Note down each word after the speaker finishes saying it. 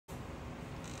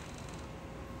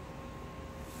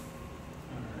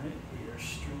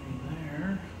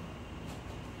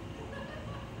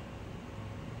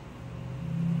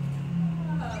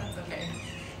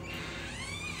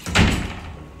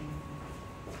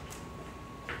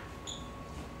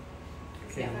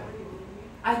Okay.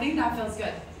 I think that feels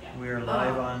good. We are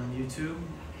live on YouTube.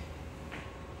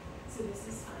 So this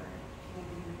is for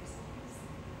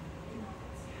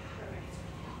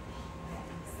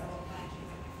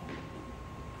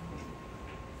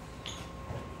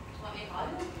Want me to call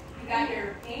you? You got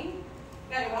your cane?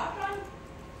 You got your watch on?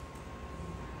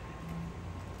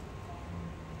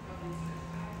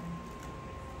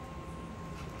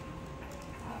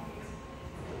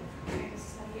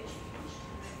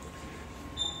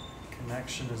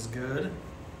 Connection is good.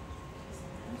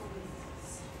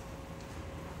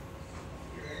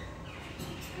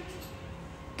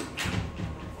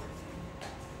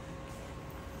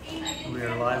 We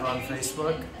are live on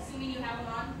Facebook. Assuming you have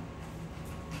them on?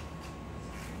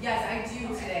 Yes, I do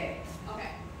today. Okay.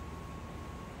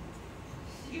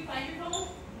 Did you find your phone?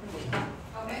 Okay,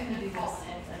 I'm gonna do then call this. it.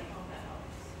 I don't know if that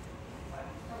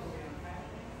helps.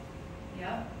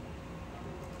 Yep.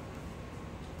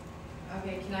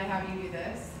 Okay, can I have you do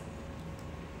this?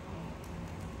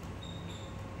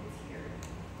 It's here.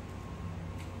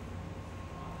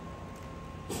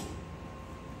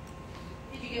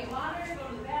 Did you get water? Go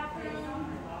to the bathroom?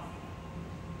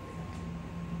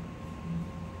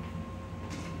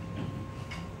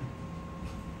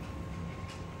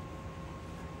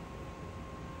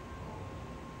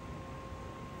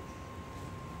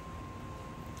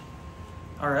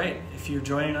 All right, if you're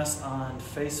joining us on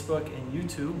Facebook and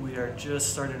YouTube, we are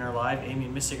just starting our live. Amy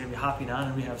and Missy are going to be hopping on,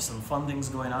 and we have some fun things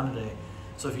going on today.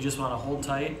 So if you just want to hold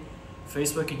tight,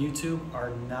 Facebook and YouTube are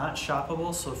not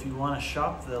shoppable. So if you want to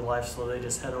shop the live slow day,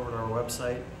 just head over to our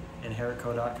website,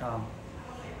 inheritco.com.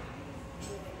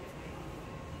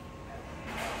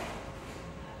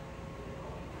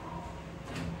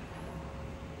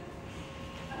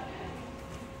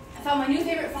 I found my new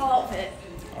favorite fall outfit.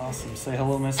 Awesome. Say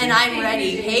hello, Missy. And I'm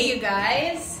ready. Hey, you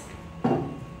guys.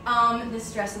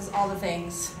 This dress is all the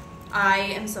things. I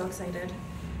am so excited.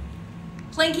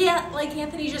 Like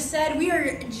Anthony just said, we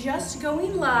are just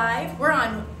going live. We're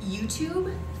on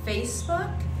YouTube,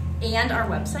 Facebook, and our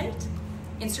website.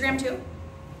 Instagram too.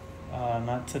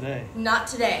 Not today. Not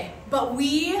today, but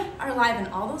we are live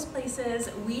in all those places.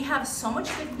 We have so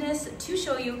much goodness to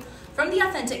show you from the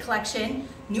Authentic Collection,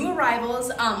 new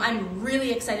arrivals. I'm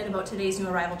really excited about today's new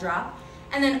arrival drop.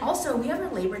 And then also we have our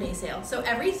Labor Day sale. So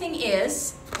everything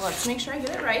is, well, let's make sure I get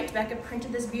it right. Becca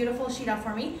printed this beautiful sheet out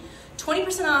for me.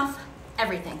 20% off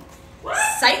everything.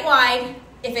 Site-wide,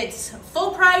 if it's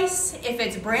full price, if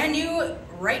it's brand new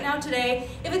right now today,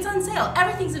 if it's on sale,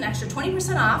 everything's an extra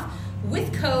 20% off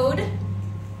with code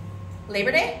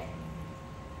Labor Day?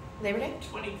 Labor Day?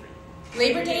 23.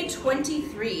 Labor Day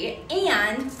 23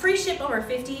 and free ship over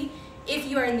 50 if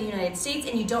you are in the United States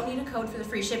and you don't need a code for the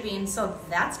free shipping, so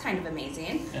that's kind of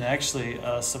amazing. And actually,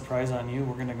 surprise on you,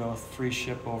 we're going to go with free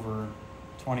ship over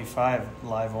 25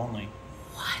 live only.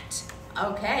 What?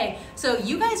 Okay, so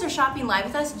you guys are shopping live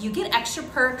with us. You get extra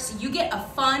perks. You get a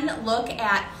fun look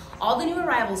at all the new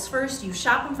arrivals first. You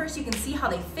shop them first. You can see how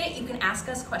they fit. You can ask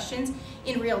us questions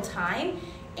in real time.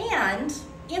 And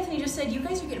Anthony just said you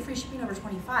guys are getting free shipping over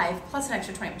 25 plus an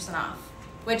extra 20% off,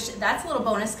 which that's a little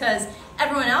bonus because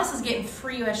everyone else is getting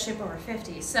free US ship over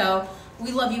 50. So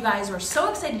we love you guys. We're so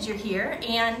excited you're here.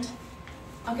 And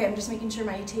okay, I'm just making sure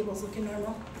my table's looking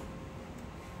normal.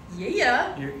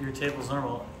 Yeah. Your table's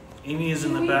normal. Amy is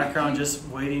in the background just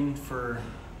waiting for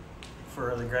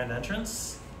the grand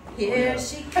entrance. Here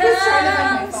she I was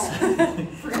trying to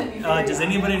comes. find my phone. Does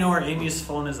anybody know where Amy's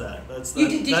phone is at?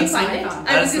 Did you find it?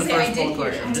 I was gonna say I did hear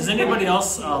it. Does anybody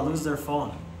else lose their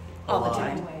phone? All the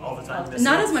time. All the time.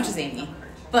 Not as much as Amy,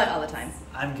 but all the time.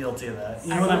 I'm guilty of that.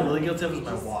 You know what I'm really guilty of is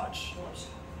my watch.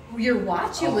 Your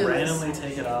watch you I'll lose. randomly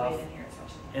take it off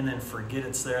and then forget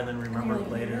it's there and then remember And it you're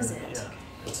like, later. where is it? Yeah,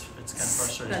 it's kind of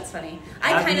frustrating. That's funny.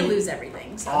 I kind of lose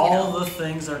everything. So, All the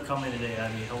things are coming today,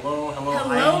 Abby. Hello, Hello,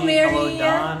 Heidi, Mary. hello,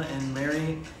 Don and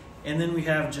Mary. And then we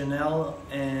have Janelle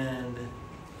and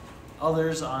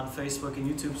others on Facebook and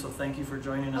YouTube, so thank you for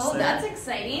joining us Oh, there. that's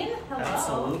exciting. Hello.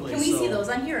 Absolutely. Can we see So- those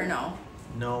on here or no?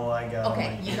 No, I got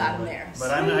Okay, them. you got them there.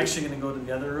 But I'm Sweet. actually going to go to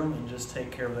the other room and just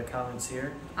take care of the comments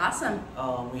here. Awesome.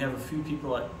 We have a few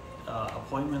people at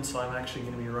appointments, so I'm actually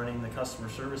going to be running the customer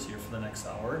service here for the next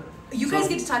hour. You So guys if-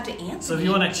 get to talk to Anthony. So if you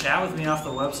want to chat with me off the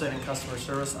website and customer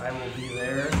service, I will be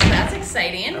there. That's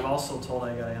exciting. I've also told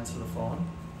I got to answer the phone,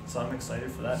 so I'm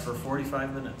excited for that for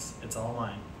 45 minutes. It's all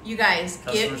mine. You guys,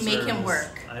 Customer make him service.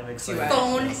 work. I'm excited.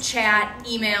 Phone, Yes. chat,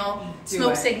 email, Do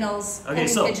smoke it. signals, Okay, homing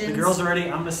so pigeons. the girls are ready.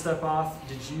 I'm gonna step off.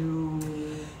 Did you?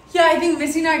 Yeah, I think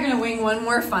Missy and I are gonna wing one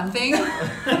more fun thing.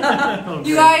 Okay.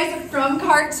 You guys, from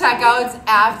cart checkouts,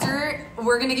 after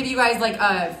we're gonna give you guys like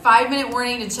a 5-minute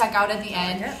warning to check out at the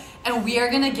end. Okay. and we are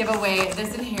going to give away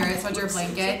this Inherit sweatshirt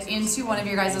blanket into one of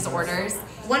your guys' orders.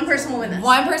 One person will win this.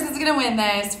 One person's going to win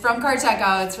this from Cart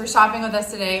Checkouts for shopping with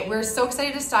us today. We're so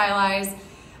excited to stylize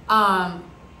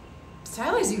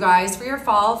you guys for your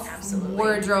fall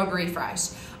wardrobe refresh.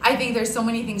 I think there's so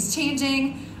many things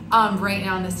changing right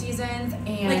now in the seasons,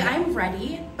 and like I'm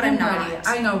ready, but I'm not ready.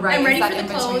 I know, right? I'm ready It's for that the in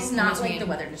between- clothes, not in like between. the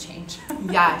weather to change.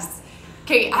 Yes.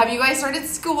 Okay, have you guys started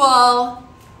school?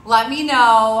 Let me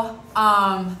know.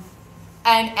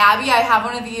 And Abby, I have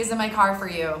one of these in my car for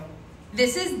you.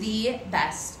 This is the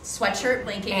best sweatshirt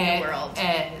blanket in the world.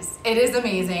 It is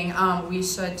amazing.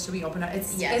 Should we open it?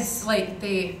 Yes. It's like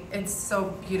it's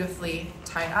so beautifully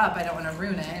tied up. I don't want to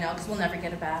ruin I it. know, because we'll never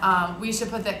get it back. We should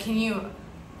put that.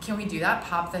 Can we do that?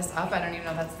 Pop this up. I don't even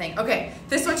know if that's a thing. Okay,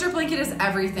 this sweatshirt blanket is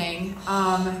everything.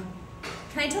 Can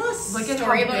I tell a Look at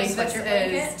story how about a big this sweatshirt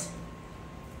blanket? is.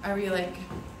 Are we like?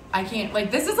 I can't.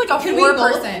 Like, this is like a Can we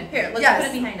both? 4-person. Here, let's Yes.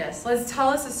 put it behind us. Let's tell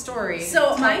us a story. So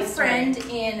Tell my us a story. friend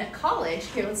in college,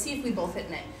 here, let's see if we both fit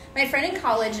in it. My friend in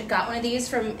college got one of these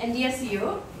from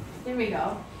NDSU. There we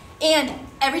go. And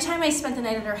every time I spent the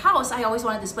night at her house, I always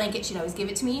wanted this blanket. She'd always give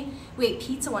it to me. We ate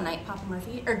pizza one night,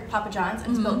 Papa John's,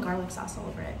 and spilled garlic sauce all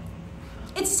over it.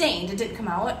 It's stained. It didn't come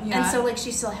out. Yeah. And so, like,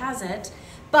 she still has it.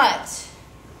 But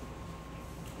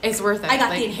It's worth it. I got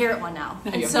Like, the Inherit one now.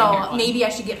 Now And you have the Inherit so one. maybe I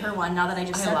should get her one now that I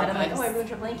just I said love that. I'm like, this. oh, I ruined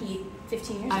her blanket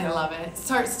 15 years ago. I love it.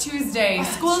 Starts Tuesday.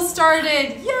 School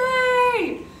started.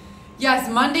 Yay! Yes,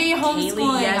 Monday homeschooling.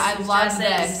 Kaylee, yes, I love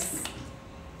dresses. this.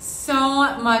 So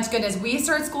much goodness. We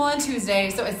start school on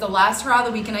Tuesday, so it's the last hurrah of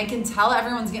the week, and I can tell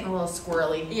everyone's getting a little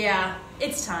squirrely. Yeah,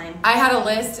 it's time. I had a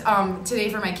list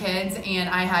today for my kids, and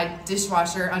I had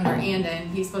dishwasher under Andon.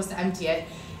 He's supposed to empty it.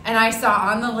 And I saw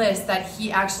on the list that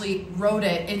he actually wrote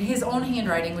it in his own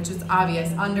handwriting, which was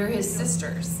obvious, under his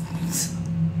sister's.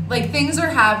 Like, things are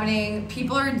happening.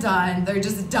 People are done. They're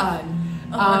just done.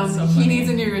 that's so He funny. needs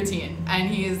a new routine,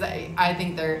 and I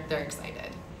think they're excited.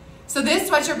 So this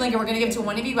sweatshirt blanket, we're going to give to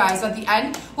one of you guys. So at the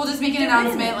end, we'll just make an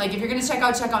announcement. Like, if you're going to check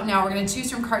out now. We're going to choose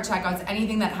from Cart Checkouts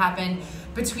anything that happened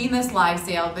between this live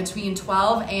sale, between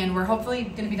 12 and we're hopefully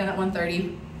going to be done at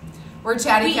 1:30. We're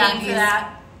chatty We aim for Cathy's.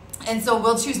 that. And so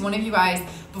we'll choose one of you guys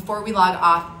before we log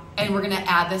off, and we're going to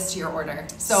add this to your order.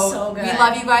 So good. We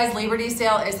love you guys. Labor Day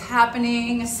sale is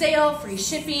happening. Sale, free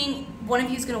shipping. One of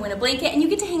you is going to win a blanket, and you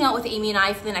get to hang out with Amy and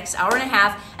I for the next hour and a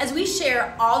half as we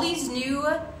share all these new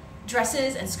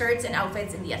dresses and skirts and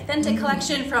outfits in the Authentic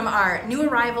collection from our new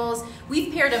arrivals.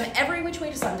 We've paired them every which way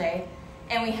to Sunday,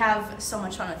 and we have so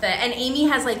much fun with it. And Amy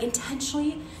has like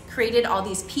intentionally created all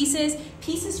these pieces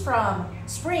from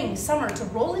spring, summer, to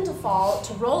roll into fall,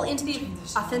 to roll into the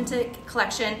Authentic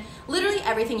collection. Literally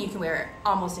everything you can wear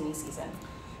almost any season.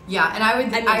 Yeah, and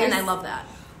I love that.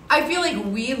 I feel like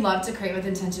we love to create with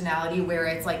intentionality where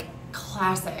it's like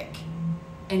classic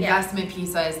investment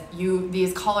pieces.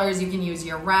 These colors you can use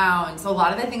year round. So a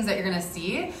lot of the things that you're gonna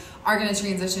see are gonna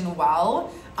transition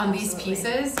well on these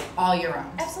pieces all year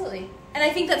round. Absolutely. And I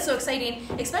think that's so exciting,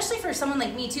 especially for someone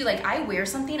like me too. Like, I wear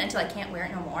something until I can't wear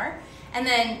it no more. And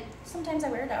then sometimes I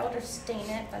wear it out or stain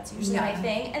it. That's usually my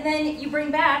thing. And then you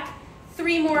bring back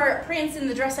 3 more prints in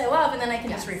the dress I love, and then I can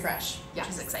just refresh, which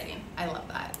is exciting. I love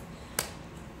that.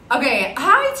 Okay,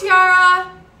 hi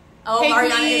Tiara. Oh, Hey,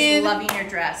 Mariana Queen. is loving your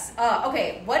dress.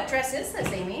 Okay, what dress is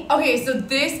this, Amy? Okay, so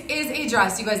this is a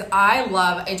dress. You guys, I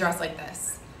love a dress like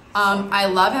this. I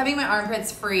love having my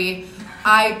armpits free.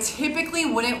 I typically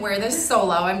wouldn't wear this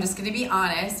solo. I'm just going to be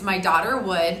honest. My daughter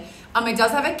would. It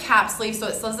does have a cap sleeve, so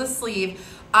it still has a sleeve.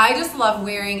 I just love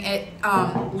wearing it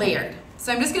layered.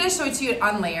 So I'm just going to show it to you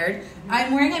unlayered.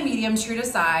 I'm wearing a medium, true to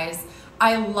size.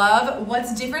 I love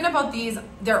what's different about these.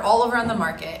 They're all over on the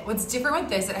market. What's different with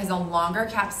this, it has a longer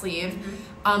cap sleeve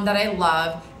that I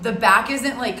love. The back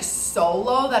isn't like so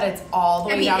low that it's all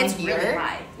the way down it's here. really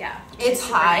high. Yeah. It's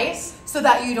super high, nice. so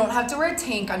that you don't have to wear a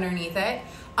tank underneath it.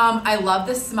 I love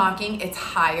the smocking. It's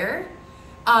higher,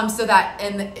 so that,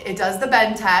 and it does the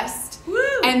bend test. Woo!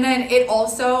 And then it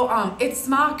also, it's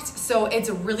smocked, so it's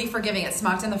really forgiving. It's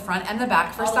smocked in the front and the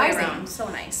back for All the way sizing. around. So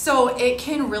nice. So it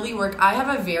can really work. I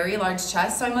have a very large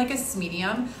chest, so I'm like a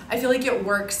medium. I feel like it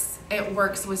works. It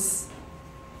works with.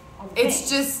 It's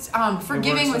just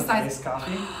forgiving It works with size. iced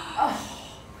coffee. Oh,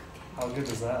 How good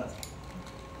is that?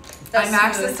 that's I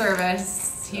max the smooth.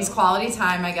 service. He's quality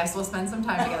time. I guess we'll spend some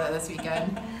time together this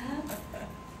weekend.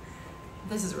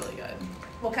 This is really good.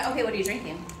 Okay, what are you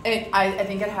drinking? I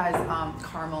think it has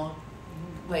caramel,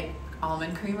 like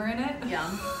almond creamer in it.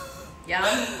 Yum.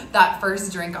 Yum. That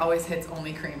first drink always hits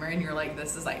only creamer, and you're like,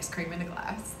 this is ice cream in a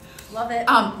glass. Love it.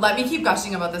 Let me keep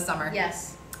gushing about this summer.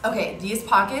 Yes. Okay, these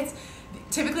pockets,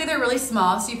 Typically they're really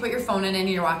small, so you put your phone in and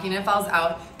you're walking and it falls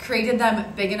out. Created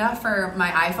them big enough for my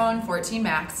iPhone 14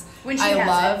 Max. When she I has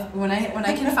love it. when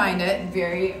I can find it.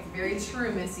 Very, very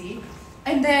true, Missy.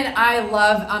 And then I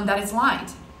love that it's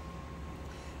lined.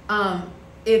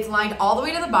 It's lined all the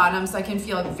way to the bottom, so I can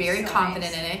feel very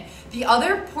confident in it. The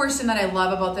other portion that I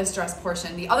love about this dress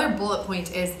portion, the other bullet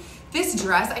point is this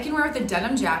dress I can wear with a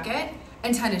denim jacket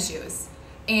and tennis shoes.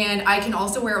 And I can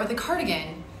also wear it with a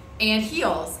cardigan and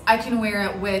heels. I can wear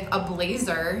it with a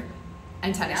blazer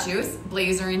and tennis shoes,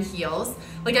 blazer and heels.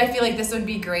 Like, I feel like this would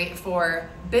be great for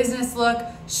business look,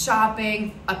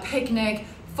 shopping, a picnic,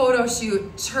 photo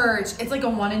shoot, church. It's like a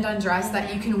one and done dress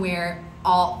that you can wear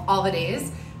all the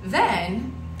days.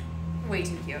 Then, Way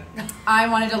too cute. I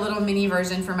wanted a little mini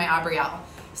version for my Aubrielle.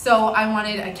 So I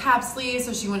wanted a cap sleeve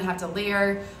so she wouldn't have to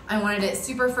layer. I wanted it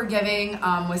super forgiving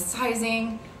with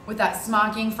sizing, with that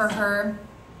smocking for her.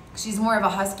 She's more of a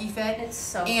husky fit. It's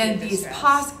so and cute, these this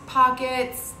dress.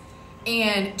 pockets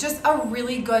and just a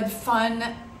really good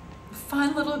fun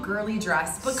little girly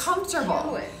dress, but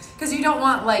comfortable. Cute. Because you don't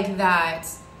want like that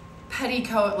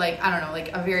petticoat, like, I don't know,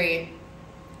 like a very,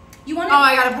 You want? oh,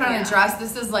 I gotta put on a dress.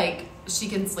 This is like, she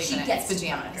can sleep She in it. gets It's to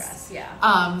put on a pajamas. dress,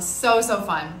 yeah. So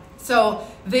fun. So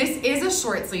this is a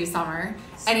short sleeve summer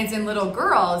and it's in little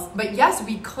girls, but yes,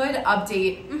 we could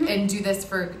update and do this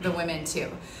for the women too.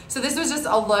 So this was just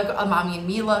a look, a mommy and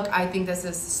me look. I think this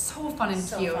is so fun and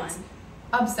So cute. fun.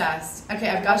 Obsessed. Okay,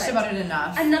 I've Love gushed it. about it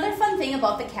enough. Another fun thing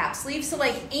about the cap sleeve, so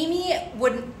like Amy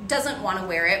doesn't want to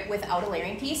wear it without a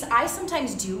layering piece. I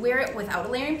sometimes do wear it without a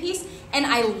layering piece, and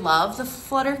I love the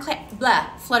flutter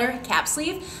cap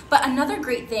sleeve. But another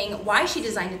great thing why she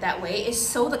designed it that way is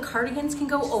so the cardigans can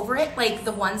go over it, like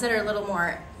the ones that are a little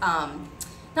more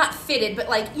not fitted, but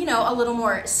like, you know, a little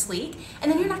more sleek. And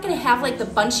then you're not gonna have like the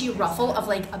bunchy ruffle of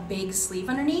like a big sleeve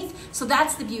underneath. So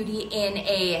that's the beauty in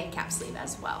a cap sleeve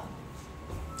as well.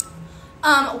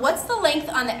 What's the length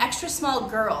on the extra small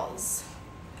girls?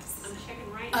 I'm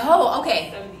checking right now. Oh,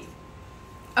 okay. 70.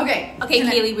 Okay. Okay, Can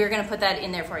I- Kaylee, we're gonna put that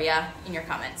in there for you in your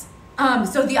comments.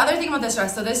 So the other thing about this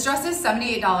dress, so this dress is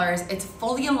 $78. It's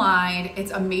fully aligned.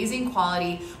 It's amazing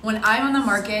quality. When I'm on the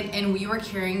market and we were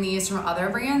carrying these from other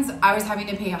brands, I was having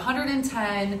to pay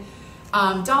 $110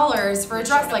 dollars for a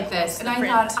dress like this. And I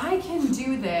thought, I can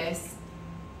do this,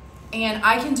 and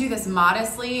I can do this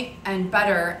modestly and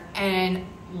better, and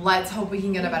let's hope we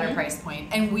can get a better price point.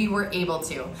 And we were able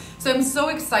to. So I'm so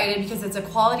excited because it's a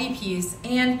quality piece,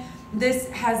 and this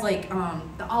has like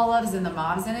the olives and the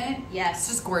mauves in it. Yes. It's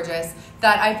just gorgeous,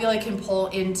 that I feel like can pull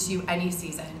into any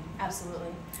season. Absolutely.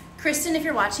 Kristen, if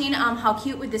you're watching, how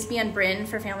cute would this be on Bryn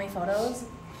for family photos?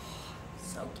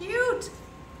 So cute.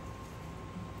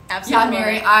 Absolutely. Yeah,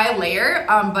 Mary, I layer,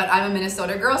 but I'm a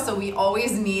Minnesota girl, so we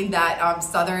always need that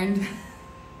southern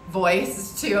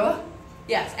voice too.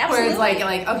 Yes, Where absolutely. it's like,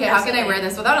 okay, how can I Absolutely. wear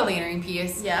this without a layering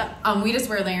piece? Yeah. We just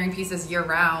wear layering pieces year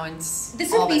round.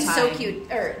 This all would be the so time.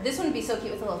 cute, or this one would be so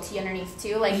cute with a little tee underneath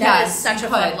too. Like that is Yes, such you a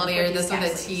fun could look. layer with this these with a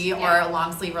cap tee sleeves. or Yeah. a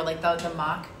long sleeve or like the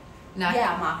mock neck.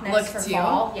 Yeah, mock necks look for too.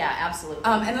 fall. Yeah, absolutely.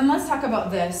 And then let's talk about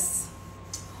this.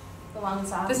 The long and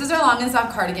soft. This is our long and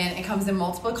soft cardigan. It comes in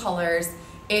multiple colors.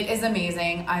 It is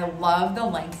amazing. I love the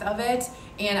length of it,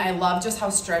 and I love just how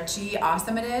stretchy,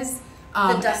 awesome it is.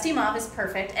 The dusty mauve is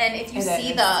perfect, and if you It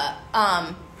see is.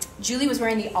 the Julie was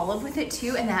wearing the olive with it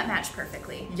too, and that matched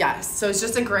perfectly. Yes, so it's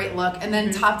just a great look. And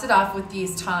then topped it off with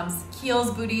these Tom's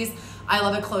heels booties. I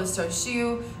love a closed toe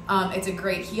shoe. It's a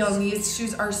great heel, and these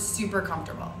shoes are super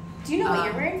comfortable. Do you know what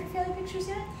you're wearing for family pictures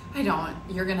yet? I don't.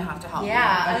 You're gonna have to help me.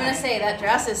 Yeah, I'm Okay. gonna say that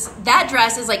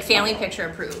dress is like family picture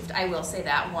approved. I will say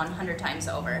that 100 times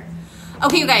over.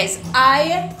 Okay, you guys,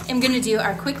 I am gonna do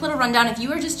our quick little rundown. If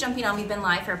you are just jumping on, we've been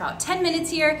live for about 10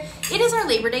 minutes here. It is our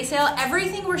Labor Day sale.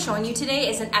 Everything we're showing you today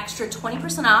is an extra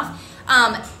 20% off.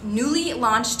 Newly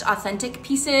launched authentic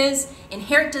pieces,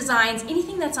 inherent designs,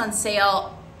 anything that's on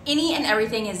sale, any and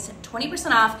everything is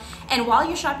 20% off. And while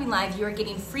you're shopping live, you are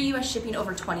getting free US shipping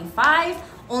over $25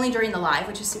 only during the live,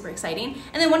 which is super exciting.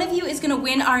 And then one of you is gonna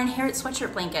win our Inherit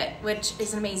sweatshirt blanket, which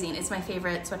is amazing. It's my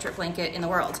favorite sweatshirt blanket in the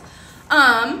world.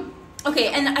 Okay,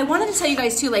 and I wanted to tell you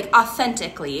guys too, like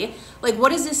authentically, like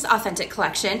what is this authentic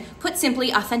collection? Put simply,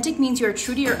 authentic means you're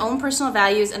true to your own personal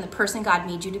values and the person God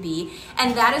made you to be.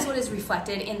 And that is what is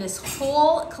reflected in this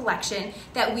whole collection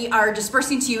that we are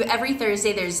dispersing to you every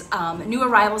Thursday. There's new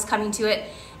arrivals coming to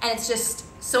it, and it's just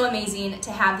so amazing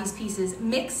to have these pieces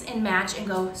mix and match and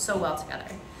go so well together.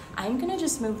 I'm gonna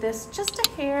just move this just a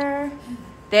hair.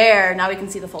 There, now we can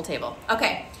see the full table.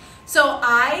 Okay. So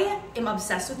I am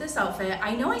obsessed with this outfit.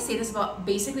 I know I say this about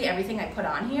basically everything I put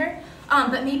on here,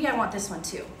 but maybe I want this one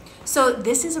too. So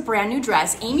this is a brand new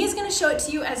dress. Amy is gonna show it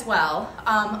to you as well,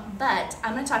 but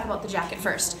I'm gonna talk about the jacket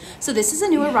first. So this is a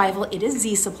new arrival. It is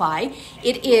Z Supply.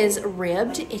 It is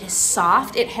ribbed, it is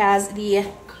soft. It has the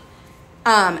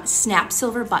snap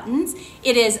silver buttons.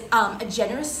 It is a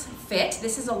generous fit.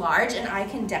 This is a large and I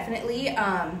can definitely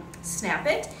snap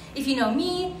it. If you know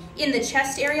me, in the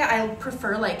chest area, I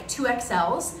prefer like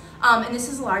 2XLs. And this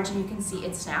is large and you can see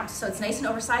it snaps. So it's nice and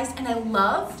oversized. And I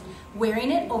loved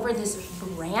wearing it over this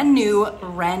brand new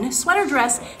Ren sweater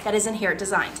dress that is inherit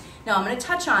designed. Now I'm gonna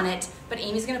touch on it, but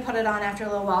Amy's gonna put it on after a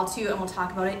little while too, and we'll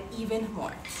talk about it even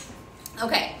more.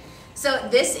 Okay, so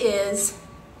this is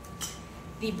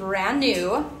the brand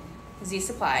new Z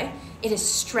Supply. It is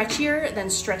stretchier than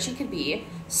stretchy could be,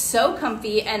 so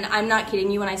comfy, and I'm not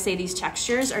kidding you when I say these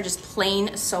textures are just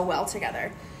playing so well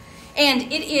together. And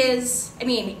it is, I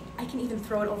mean, I can even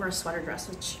throw it over a sweater dress,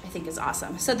 which I think is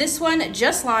awesome. So this one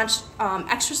just launched,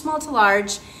 extra small to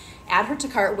large. Add her to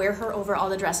cart, wear her over all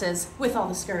the dresses with all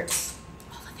the skirts,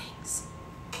 all the things.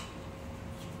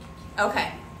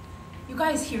 Okay, you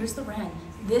guys, here's the Ren.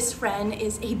 This Ren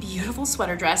is a beautiful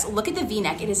sweater dress. Look at the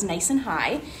V-neck, it is nice and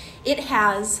high. It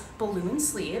has balloon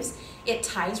sleeves. It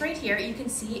ties right here. You can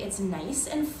see it's nice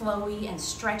and flowy and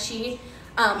stretchy.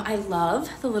 I love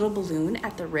the little balloon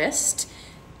at the wrist.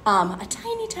 A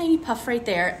tiny, tiny puff right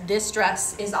there. This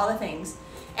dress is all the things.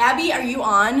 Abby, are you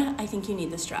on? I think you need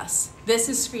this dress. This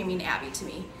is screaming Abby to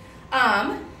me.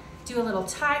 Do a little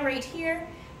tie right here.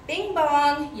 Bing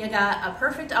bong, you got a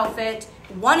perfect outfit.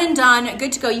 One and done,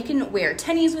 good to go. You can wear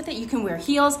tennies with it. You can wear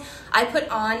heels. I put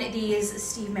on these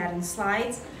Steve Madden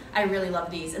slides. I really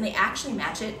love these, and they actually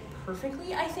match it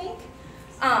perfectly, I think.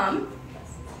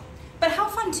 But how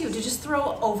fun too to just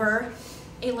throw over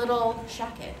a little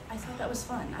jacket. I thought that was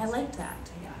fun. I liked that.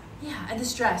 Yeah, and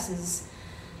this dress is,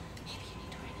 maybe you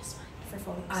need to wear this one for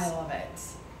photos. I love it.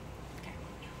 Okay.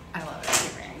 I love it.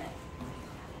 You're wearing it.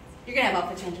 You're gonna have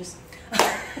outfit changes.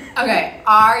 Okay,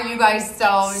 are you guys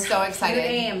so excited?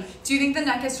 Aim. Do you think the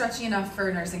neck is stretchy enough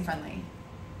for nursing friendly?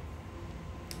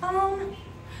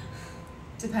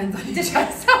 Depends on your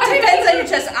chest. Depends on your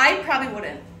chest. I probably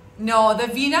wouldn't. No, the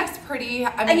V-neck's pretty.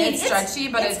 I mean it's stretchy,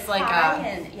 but it's like high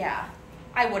and, yeah.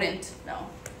 I wouldn't. No.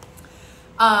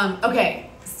 Okay,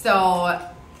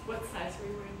 so What size were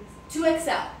you wearing this?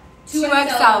 2XL.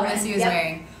 2XL Missy is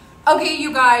wearing. Okay,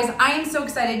 you guys, I am so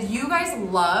excited. You guys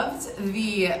loved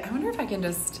the, I wonder if I can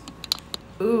just,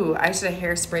 ooh, I should have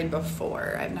hairsprayed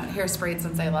before. I've not hairsprayed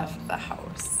since I left the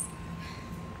house.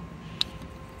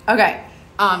 Okay,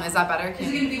 is that better? Is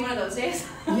it gonna be one of those days?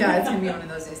 Yeah, it's gonna be one of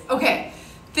those days. Okay,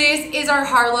 this is our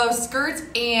Harlow skirt,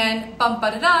 and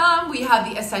bum-ba-da-dum, we have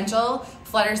the essential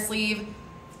flutter sleeve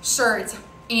shirt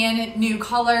in new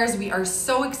colors. We are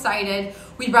so excited.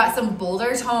 We brought some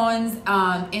bolder tones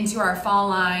into our fall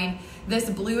line. This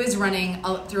blue is running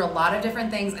through a lot of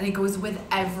different things, and it goes with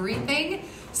everything.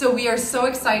 So we are so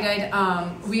excited.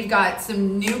 We've got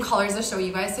some new colors to show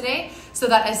you guys today. So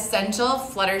that essential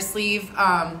flutter sleeve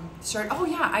shirt. Oh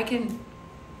yeah,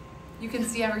 you can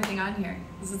see everything on here.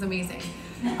 This is amazing.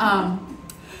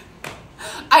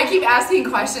 I keep asking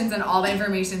questions and all the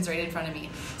information's right in front of me.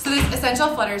 So this essential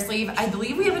flutter sleeve, I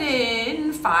believe we have it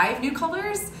in 5 new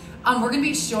colors. We're gonna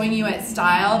be showing you it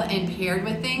styled and paired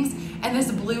with things. And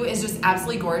this blue is just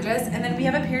absolutely gorgeous. And then we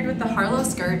have it paired with the Harlow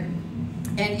skirt.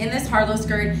 And in this Harlow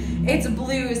skirt, it's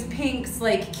blues, pinks,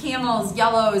 like camels,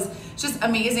 yellows, just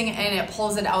amazing, and it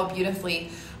pulls it out beautifully.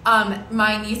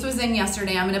 My niece was in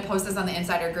yesterday. I'm gonna post this on the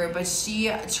Insider group, but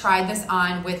she tried this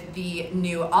on with the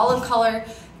new olive color,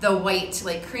 the white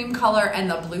like cream color, and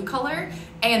the blue color,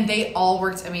 and they all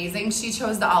worked amazing. She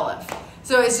chose the olive.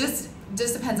 So it's just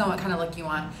depends on what kind of look you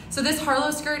want. So this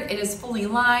Harlow skirt, it is fully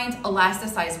lined,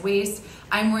 elasticized waist.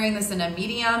 I'm wearing this in a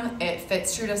medium. It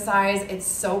fits true to size. It's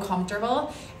so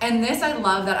comfortable. And this, I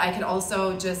love that I could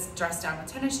also just dress down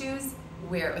with tennis shoes,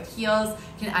 wear it with heels,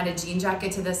 can add a jean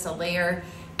jacket to this to layer.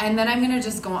 And then I'm gonna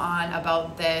just go on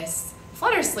about this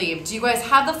flutter sleeve. Do you guys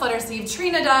have the flutter sleeve?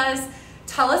 Trina does.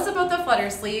 Tell us about the flutter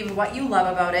sleeve, what you love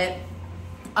about it.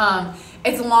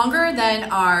 It's longer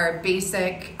than our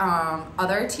basic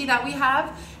other tee that we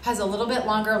have. Has a little bit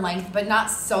longer length, but not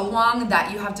so long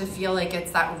that you have to feel like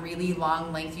it's that really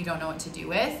long length you don't know what to do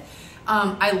with.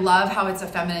 I love how it's a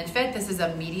feminine fit. This is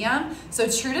a medium. So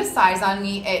true to size on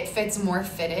me, it fits more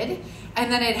fitted.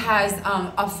 And then it has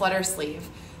a flutter sleeve.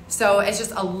 So it's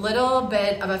just a little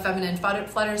bit of a feminine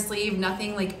flutter sleeve,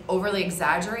 nothing like overly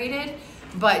exaggerated,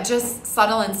 but just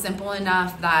subtle and simple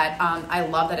enough that I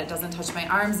love that it doesn't touch my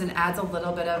arms and adds a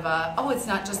little bit of a, oh, it's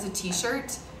not just a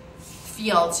t-shirt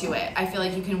feel to it. I feel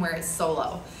like you can wear it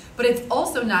solo, but it's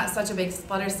also not such a big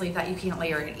flutter sleeve that you can't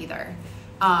layer it either.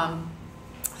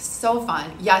 So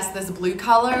fun. Yes, this blue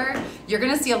color, you're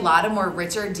gonna see a lot of more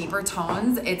richer, deeper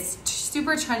tones. It's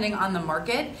super trending on the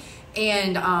market,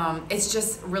 and it's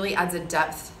just really adds a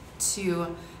depth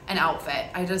to an outfit.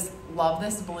 I just love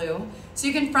this blue. So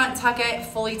you can front tuck it,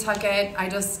 fully tuck it.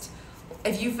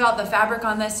 If you felt the fabric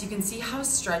on this, you can see how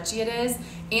stretchy it is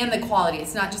and the quality.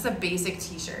 It's not just a basic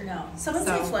t-shirt. No. Someone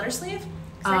say flutter sleeve?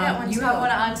 I got one you too. have one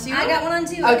on too? I got one on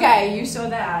too. Okay, you show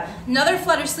that. Another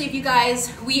flutter sleeve, you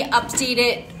guys. We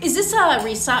updated. Is this a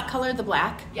restock color, the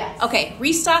black? Yes. Okay,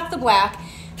 restock the black.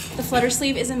 The flutter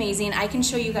sleeve is amazing. I can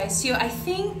show you guys too. I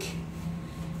think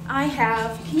I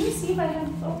have. Can you see if I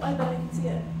have? Oh, I bet I can see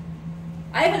it.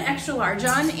 I have an extra large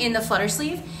on in the flutter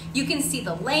sleeve. You can see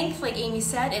the length, like Amy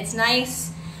said. It's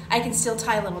nice. I can still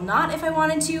tie a little knot if I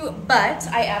wanted to, but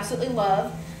I absolutely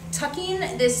love tucking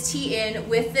this tee in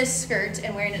with this skirt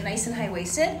and wearing it nice and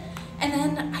high-waisted. And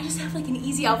then I just have like an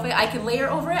easy outfit. I could layer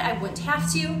over it. I wouldn't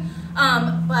have to.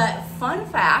 But fun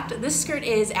fact, this skirt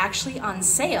is actually on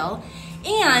sale,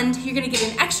 and you're gonna get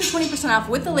an extra 20% off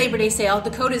with the Labor Day sale.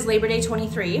 The code is Labor Day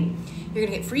 23. You're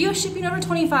gonna get free US shipping over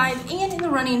 25 and in the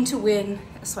running to win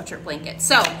a sweatshirt blanket.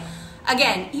 So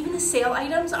again, even the sale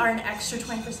items are an extra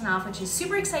 20% off, which is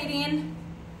super exciting,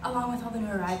 along with all the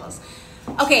new arrivals.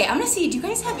 Okay, I'm gonna see, do you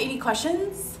guys have any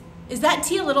questions? Is that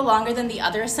tee a little longer than the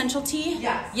other essential tee?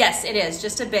 Yes. Yes, it is,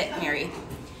 just a bit, Mary.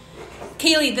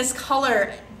 Kaylee, this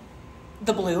color,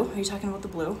 the blue, are you talking about the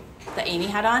blue that Amy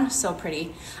had on? So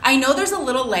pretty. I know there's a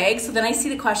little lag, so then I see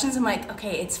the questions, I'm like,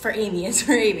 okay, it's for Amy, it's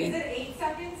for Amy. Is it 8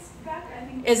 seconds back? I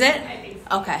think. Is it? I think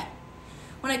so. Okay.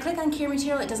 When I click on care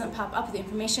material, it doesn't pop up with the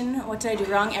information. What did I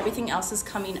do wrong? Everything else is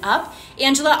coming up.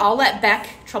 Angela, I'll let Beck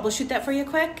troubleshoot that for you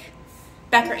quick.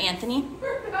 Beck or Anthony?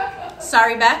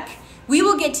 Sorry, Beck. We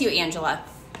will get to you, Angela.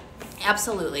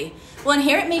 Absolutely. Will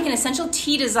Inherit make an essential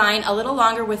tee design a little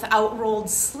longer without rolled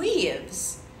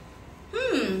sleeves?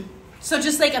 So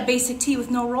just like a basic tee with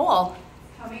no roll.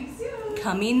 Coming soon.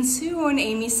 Coming soon,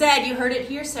 Amy said. You heard it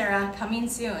here, Sarah. Coming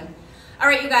soon. All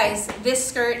right, you guys, this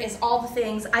skirt is all the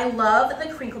things. I love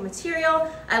the crinkle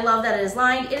material. I love that it is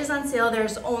lined. It is on sale.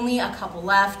 There's only a couple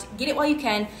left. Get it while you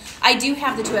can. I do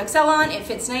have the 2XL on. It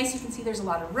fits nice. You can see there's a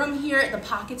lot of room here. The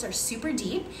pockets are super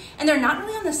deep, and they're not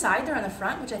really on the side. They're on the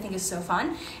front, which I think is so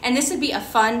fun. And this would be a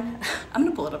fun, I'm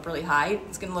gonna pull it up really high.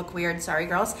 It's gonna look weird, sorry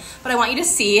girls. But I want you to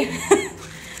see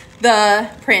the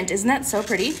print. Isn't that so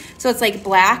pretty? So it's like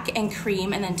black and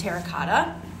cream and then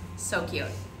terracotta. So cute.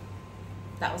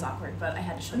 That was awkward, but I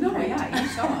had to show you. No, print. yeah, you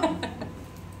show them.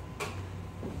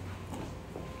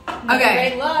 Okay,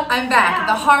 Okay, I'm back.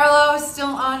 The Harlow, still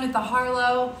on with the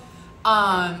Harlow.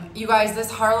 You guys, this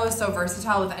Harlow is so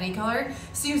versatile with any color.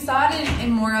 So you saw it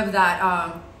in more of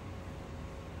that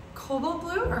cobalt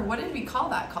blue, or what did we call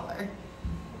that color?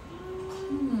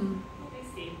 Let me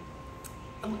see.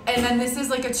 And then this is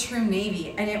like a true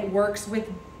navy, and it works with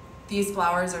these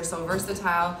flowers. Are so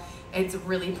versatile. It's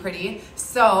really pretty.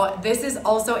 So this is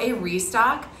also a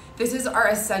restock. This is our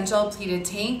essential pleated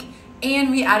tank,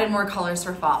 and we added more colors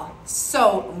for fall.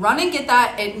 So run and get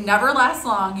that. It never lasts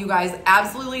long. You guys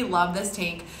absolutely love this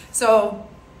tank. So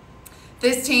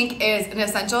this tank is an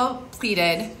essential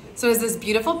pleated. So it has this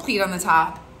beautiful pleat on the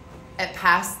top. It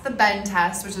passed the bend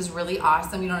test, which is really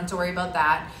awesome. You don't have to worry about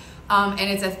that. And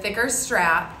it's a thicker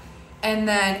strap, and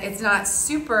then it's not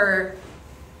super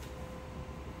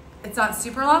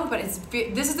long, but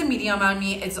this is a medium on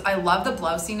me. I love the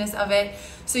blousiness of it.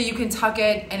 So you can tuck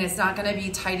it, and it's not gonna be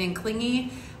tight and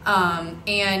clingy.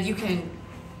 And you can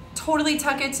totally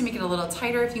tuck it to make it a little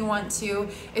tighter if you want to.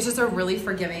 It's just a really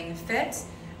forgiving fit.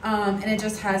 And it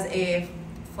just has a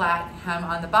flat hem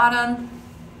on the bottom.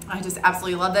 I just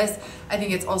absolutely love this. I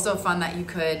think it's also fun that you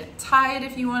could tie it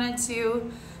if you wanted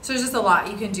to. So there's just a lot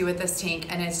you can do with this tank,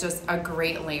 and it's just a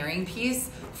great layering piece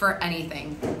for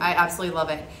anything. I absolutely love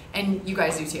it. And you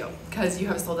guys do too, because you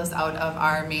have sold us out of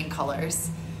our main colors.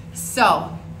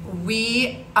 So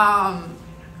we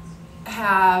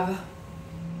have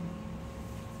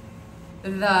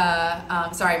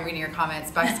the, sorry, I'm reading your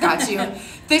comments, Beck's got you.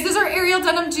 This is our Ariel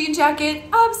denim jean jacket.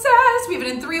 Obsessed. We have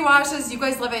it in 3 washes. You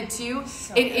guys love it too.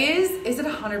 So it is it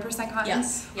 100% cotton?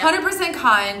 Yes. Yep. 100%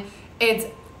 cotton. It's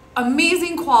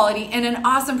amazing quality and an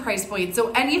awesome price point.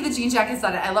 So any of the jean jackets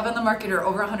that I love on the market are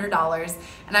over $100.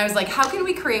 And I was like, how can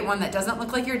we create one that doesn't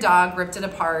look like your dog ripped it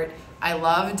apart? I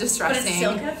love distressing. But it's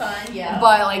still kind of fun, yeah.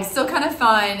 But like still kind of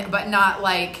fun, but not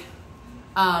like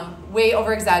way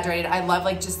over exaggerated. I love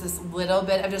like just this little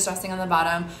bit of distressing on the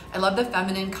bottom. I love the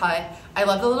feminine cut. I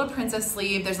love the little princess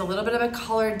sleeve. There's a little bit of a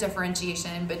color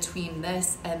differentiation between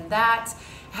this and that.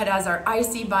 It has our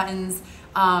icy buttons.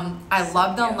 I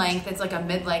love the length. It's like a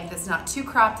mid-length. It's not too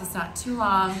cropped. It's not too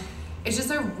long. It's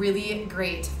just a really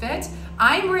great fit.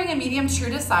 I'm wearing a medium true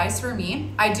to size for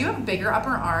me. I do have bigger upper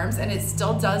arms and it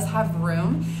still does have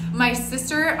room. My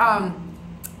sister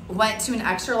went to an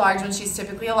extra large when she's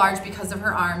typically a large because of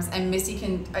her arms, and Missy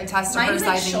can attest to her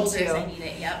sizing shoulders, too. I need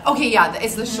it, yep. Okay, yeah,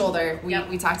 it's the shoulder. Yep.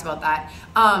 We talked about that.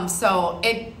 So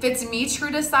it fits me true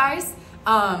to size,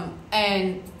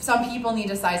 and some people need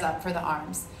to size up for the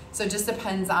arms. So it just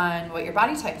depends on what your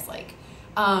body type is like.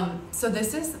 So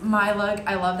this is my look.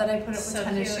 I love that I put it with So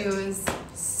tennis cute. shoes.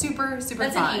 Super, super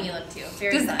That's fun. an Amy look too.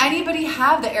 Very Does fun. anybody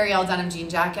have the Ariel denim jean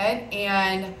jacket?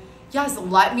 And yes,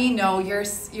 let me know your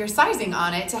sizing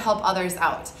on it to help others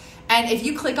out. And if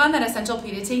you click on that essential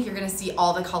pleated tank, you're gonna see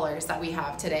all the colors that we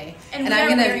have today. And we I'm are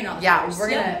gonna, wearing all the yeah, colors.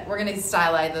 we're gonna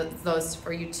stylize those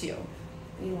for you too.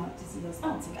 We want to see those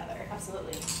all together.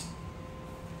 Absolutely.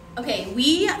 Okay,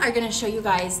 we are going to show you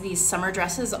guys these summer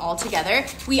dresses all together.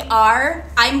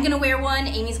 I'm going to wear one,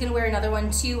 Amy's going to wear another one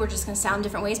too. We're just going to sound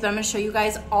different ways, but I'm going to show you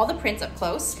guys all the prints up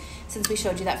close since we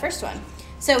showed you that first one.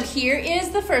 So here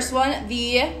is the first one,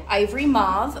 the Ivory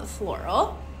Mauve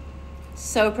Floral.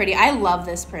 So pretty. I love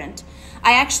this print.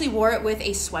 I actually wore it with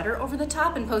a sweater over the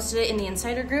top and posted it in the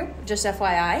Insider group, just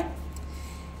FYI.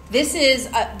 This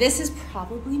is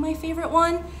probably my favorite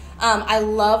one. I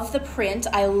love the print.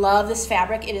 I love this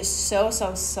fabric. It is so,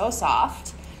 so, so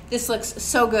soft. This looks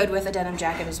so good with a denim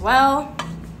jacket as well.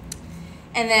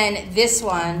 And then this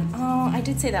one, oh, I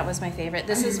did say that was my favorite.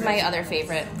 This is my other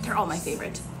favorite. They're all my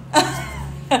favorite.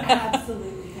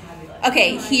 Absolutely fabulous.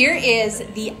 Okay, here is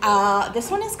the, this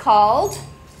one is called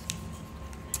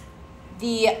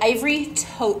the Ivory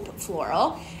Taupe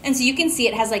Floral. And so you can see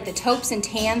it has like the taupes and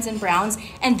tans and browns.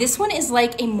 And this one is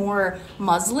like a more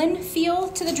muslin feel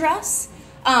to the dress.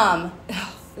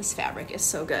 This fabric is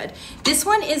so good. This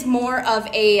one is more of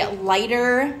a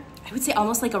lighter, I would say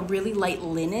almost like a really light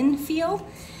linen feel.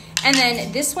 And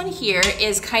then this one here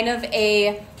is kind of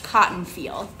a cotton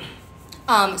feel.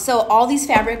 So all these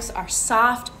fabrics are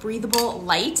soft, breathable,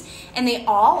 light, and they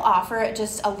all offer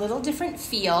just a little different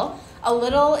feel, a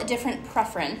little different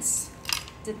preference,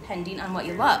 depending on what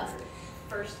you love.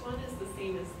 First one is the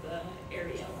same as the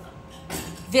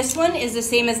Ariella. This one is the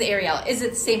same as the Ariella. Is it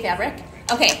the same fabric?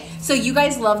 Okay, so you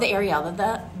guys love the Ariella,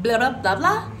 the blah, blah, blah,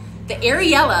 blah. The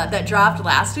Ariella that dropped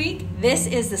last week, this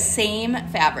is the same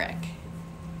fabric.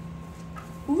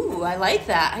 Ooh, I like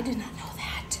that. I did not know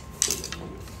that.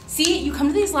 See, you come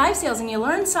to these live sales and you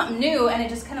learn something new and it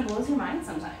just kind of blows your mind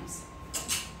sometimes.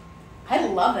 I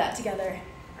love that together.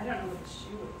 I don't know what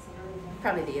shoe it's. I don't know.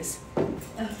 Probably these. One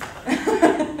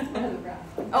of the brown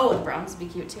ones. Oh, the browns would be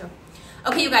cute too.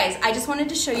 Okay, you guys, I just wanted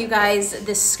to show you guys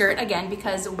this skirt again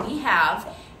because we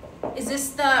have, is this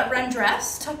the Ren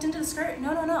dress tucked into the skirt?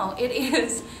 No. It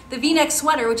is the V-neck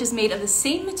sweater, which is made of the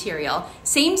same material,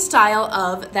 same style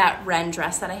of that Ren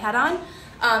dress that I had on.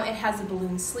 It has the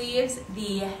balloon sleeves,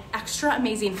 the extra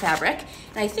amazing fabric,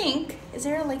 and I think, is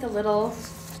there like a little,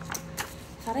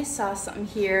 I thought I saw something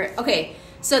here. Okay,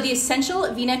 so the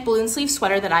essential V-neck balloon sleeve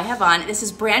sweater that I have on, this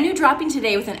is brand new dropping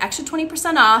today with an extra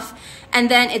 20% off. And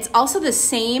then it's also the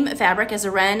same fabric as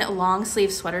a Ren long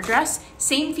sleeve sweater dress.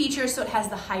 Same features, so it has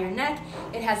the higher neck,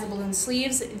 it has the balloon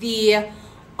sleeves, the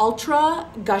ultra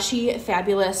gushy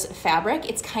fabulous fabric.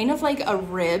 It's kind of like a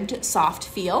ribbed soft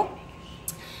feel.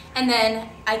 And then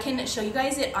I can show you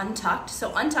guys it untucked.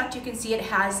 So untucked, you can see it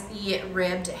has the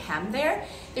ribbed hem there.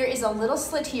 There is a little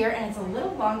slit here and it's a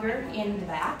little longer in the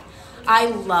back. I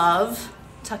love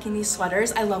tucking these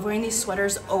sweaters. I love wearing these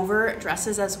sweaters over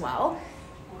dresses as well.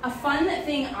 A fun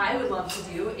thing I would love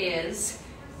to do is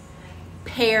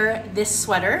pair this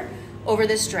sweater over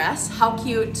this dress. How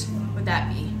cute would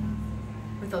that be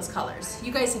with those colors?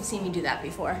 You guys have seen me do that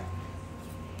before.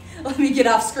 Let me get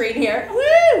off screen here.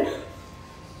 Woo!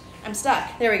 I'm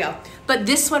stuck. There we go. But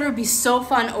this sweater would be so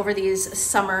fun over these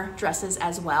summer dresses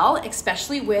as well,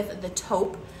 especially with the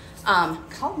taupe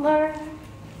color.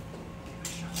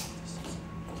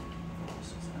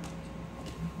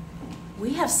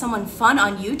 We have someone fun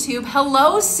on YouTube.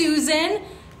 Hello, Susan.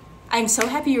 I'm so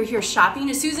happy you're here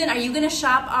shopping. Susan, are you going to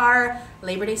shop our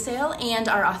Labor Day sale and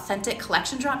our authentic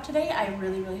collection drop today? I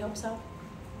really, really hope so.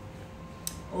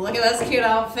 Look at this cute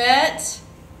outfit.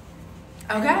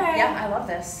 Okay. Yeah, I love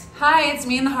this. Hi, it's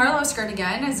me in the Harlow skirt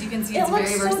again. As you can see, it's It looks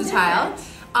very so versatile.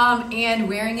 different. And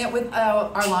wearing it with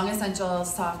our Long Essential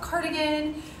soft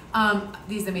cardigan,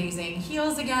 these amazing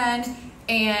heels again,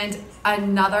 and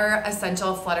another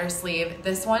essential flutter sleeve.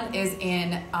 This one is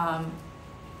in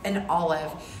an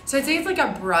olive. So I'd say it's like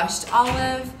a brushed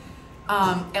olive.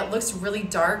 It looks really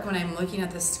dark when I'm looking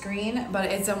at the screen,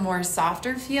 but it's a more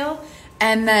softer feel.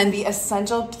 And then the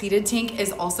Essential Pleated Tank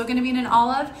is also going to be in an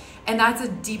olive, and that's a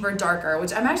deeper, darker,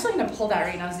 which I'm actually going to pull that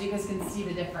right now so you guys can see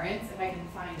the difference, if I can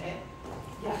find it.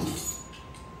 Yeah.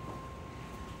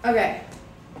 Okay.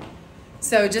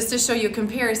 So just to show you a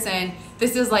comparison,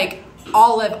 this is like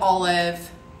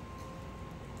olive,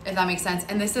 if that makes sense.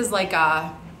 And this is like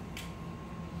a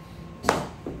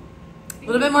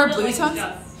little bit more blue tones.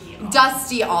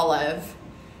 Dusty olive.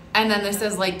 And then this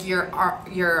is like your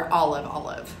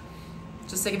olive.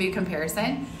 Just to give you a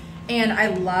comparison. And I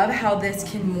love how this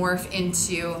can morph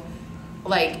into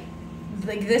like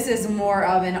this is more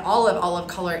of an olive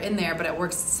color in there, but it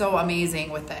works so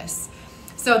amazing with this.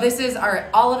 So this is our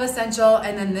olive essential,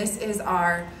 and then this is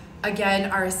our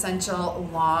essential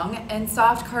long and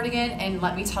soft cardigan. And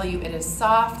let me tell you, it is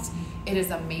soft. It is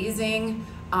amazing.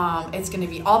 It's going to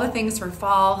be all the things for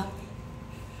fall.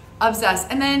 Obsessed.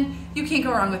 And then you can't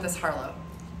go wrong with this Harlow.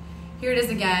 Here it is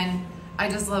again. I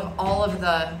just love all of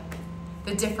the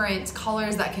different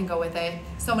colors that can go with it.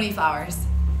 So many flowers.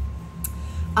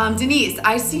 Denise,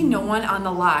 I see no one on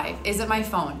the live. Is it my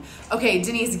phone? Okay,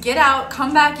 Denise, get out,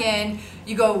 come back in.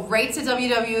 You go right to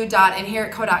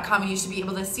www.inheritco.com and you should be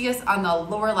able to see us on the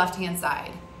lower left-hand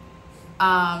side.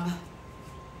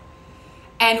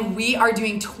 And we are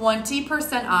doing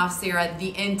 20% off, Sarah,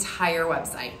 the entire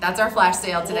website. That's our flash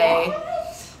sale today. What?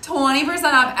 20%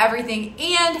 off everything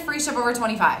and free ship over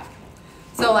 25.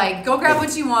 So like, go grab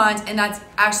what you want, and that's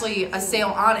actually a sale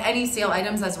on any sale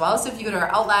items as well. So if you go to our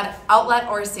outlet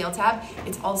or sale tab,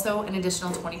 it's also an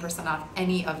additional 20% off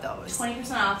any of those.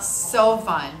 20% off. So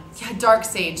fun. Yeah, Dark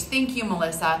Sage. Thank you,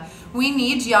 Melissa. We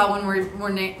need y'all when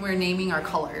we're naming our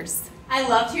colors. I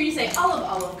love to hear you say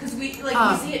olive, because we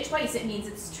see it twice. It means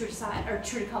it's true to size or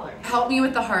true to color. Help me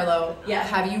with the Harlow. Yeah.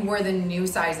 Have you wore the new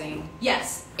sizing?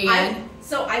 Yes. And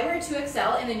so I wear a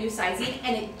 2XL in the new sizing,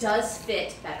 and it does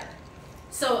fit better.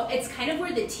 So it's kind of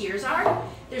where the tiers are.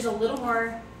 There's a little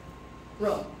more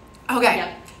room. Okay.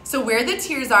 Yep. So where the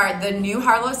tiers are, the new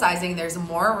Harlow sizing, there's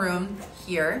more room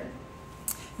here.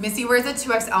 Missy wears a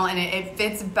 2XL and it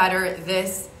fits better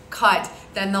this cut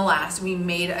than the last. We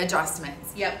made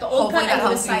adjustments. Yep. The old cut I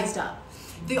would have sized up.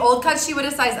 The old cut she would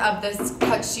have sized up. This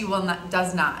cut she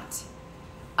does not.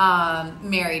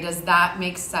 Mary, does that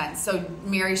make sense? So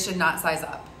Mary should not size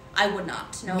up. I would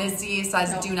not. No. Missy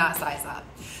says do not size up.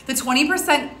 The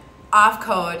 20% off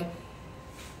code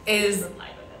is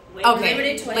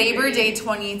Labor Day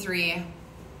 23.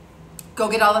 Go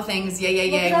get all the things.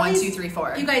 Yay. 1, 2, 3,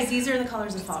 4. You guys, these are the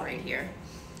colors of fall right here.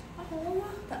 Oh,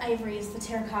 the ivories, the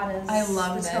terracottas. I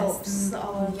love the this. taupes, the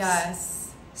olives.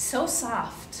 Yes. So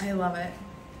soft. I love it.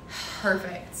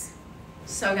 Perfect.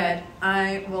 So good.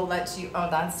 I will let you. Oh,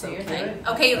 that's so your good. thing.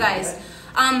 Okay, you guys.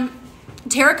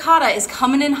 Terracotta is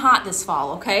coming in hot this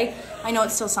fall, okay? I know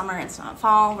it's still summer, it's not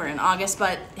fall, we're in August,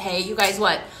 but hey, you guys,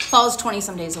 what? Fall is 20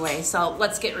 some days away, so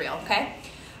let's get real, okay?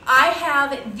 I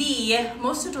have the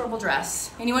most adorable dress.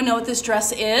 Anyone know what this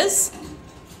dress is?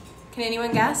 Can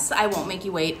anyone guess? I won't make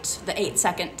you wait the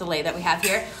 8-second delay that we have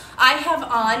here. I have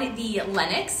on the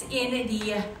Lennox in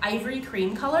the ivory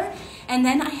cream color, and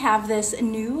then I have this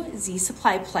new Z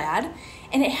Supply plaid,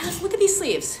 and it has, look at these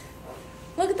sleeves.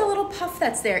 Look at the little puff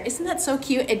that's there. Isn't that so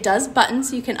cute? It does button,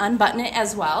 so you can unbutton it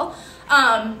as well.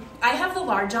 I have the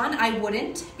large on. I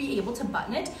wouldn't be able to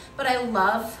button it, but I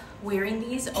love wearing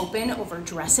these open over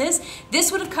dresses.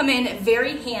 This would have come in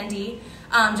very handy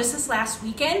just this last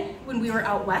weekend when we were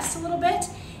out west a little bit.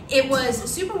 It was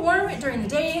super warm during the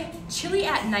day, chilly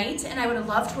at night, and I would have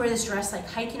loved to wear this dress like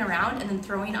hiking around and then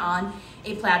throwing on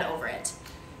a plaid over it.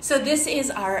 So this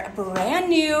is our brand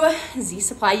new Z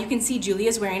Supply. You can see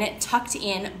Julia's wearing it tucked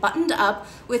in, buttoned up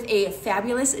with a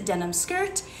fabulous denim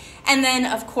skirt. And then,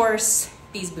 of course,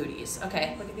 these booties.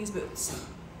 Okay, look at these boots.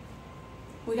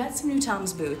 We got some new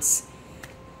Tom's boots.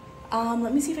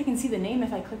 Let me see if I can see the name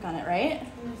if I click on it, right?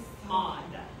 Mod.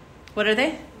 What are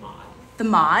they? Mod. The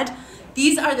Mod.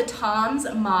 These are the Tom's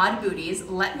Mod booties.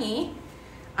 Let me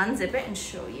unzip it and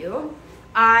show you.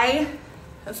 I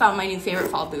found my new favorite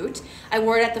fall boot. I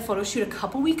wore it at the photo shoot a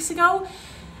couple weeks ago,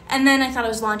 and then I thought it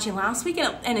was launching last week,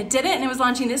 and it didn't, and it was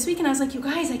launching this week, and I was like, you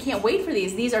guys, I can't wait for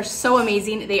these. These are so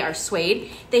amazing. They are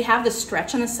suede. They have the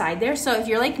stretch on the side there, so if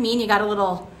you're like me and you got a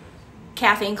little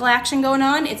calf ankle action going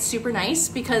on, it's super nice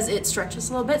because it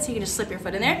stretches a little bit, so you can just slip your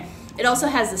foot in there. It also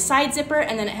has the side zipper,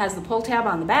 and then it has the pull tab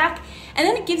on the back, and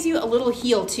then it gives you a little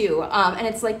heel too, and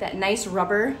it's like that nice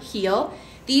rubber heel.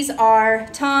 These are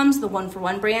Tom's, the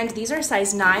 1-for-1 brand. These are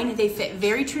size 9. They fit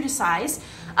very true to size.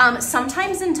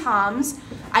 Sometimes in Tom's,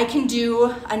 I can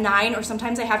do a 9, or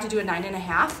sometimes I have to do a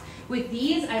 9.5. With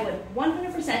these, I would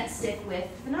 100% stick with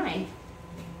the 9.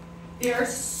 They're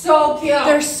so cute.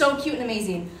 They're so cute and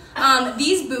amazing.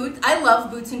 These boots, I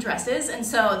love boots and dresses, and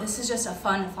so this is just a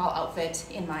fun fall outfit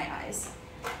in my eyes.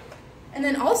 And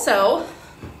then also,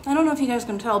 I don't know if you guys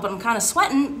can tell, but I'm kind of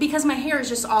sweating because my hair is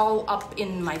just all up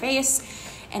in my face,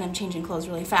 and I'm changing clothes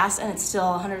really fast, and it's still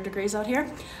 100 degrees out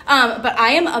here. But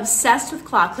I am obsessed with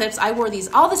claw clips. I wore these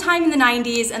all the time in the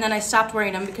 90s, and then I stopped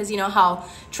wearing them because you know how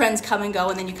trends come and go,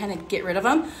 and then you kind of get rid of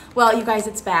them. Well, you guys,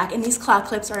 it's back, and these claw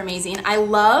clips are amazing. I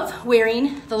love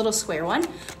wearing the little square one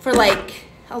for like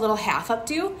a little half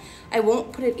updo. I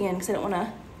won't put it in because I don't want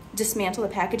to dismantle the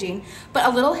packaging, but a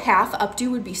little half updo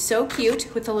would be so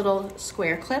cute with a little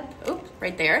square clip. Oop,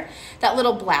 right there. That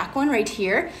little black one right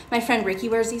here. My friend Ricky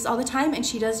wears these all the time, and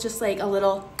she does just like a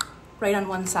little right on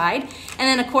one side. And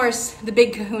then of course the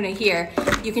big kahuna here,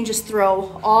 you can just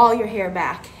throw all your hair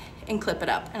back and clip it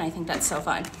up, and I think that's so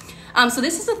fun. So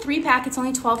this is a 3-pack. It's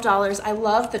only $12. I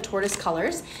love the tortoise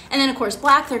colors. And then of course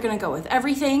black, they're gonna go with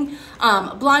everything.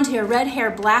 Blonde hair, red hair,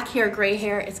 black hair, gray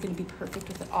hair. It's gonna be perfect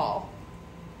with it all.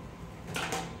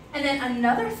 And then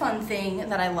another fun thing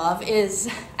that I love is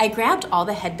I grabbed all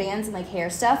the headbands and like hair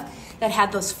stuff that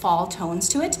had those fall tones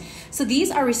to it. So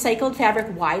these are recycled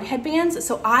fabric wide headbands.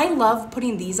 So I love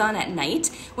putting these on at night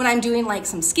when I'm doing like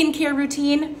some skincare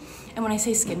routine. And when I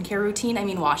say skincare routine, I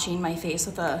mean washing my face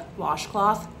with a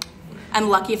washcloth. I'm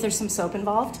lucky if there's some soap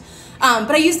involved.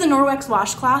 But I use the Norwex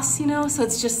washcloths, you know, so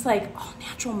it's just like, oh,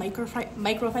 natural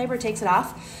microfiber takes it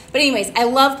off. But anyways, I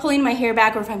love pulling my hair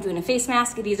back, or if I'm doing a face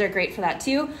mask, these are great for that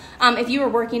too. If you were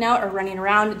working out or running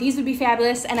around, these would be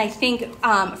fabulous. And I think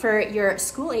for your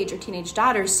school age or teenage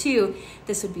daughters too,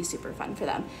 this would be super fun for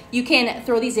them. You can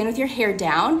throw these in with your hair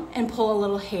down and pull a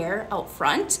little hair out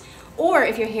front. Or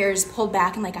if your hair is pulled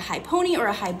back in like a high pony or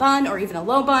a high bun or even a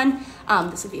low bun,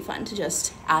 this would be fun to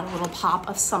just add a little pop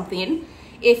of something.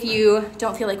 If you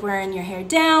don't feel like wearing your hair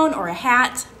down or a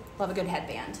hat, love a good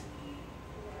headband.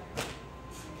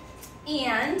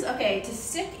 And, okay, to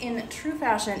stick in true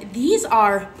fashion, these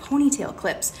are ponytail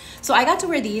clips. So I got to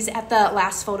wear these at the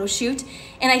last photo shoot,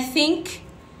 and I think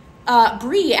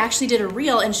Bree actually did a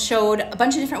reel and showed a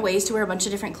bunch of different ways to wear a bunch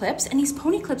of different clips, and these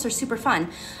pony clips are super fun.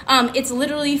 It's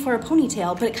literally for a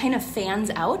ponytail, but it kind of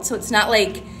fans out, so it's not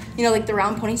like, you know, like the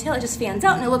round ponytail. It just fans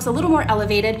out and it looks a little more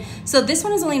elevated. So this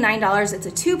one is only $9. It's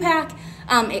a 2-pack.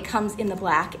 It comes in the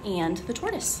black and the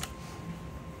tortoise.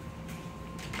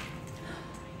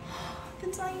 The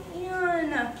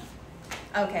Diane.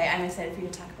 Okay, I'm excited for you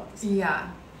to talk about this.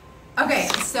 Yeah. Okay,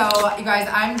 so you guys,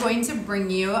 I'm going to bring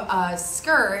you a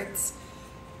skirt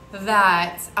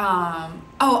that,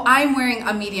 I'm wearing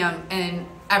a medium in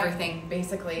everything,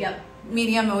 basically. Yep.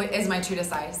 Medium is my true to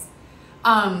size.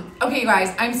 Okay, you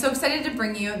guys, I'm so excited to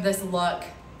bring you this look.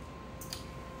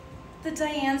 The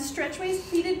Diane stretch waist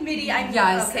pleated midi.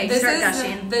 Yes, okay, this start is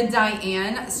gushing. the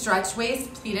Diane stretch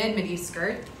waist pleated midi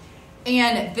skirt.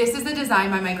 And this is the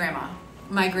design by my grandma.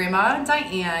 My grandma,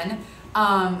 Diane,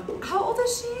 how old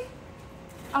is she?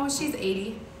 Oh, she's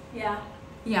 80. Yeah.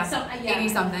 Yeah, So, yeah. 80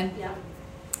 something. Yeah.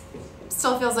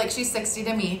 Still feels like she's 60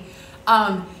 to me.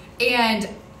 And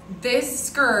this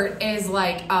skirt is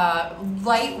like a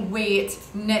lightweight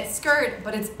knit skirt,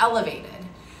 but it's elevated.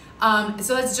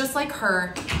 So it's just like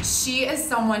her. She is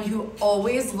someone who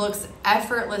always looks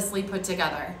effortlessly put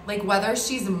together. Like whether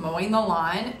she's mowing the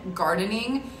lawn,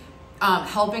 gardening,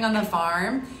 helping on the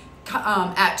farm,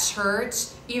 at church,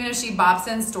 even if she bops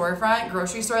in storefront,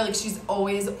 grocery store, like she's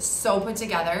always so put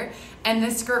together. And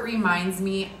this skirt reminds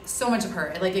me so much of her.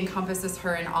 It like encompasses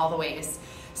her in all the ways.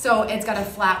 So it's got a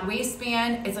flat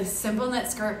waistband. It's a simple knit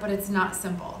skirt, but it's not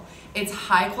simple. It's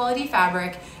high quality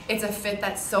fabric. It's a fit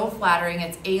that's so flattering.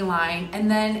 It's A-line. And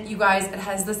then you guys, it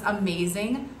has this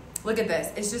amazing, look at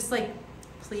this. It's just like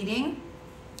pleating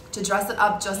to dress it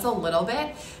up just a little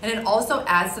bit. And it also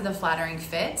adds to the flattering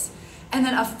fit. And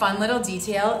then a fun little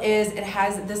detail is it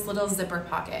has this little zipper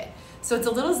pocket. So it's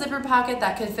a little zipper pocket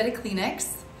that could fit a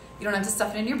Kleenex. You don't have to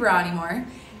stuff it in your bra anymore.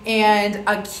 And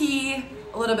a key,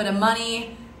 a little bit of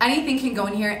money, anything can go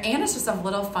in here. And it's just a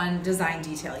little fun design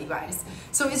detail, you guys.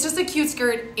 So it's just a cute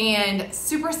skirt and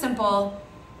super simple,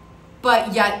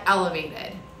 but yet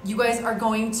elevated. You guys are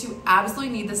going to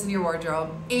absolutely need this in your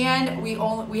wardrobe. And we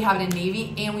have it in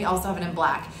navy and we also have it in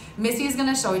black. Missy is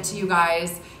gonna show it to you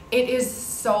guys. It is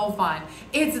so fun.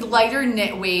 It's lighter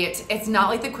knit weight. It's not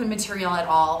like the Quinn material at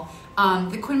all.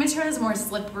 The Quinn material is more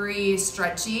slippery,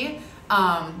 stretchy,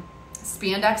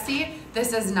 spandexy.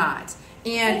 This is not.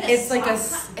 And it's like a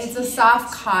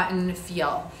soft cotton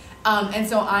feel. And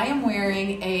so I am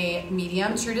wearing a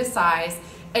medium, true to size,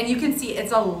 and you can see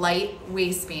it's a light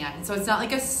waistband. So it's not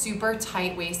like a super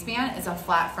tight waistband. It's a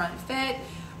flat front fit.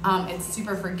 It's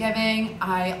super forgiving.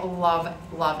 I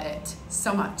love it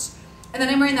so much. And then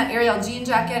I'm wearing that Ariel jean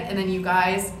jacket, and then you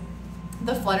guys,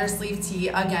 the flutter sleeve tee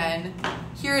again.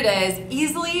 Here it is,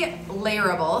 easily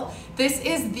layerable. This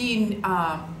is the,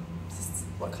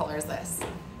 what color is this?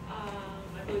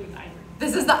 I believe it's ivory.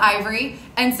 This is the ivory.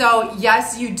 And so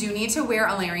yes, you do need to wear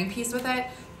a layering piece with it.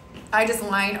 I just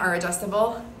line are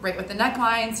adjustable right with the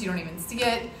neckline, so you don't even see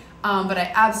it. But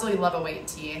I absolutely love a white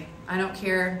tee. I don't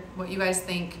care what you guys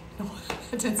think.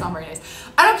 It didn't sound very nice.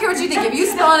 I don't care what you think. If you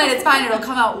spill on it, it's fine. It'll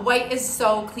come out. White is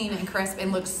so clean and crisp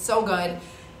and looks so good.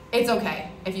 It's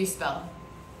okay if you spill.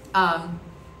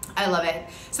 I love it.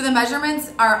 So the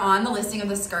measurements are on the listing of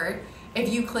the skirt. If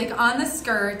you click on the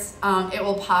skirt, it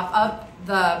will pop up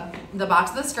the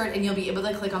box of the skirt, and you'll be able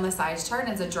to click on the size chart,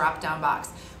 and it's a drop down box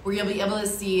where you'll be able to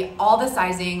see all the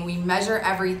sizing. We measure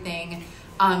everything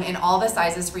in all the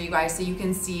sizes for you guys, so you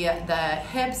can see the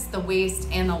hips, the waist,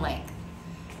 and the length.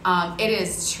 It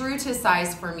is true to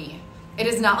size for me. It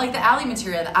is not like the Ally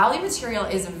material. The Ally material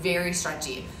is very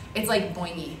stretchy. It's like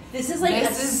boingy. This is like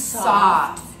this is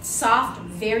soft,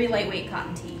 very lightweight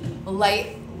cotton tee.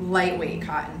 Lightweight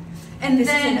cotton. And This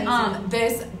then is amazing.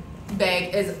 this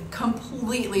bag is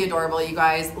completely adorable, you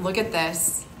guys. Look at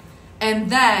this. And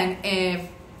then if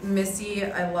Missy,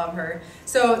 I love her.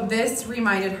 So this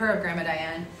reminded her of Grandma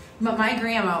Diane. But my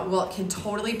grandma can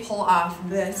totally pull off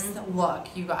this look,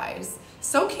 you guys.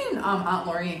 So can Aunt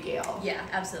Lori and Gail. Yeah,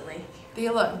 absolutely. They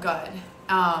look good.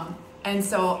 And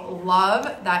so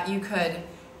love that you could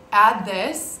add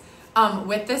this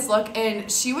with this look.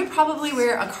 And she would probably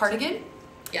wear a cardigan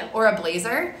or a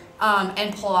blazer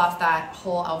and pull off that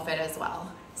whole outfit as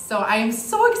well. So I am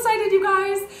so excited, you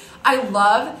guys. I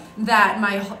love that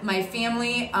my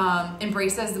family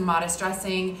embraces modest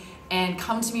dressing and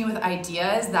come to me with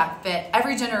ideas that fit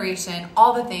every generation,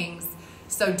 all the things.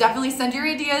 So definitely send your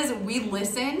ideas. We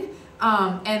listen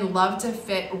and love to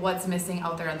fit what's missing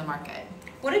out there in the market.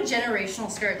 What a generational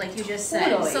skirt, like you just said.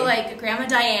 Totally. So like Grandma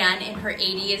Diane in her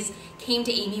 80s came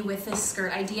to Amy with this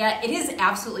skirt idea. It is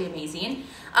absolutely amazing.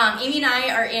 Amy and I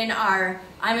are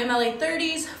I'm in my late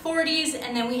 30s, 40s,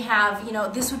 and then we have,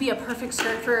 this would be a perfect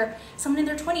skirt for someone in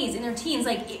their 20s, in their teens.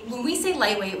 Like when we say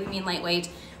lightweight, we mean lightweight.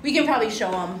 We can probably show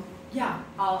them. Yeah.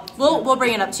 We'll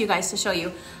bring it up to you guys to show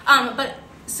you.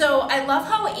 So I love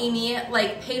how Amy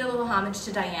paid a little homage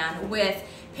to Diane with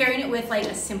pairing it with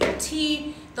a simple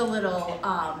tee, the little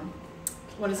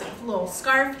little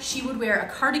scarf. She would wear a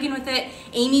cardigan with it.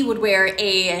 Amy would wear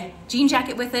a jean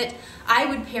jacket with it. I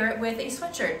would pair it with a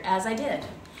sweatshirt, as I did.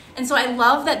 And so I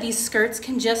love that these skirts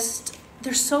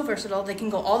they're so versatile. They can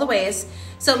go all the ways.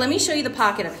 So let me show you the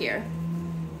pocket up here.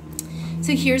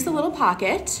 So here's the little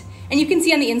pocket. And you can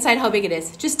see on the inside how big it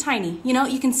is, just tiny.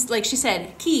 You can, like she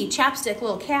said, key, chapstick,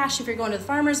 little cash if you're going to the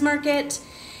farmer's market.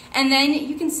 And then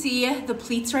you can see the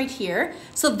pleats right here.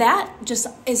 So that just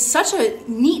is such a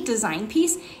neat design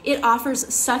piece. It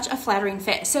offers such a flattering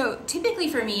fit. So typically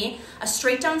for me, a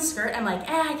straight down skirt, I'm like,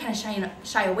 I kind of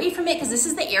shy away from it because this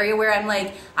is the area where I'm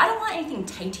like, I don't want anything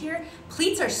tight here.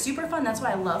 Pleats are super fun. That's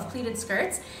why I love pleated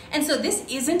skirts. And so this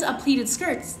isn't a pleated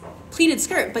skirt,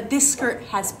 but this skirt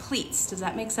has pleats. Does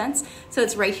that make sense? So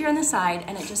it's right here on the side,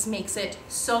 and it just makes it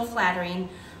so flattering.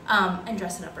 And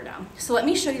dress it up or down. So let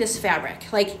me show you this fabric.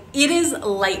 It is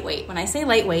lightweight. When I say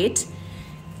lightweight,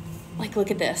 look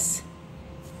at this.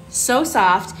 So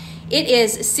soft. It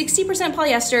is 60%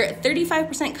 polyester,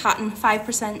 35% cotton,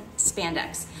 5%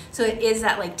 spandex. So it is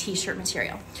that t-shirt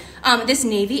material. This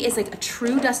navy is a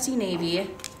true dusty navy.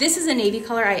 This is a navy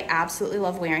color I absolutely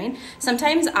love wearing.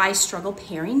 Sometimes I struggle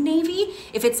pairing navy.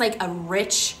 If it's a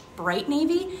rich, bright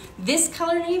navy, this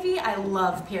color navy, I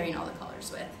love pairing all the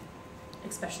colors with,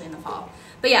 especially in the fall.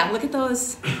 But yeah, look at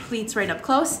those pleats right up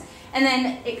close. And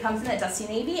then it comes in that dusty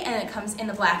navy, and it comes in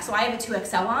the black. So I have a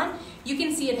 2XL on. You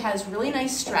can see it has really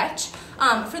nice stretch.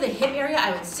 For the hip area,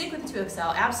 I would stick with the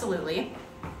 2XL, absolutely.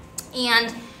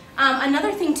 And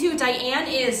another thing too, Diane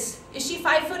is she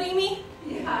 5 foot, Amy?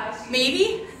 Yeah.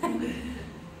 Maybe?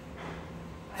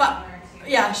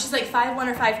 Yeah, she's 5'1"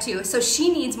 or 5'2". So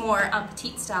she needs more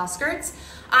petite style skirts.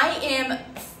 I am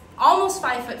almost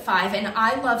 5'5", and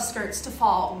I love skirts to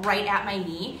fall right at my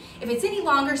knee. If it's any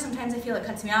longer, sometimes I feel it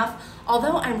cuts me off.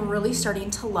 Although I'm really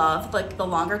starting to love the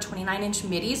longer 29-inch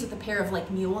middies with a pair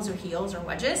of mules or heels or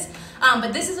wedges.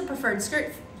 But this is a preferred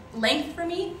skirt length for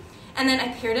me. And then I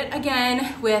paired it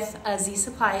again with a Z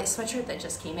Supply sweatshirt that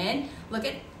just came in. Look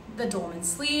at the dolman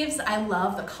sleeves. I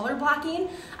love the color blocking.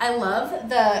 I love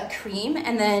the cream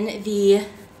and then the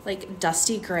like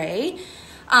dusty gray.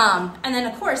 And then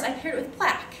of course I paired it with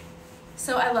black.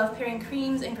 So I love pairing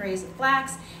creams and grays with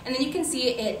blacks. And then you can see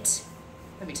it,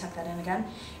 let me tuck that in again.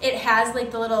 It has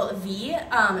like the little V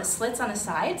slits on the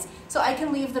sides. So I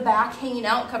can leave the back hanging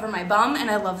out, cover my bum, and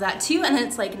I love that too. And then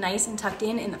it's like nice and tucked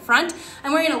in the front.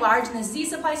 I'm wearing a large in the Z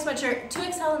Supply sweatshirt,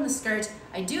 2XL in the skirt.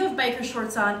 I do have biker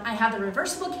shorts on. I have the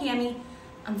reversible cami.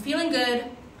 I'm feeling good.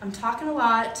 I'm talking a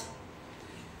lot.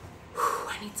 Whew,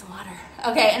 I need some water.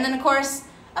 Okay, and then of course,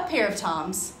 a pair of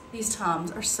Toms. These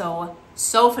Toms are so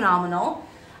phenomenal.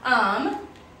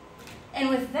 And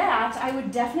with that, I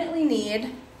would definitely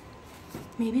need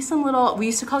maybe some little, we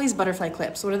used to call these butterfly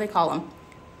clips. What do they call them?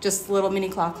 Just little mini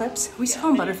claw clips? We used to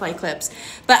call them butterfly clips.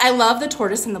 But I love the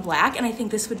tortoise and the black, and I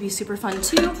think this would be super fun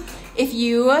too. If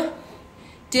you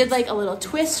did like a little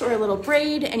twist or a little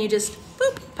braid and you just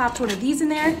boop, popped one of these in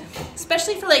there,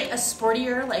 especially for like a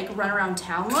sportier, like run around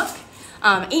town look.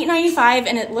 $8.95,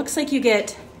 and it looks like you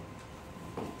get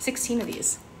 16 of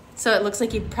these. So it looks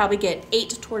like you'd probably get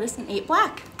 8 tortoise and 8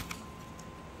 black.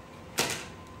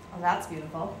 Oh, that's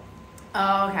beautiful.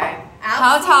 Oh, okay. Absolutely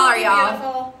How tall are y'all?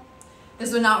 Beautiful.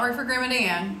 This would not work for Grandma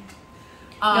Diane.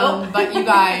 Nope. But you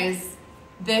guys,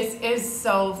 this is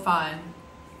so fun.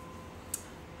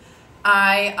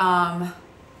 I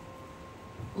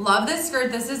love this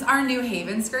skirt. This is our new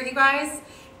Haven skirt, you guys.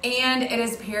 And it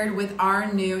is paired with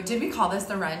our new, did we call this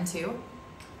the Wren too?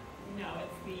 No,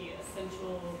 it's the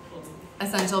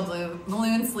Essential blue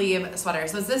balloon sleeve sweater.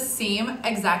 So it's the same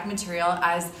exact material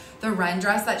as the Wren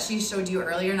dress that she showed you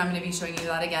earlier, and I'm gonna be showing you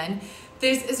that again.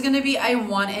 This is gonna be a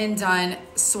one and done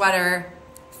sweater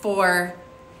for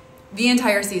the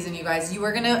entire season, you guys.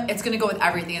 It's gonna go with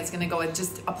everything. It's gonna go with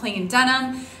just a plain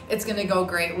denim. It's gonna go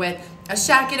great with a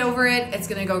shacket over it. It's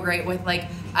gonna go great with like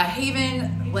a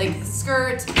Haven like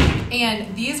skirt.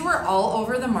 And these were all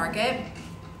over the market,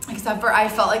 except for I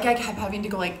felt like I kept having to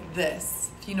go like this,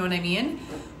 if you know what I mean,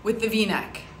 with the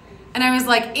V-neck. And I was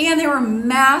like, and they were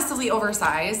massively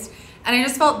oversized, and I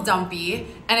just felt dumpy,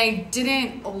 and I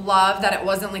didn't love that it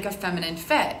wasn't like a feminine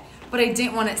fit, but I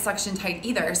didn't want it suction tight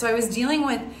either. So I was dealing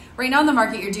with, right now in the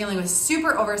market, you're dealing with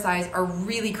super oversized or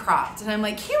really cropped. And I'm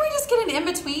like, can't we just get an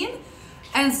in-between?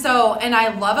 And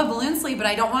I love a balloon sleeve, but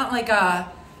I don't want like a,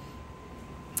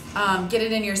 get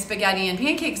it in your spaghetti and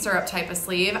pancake syrup type of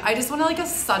sleeve. I just want like a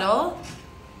subtle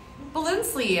balloon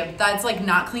sleeve that's like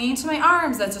not clinging to my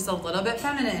arms, that's just a little bit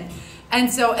feminine. And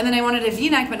then I wanted a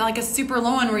V-neck, but not like a super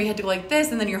low one where you had to go like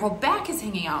this and then your whole back is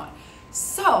hanging out.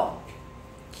 So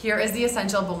here is the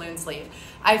Essential balloon sleeve.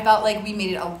 I felt like we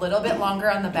made it a little bit longer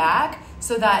on the back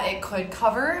so that it could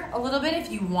cover a little bit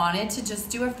if you wanted to just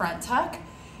do a front tuck.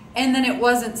 And then it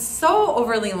wasn't so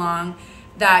overly long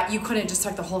that you couldn't just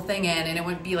tuck the whole thing in and it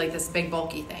would be like this big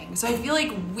bulky thing. So I feel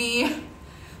like we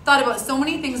thought about so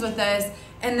many things with this,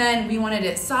 and then we wanted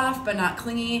it soft but not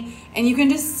clingy. And you can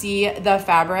just see the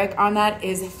fabric on that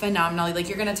is phenomenal. Like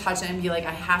you're gonna touch it and be like,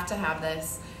 I have to have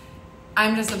this.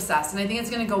 I'm just obsessed, and I think it's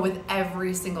gonna go with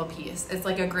every single piece. It's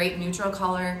like a great neutral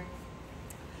color.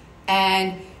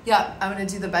 And yeah, I'm gonna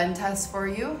do the bend test for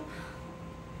you.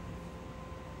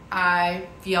 I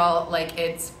feel like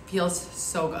it feels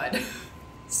so good.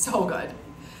 So good.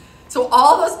 So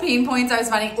all those pain points I was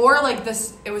finding, or like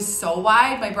this, it was so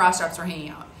wide, my bra straps were hanging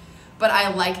out. But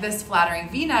I like this flattering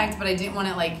V-neck, but I didn't want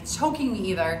it like choking me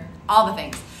either. All the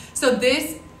things. So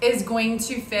this is going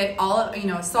to fit all,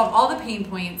 solve all the pain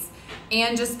points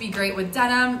and just be great with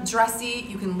denim, dressy.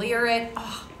 You can layer it.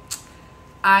 Oh,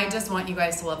 I just want you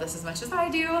guys to love this as much as I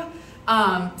do.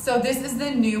 So this is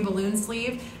the new balloon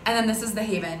sleeve, and then this is the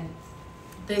Haven.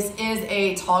 This is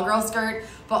a tall girl skirt,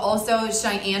 but also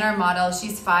Cheyenne, our model,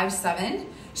 she's 5'7".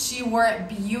 She wore it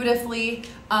beautifully.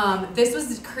 This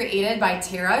was created by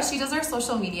Tara. She does our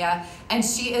social media, and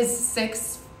she is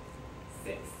 6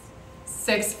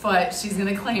 foot. She's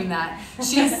gonna claim that.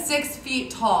 She's 6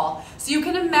 feet tall. So you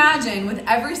can imagine with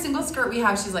every single skirt we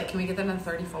have, she's like, can we get that in a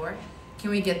 34? Can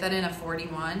we get that in a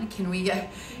 41? Can we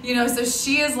get, so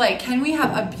she is like, can we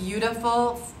have a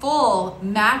beautiful, full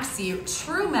maxi,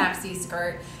 true maxi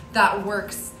skirt that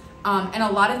works? And a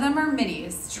lot of them are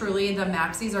middies. Truly, the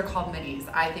maxis are called middies,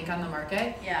 I think, on the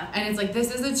market. Yeah. And it's like,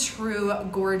 this is a true,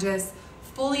 gorgeous,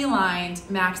 fully lined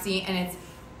maxi. And it's,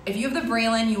 if you have the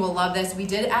Braylon, you will love this. We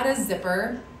did add a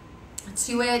zipper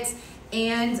to it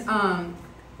and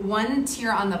one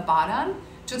tier on the bottom.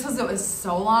 Just because it was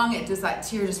so long, that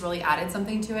tier just really added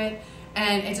something to it.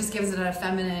 And it just gives it a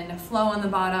feminine flow on the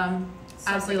bottom.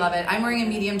 Absolutely love it. I'm wearing a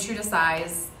medium true to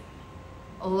size.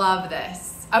 Love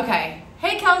this. Okay.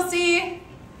 Hey, Kelsey.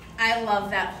 I love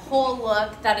that whole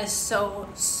look. That is so,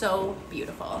 so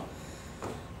beautiful.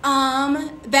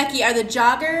 Becky, are the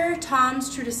jogger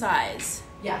Toms true to size?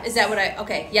 Yeah. Is that what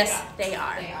okay, yes, Yeah. they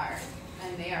are. They are.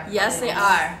 And they are. Yes, they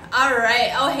are. All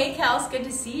right. Oh, hey, Kels, good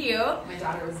to see you. My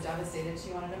daughter was devastated.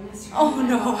 She wanted a mystery. Oh,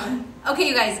 no. Okay,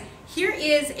 you guys, here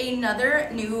is another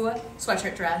new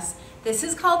sweatshirt dress. This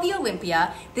is called the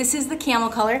Olympia. This is the camel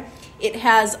color. It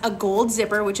has a gold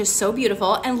zipper, which is so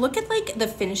beautiful. And look at like the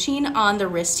finishing on the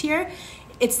wrist here.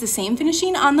 It's the same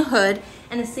finishing on the hood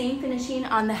and the same finishing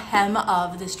on the hem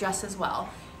of this dress as well.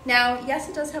 Now, yes,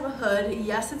 it does have a hood.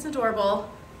 Yes, it's adorable.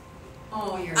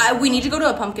 Oh, you're We need to go to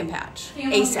a pumpkin patch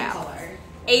ASAP. Color.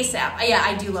 ASAP. Yeah,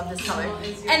 I do love this color.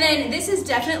 And then this is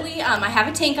definitely, I have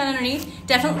a tank on underneath.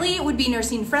 Definitely would be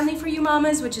nursing friendly for you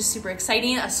mamas, which is super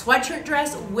exciting. A sweatshirt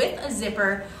dress with a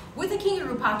zipper with a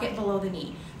kangaroo pocket below the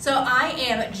knee. So I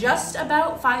am just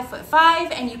about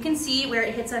 5'5", and you can see where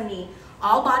it hits on me.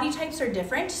 All body types are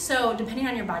different, so depending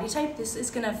on your body type, this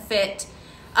is gonna fit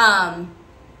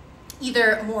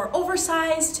either more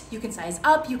oversized, you can size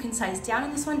up, you can size down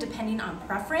in this one depending on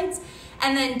preference.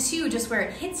 And then two, just where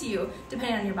it hits you,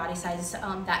 depending on your body size,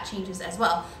 that changes as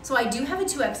well. So I do have a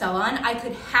 2XL on. I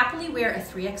could happily wear a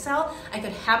 3XL. I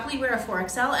could happily wear a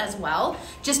 4XL as well,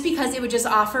 just because it would just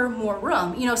offer more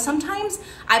room. You know, sometimes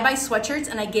I buy sweatshirts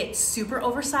and I get super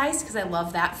oversized because I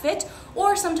love that fit,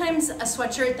 or sometimes a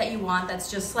sweatshirt that you want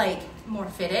that's just like more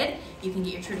fitted, you can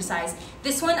get your true to size.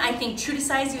 This one, I think true to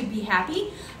size, you would be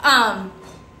happy.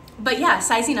 But yeah,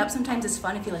 sizing up sometimes is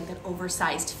fun if you like that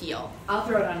oversized feel. I'll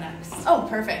throw it on next. Oh,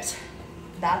 perfect.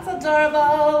 That's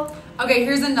adorable. Okay,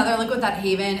 here's another look with that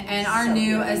Haven and our So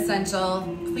new cute.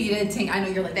 essential pleated tank. I know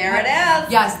you're like, There it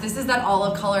is. Yes, this is that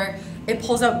olive color. It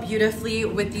pulls out beautifully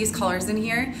with these colors in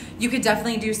here. You could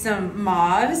definitely do some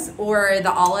mauves or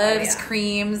the olives, yeah.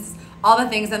 creams, all the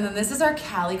things. And then this is our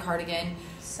Cali cardigan.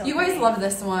 So you guys pretty. love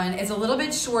this one. It's a little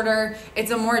bit shorter. It's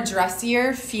a more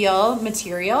dressier feel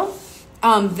material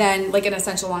than like an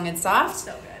essential long and soft.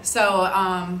 So good.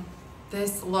 So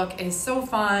this look is so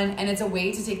fun, and it's a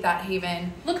way to take that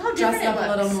Haven, Look how dress different it it up a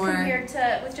little looks more. compared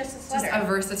to with just a Just sweater. a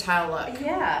versatile look.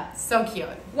 Yeah. So cute.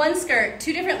 One skirt,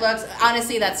 two different looks.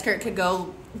 Honestly, that skirt could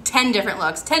go 10 different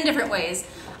looks, 10 different ways.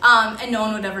 And no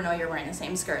one would ever know you're wearing the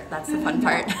same skirt. That's the fun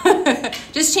part.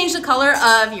 Just change the color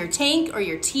of your tank or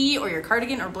your tee or your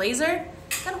cardigan or blazer.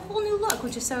 Got a whole new look,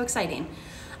 which is so exciting.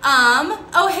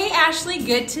 Oh, hey, Ashley,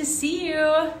 good to see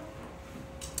you.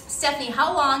 Stephanie,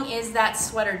 how long is that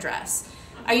sweater dress?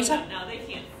 Are you talking? Now they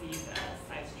can't see the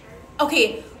size chart.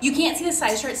 Okay, you can't see the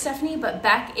size chart, Stephanie, but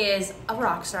Beck is a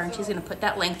rock star, and she's gonna put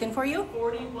that length in for you.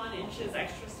 41 inches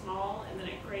extra small, and then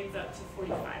it grades up to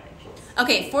 45 inches.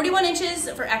 Okay, 41 inches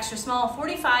for extra small,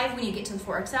 45 when you get to the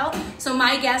 4XL. So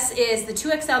my guess is the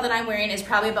 2XL that I'm wearing is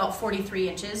probably about 43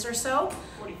 inches or so.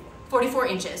 44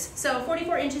 inches. So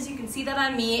 44 inches, you can see that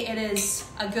on me. It is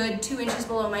a good 2 inches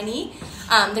below my knee.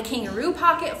 The kangaroo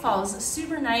pocket falls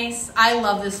super nice. I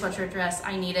love this sweatshirt dress.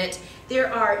 I need it.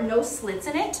 There are no slits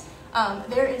in it.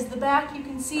 There is the back, you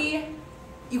can see.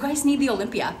 You guys need the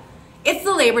Olympia. It's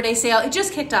the Labor Day sale. It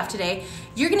just kicked off today.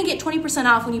 You're gonna get 20%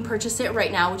 off when you purchase it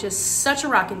right now, which is such a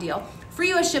rockin' deal.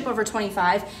 Free US ship over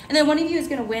 25. And then one of you is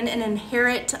gonna win an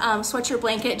Inherit sweatshirt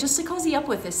blanket just to cozy up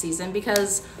with this season,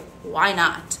 because why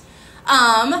not?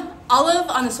 Olive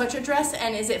on the sweatshirt dress,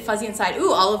 and is it fuzzy inside?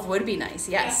 Ooh, olive would be nice,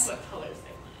 yes. That's what colors they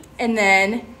want. And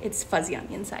then it's fuzzy on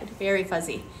the inside, very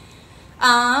fuzzy.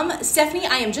 Stephanie,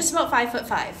 I am just about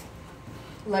 5'5".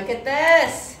 Look at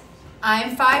this.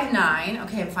 I'm 5'9".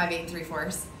 Okay, I'm 5'8"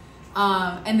 3/4".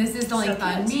 And this is the length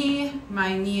on me.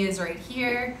 My knee is right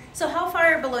here. So how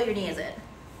far below your knee is it?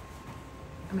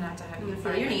 I'm gonna have to have You you feel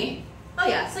find your my knee? Oh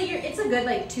yeah, so it's a good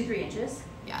like 2-3 inches.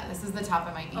 Yeah, this is the top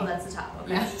of my knee. Oh, that's the top.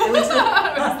 Okay. Yeah.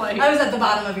 I was at the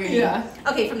bottom of your knee. Yeah.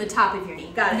 Okay, from the top of your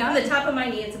knee. Got it. Yeah. From the top of my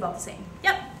knee, it's about the same.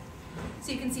 Yep.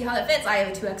 So you can see how that fits. I have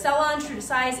a 2XL on, true to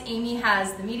size. Amy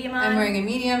has the medium on. I'm wearing a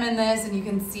medium in this, and you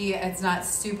can see it's not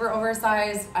super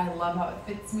oversized. I love how it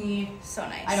fits me. So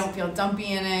nice. I don't feel dumpy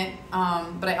in it,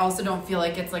 but I also don't feel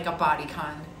like it's like a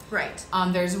bodycon. Right.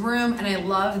 There's room, and I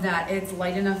love that it's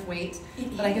light enough weight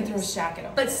It that I can throw a is. shacket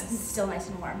over But this. still nice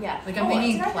and warm. Yeah. Like I'm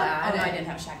thinking did I have- plaid Oh, no, I and- didn't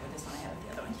have a shacket with this one. I had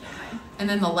the other one here. Mine. And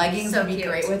then the leggings So would be cute.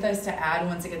 great with us to add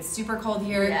once it gets super cold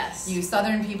here. Yes. You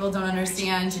Southern people don't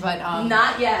understand, but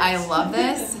Not yet. I love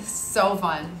this. So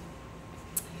fun.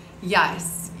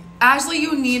 Yes. Ashley,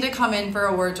 you need to come in for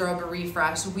a wardrobe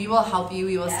refresh. We will help you.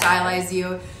 We will Yes. stylize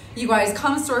you. You guys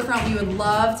come storefront. We would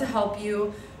love to help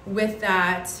you with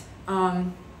that.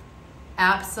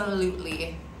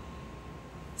 Absolutely.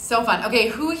 So fun. Okay,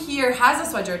 who here has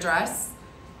a sweatshirt dress?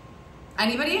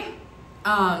 Anybody?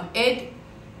 It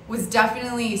was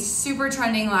definitely super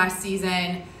trending last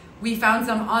season. we found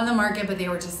some on the market, but they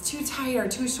were just too tight or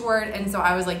too short. And so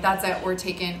I was like, that's it. We're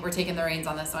taking the reins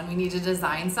on this one. We need to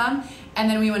design some. And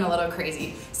then we went a little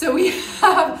crazy. So we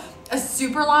have a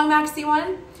super long maxi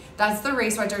one. That's the Ray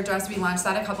sweatshirt dress. We launched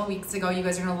that a couple weeks ago. You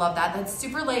guys are going to love that. That's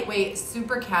super lightweight,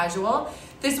 super casual.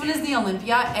 This one is the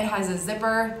Olympia. It has a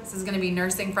zipper. This is going to be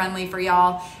nursing friendly for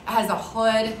y'all. It has a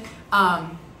hood.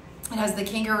 It has the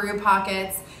kangaroo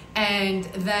pockets. And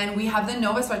then we have the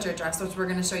Nova sweatshirt dress, which we're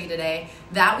going to show you today.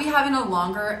 That we have in a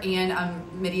longer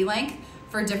and midi length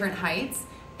for different heights.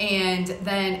 And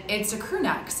then it's a crew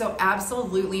neck, so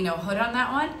absolutely no hood on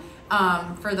that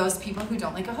one for those people who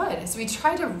don't like a hood. So we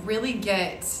try to really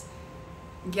get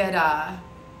different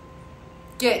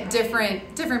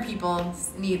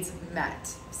people's needs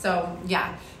met. So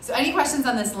yeah. So any questions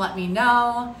on this, let me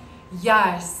know.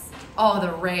 Yes. Oh,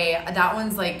 the Ray. That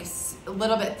one's like a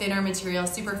little bit thinner material,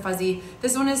 super fuzzy.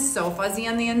 This one is so fuzzy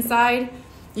on the inside.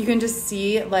 You can just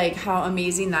see like how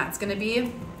amazing that's gonna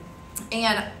be.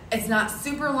 And it's not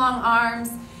super long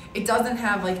arms. It doesn't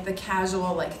have like the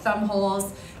casual like thumb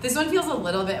holes. This one feels a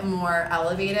little bit more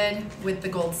elevated with the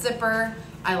gold zipper.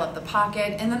 I love the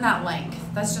pocket. And then that length,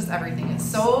 that's just everything. It's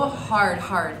so hard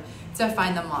to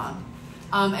find them long.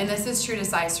 And this is true to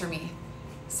size for me.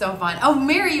 So fun. Oh,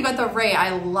 Mary, you got the Ray.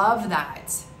 I love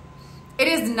that. It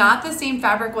is not the same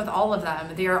fabric with all of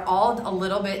them. They are all a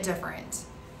little bit different.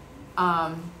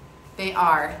 They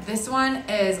are. This one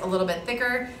is a little bit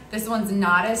thicker. This one's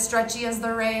not as stretchy as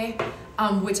the Ray,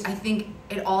 which I think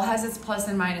it all has its plus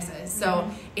and minuses. So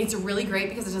it's really great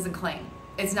because it doesn't cling.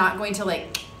 It's not going to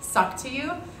like suck to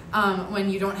you when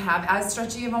you don't have as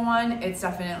stretchy of a one. It's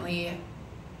definitely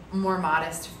more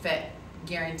modest fit,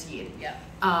 guaranteed. Yeah.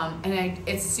 And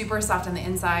it's super soft on the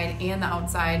inside and the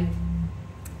outside.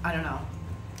 I don't know.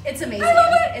 It's amazing. I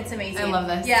love it. It's amazing. I love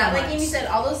this. Yeah, so like much. Amy said,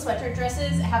 all those sweatshirt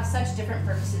dresses have such different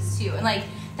purposes too. And like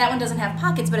that one doesn't have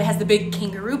pockets, but it has the big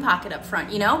kangaroo pocket up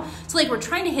front, you know? So like we're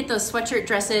trying to hit those sweatshirt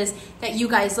dresses that you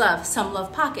guys love. Some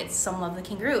love pockets, some love the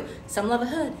kangaroo, some love a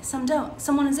hood, some don't.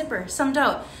 Some want a zipper, some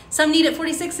don't. Some need it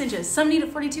 46 inches, some need it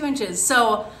 42 inches.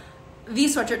 So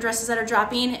these sweatshirt dresses that are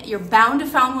dropping, you're bound to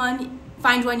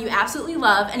find one you absolutely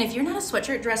love. And if you're not a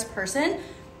sweatshirt dress person,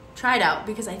 try it out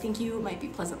because I think you might be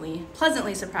pleasantly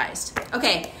surprised.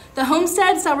 Okay, the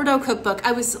Homestead Sourdough Cookbook.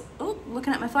 I was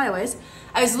looking at my flyaways.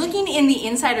 I was looking in the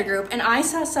insider group and I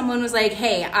saw someone was like,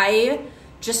 hey, I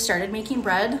just started making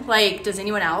bread. Like, does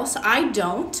anyone else? I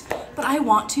don't, but I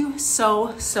want to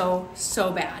so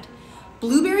bad.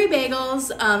 Blueberry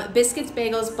bagels, biscuits,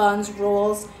 bagels, buns,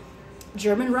 rolls,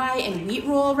 German rye and wheat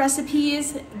roll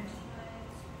recipes.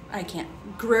 I can't.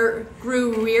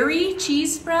 Gruyere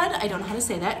cheese bread. I don't know how to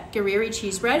say that. Gruyere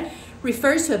cheese bread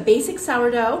refers to a basic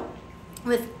sourdough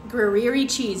with Gruyere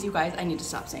cheese. You guys, I need to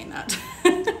stop saying that.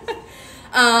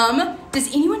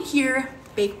 Does anyone here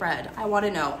bake bread? I want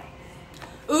to know.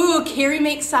 Ooh, Carrie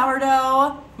makes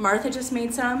sourdough. Martha just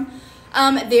made some.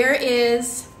 There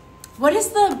is, what is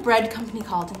the bread company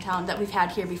called in town that we've had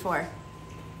here before?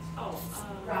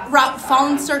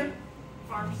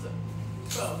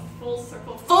 Full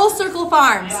Circle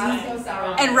Farms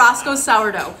and Roscoe's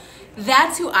Sourdough.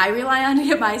 That's who I rely on to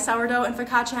get my sourdough and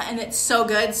focaccia, and it's so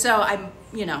good. So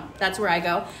that's where I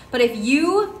go. But if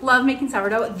you love making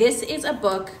sourdough, this is a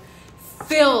book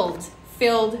filled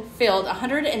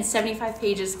 175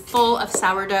 pages full of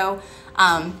sourdough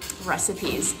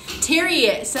recipes.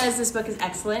 Terry says this book is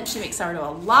excellent. She makes sourdough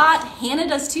a lot. Hannah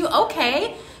does too.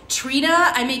 Okay.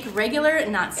 Trina, I make regular,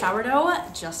 not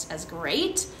sourdough, just as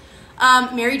great.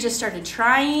 Mary just started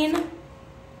trying.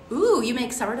 Ooh, you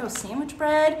make sourdough sandwich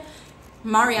bread.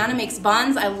 Mariana makes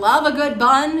buns. I love a good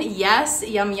bun. Yes,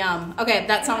 yum, yum. Okay,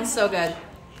 that sounds so good.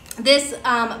 This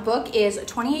book is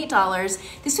 $28.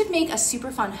 This would make a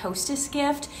super fun hostess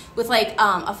gift with like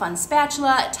a fun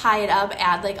spatula, tie it up,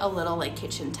 add like a little like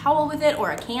kitchen towel with it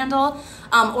or a candle.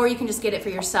 Or you can just get it for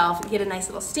yourself, get a nice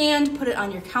little stand, put it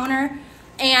on your counter.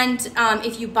 And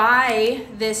if you buy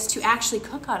this to actually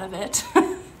cook out of it,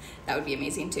 that would be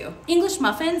amazing too. English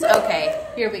muffins? Okay,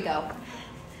 here we go.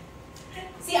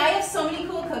 See, I have so many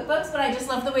cool cookbooks, but I just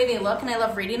love the way they look and I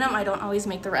love reading them. I don't always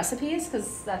make the recipes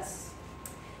because that's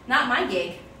not my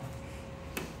gig,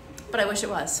 but I wish it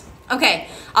was. Okay,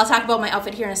 I'll talk about my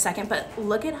outfit here in a second, but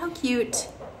look at how cute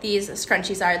these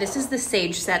scrunchies are. This is the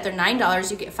Sage set. They're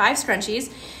 $9. You get 5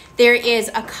 scrunchies. There is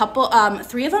a couple,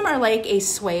 3 of them are like a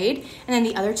suede, and then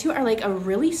the other 2 are like a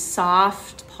really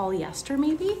soft polyester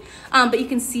maybe. But you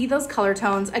can see those color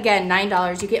tones. Again,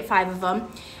 $9, you get 5 of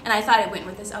them. And I thought it went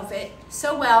with this outfit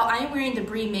so well. I am wearing the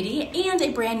Brie midi and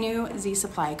a brand new Z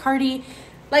Supply cardi.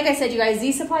 Like I said, you guys,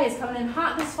 Z Supply is coming in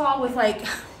hot this fall with like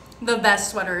the best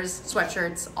sweaters,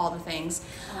 sweatshirts, all the things.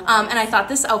 And I thought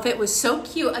this outfit was so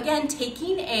cute. Again,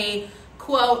 taking a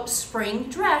quote spring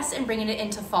dress and bringing it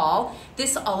into fall.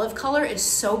 This olive color is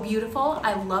so beautiful.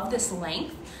 I love this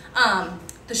length.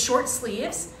 The short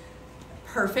sleeves,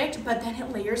 perfect, but then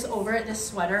it layers over this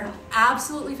sweater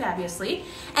absolutely fabulously.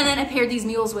 And then I paired these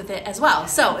mules with it as well.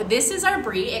 So this is our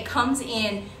brie. It comes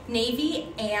in navy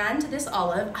and this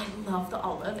olive. I love the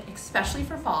olive, especially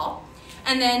for fall.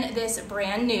 And then this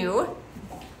brand new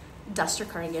duster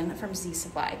cardigan from Z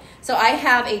Supply. So I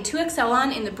have a 2XL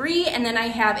on in the brie, and then I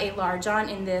have a large on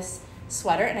in this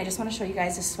sweater, and I just want to show you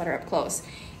guys this sweater up close.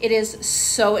 It is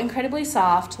so incredibly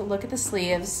soft. Look at the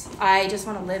sleeves. I just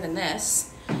want to live in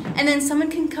this. And then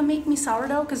someone can come make me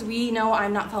sourdough, because we know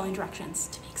I'm not following directions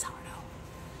to make sourdough.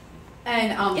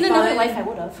 And in another life I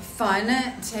would have. Fun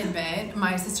tidbit,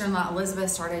 my sister-in-law Elizabeth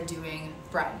started doing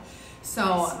bread. So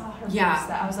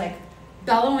I was like,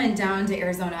 Bella went down to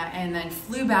Arizona and then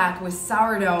flew back with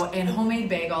sourdough and homemade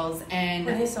bagels, and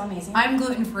Were they so amazing? I'm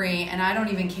gluten-free and I don't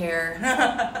even care.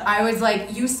 I was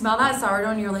like, you smell that sourdough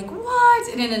and you're like, what?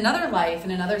 And in another life, in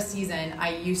another season,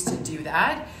 I used to do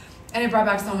that. And it brought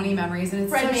back so many memories, and it's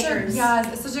Bread makers.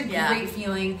 it's such a great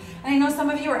feeling. And I know some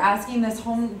of you are asking this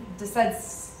said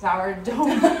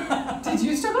sourdough. Did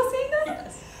you struggle saying that?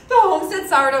 Yes. The Homestead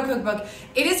Sourdough Cookbook.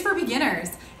 It is for beginners.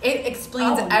 It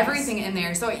explains everything in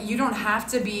there, so you don't have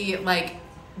to be like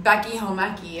Becky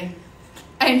Homecki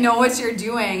and know what you're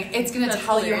doing. It's going to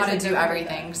tell you how to do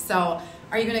everything. So,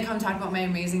 are you going to come talk about my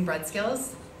amazing bread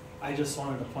skills? I just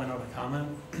wanted to point out a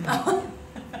comment.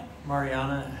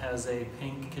 Mariana has a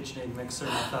pink KitchenAid mixer,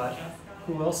 and I thought,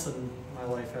 who else in my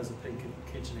life has a pink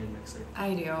KitchenAid mixer?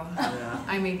 I do. Yeah.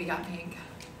 I maybe got pink.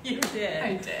 You did.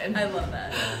 I did. I love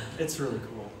that. Yeah, it's really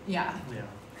cool. Yeah. Yeah.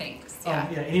 Thanks. Yeah.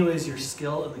 Anyways, your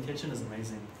skill in the kitchen is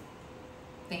amazing.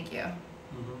 Thank you.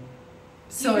 Mm-hmm.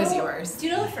 So is yours. Do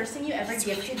you know the first thing you ever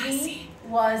gifted me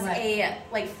was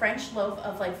a French loaf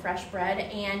of fresh bread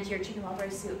and your chicken wild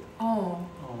rice soup? Oh.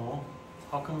 Oh,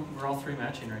 how come we're all three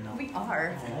matching right now? We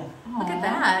are. Oh, Look at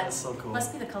that. that's so cool.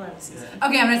 Must be the color of the season. Yeah.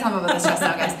 Okay, I'm gonna tell them about this dress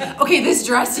now, guys. Okay, this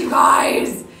dress, you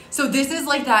guys. So this is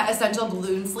like that essential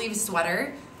balloon sleeve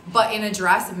sweater, but in a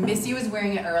dress. Missy was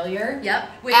wearing it earlier. Yep.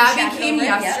 Abby came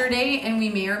yesterday, and we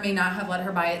may or may not have let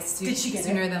her buy it Did she get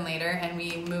sooner than later, and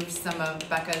we moved some of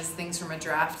Becca's things from a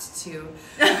draft to.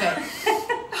 Okay.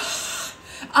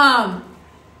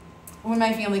 When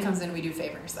my family comes in, we do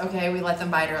favors. Okay, we let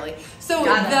them buy it early. So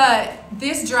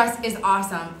this dress is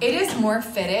awesome. It is more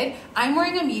fitted. I'm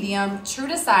wearing a medium, true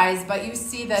to size, but you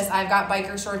see this. I've got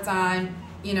biker shorts on,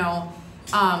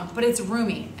 but it's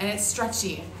roomy and it's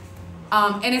stretchy.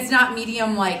 And it's not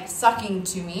medium sucking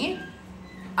to me.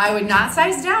 I would not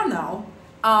size down though.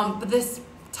 But this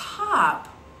top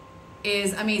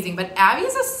is amazing. But Abby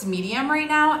is a medium right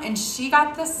now, and she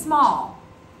got the small.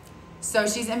 So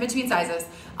she's in between sizes.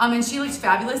 And she looked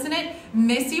fabulous in it.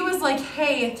 Missy was like,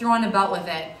 hey, throw on a belt with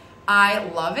it. I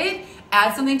love it.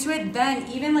 Add something to it. Then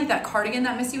even that cardigan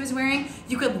that Missy was wearing,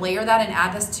 you could layer that and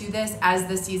add this to this as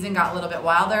the season got a little bit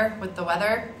wilder with the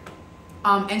weather.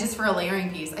 And just for a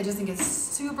layering piece. I just think it's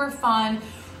super fun,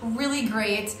 really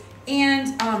great.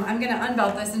 And I'm gonna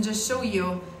unbelt this and just show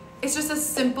you. It's just a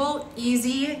simple,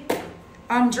 easy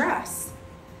dress.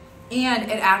 And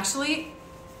it actually,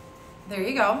 there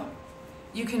you go.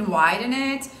 You can widen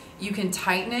it, you can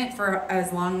tighten it for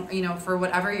as long, for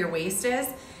whatever your waist is.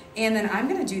 And then I'm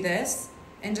gonna do this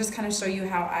and just kind of show you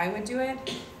how I would do it.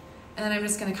 And then I'm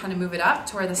just gonna kind of move it up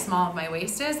to where the small of my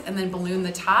waist is, and then balloon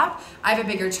the top. I have a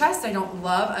bigger chest. I don't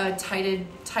love a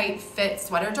tight fit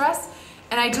sweater dress.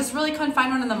 And I just really couldn't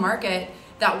find one in the market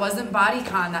that wasn't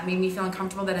bodycon that made me feel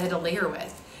uncomfortable that I had to layer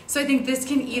with. So I think this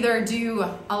can either do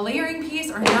a layering piece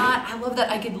or not. I love that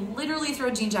I could literally throw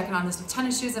a jean jacket on this with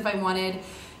tennis shoes if I wanted.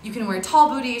 You can wear tall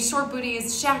booties, short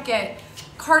booties, jacket,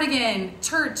 cardigan,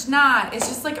 church, knot. It's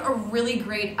just a really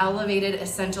great elevated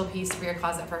essential piece for your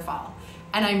closet for fall.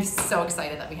 And I'm so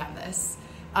excited that we have this.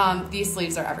 These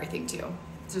sleeves are everything too.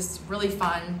 It's just really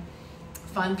fun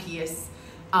piece.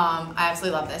 I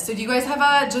absolutely love this. So do you guys have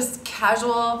a just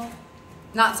casual,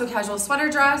 not so casual sweater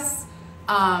dress?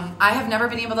 I have never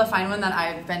been able to find one that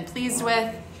I've been pleased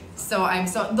with. So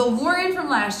the Lauren from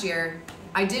last year,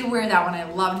 I did wear that one. I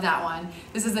loved that one.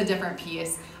 This is a different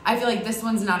piece. I feel like this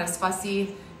one's not as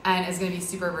fussy and is gonna be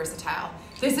super versatile.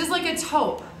 This is like a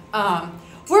taupe.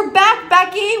 We're back,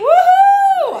 Becky,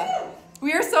 woohoo!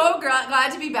 We are so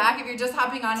glad to be back. If you're just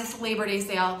hopping on, it's Labor Day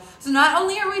sale. So not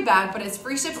only are we back, but it's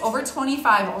free ship over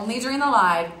 $25 only during the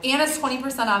live, and it's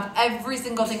 20% off every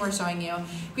single thing we're showing you.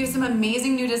 We have some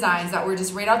amazing new designs that were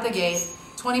just right out the gate,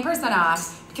 20%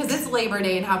 off. because it's Labor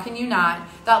Day, and how can you not?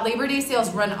 That Labor Day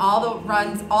sales runs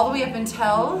all the way up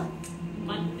until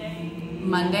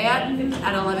Monday at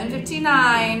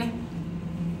 11:59.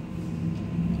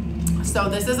 So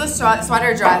this is a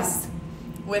sweater dress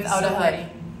without a hood.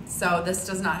 So this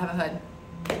does not have a hood.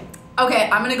 Okay,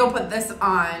 I'm gonna go put this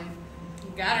on.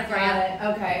 Got her for Got you. it.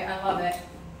 Okay, I love it.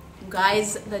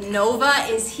 Guys, the Nova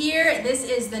is here. This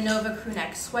is the Nova crew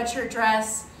neck sweatshirt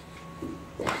dress.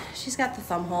 She's got the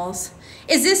thumb holes.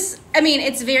 Is this, I mean,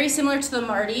 it's very similar to the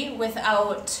Marty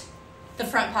without the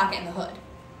front pocket and the hood.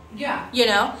 Yeah. You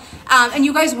know? And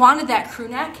you guys wanted that crew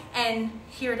neck, and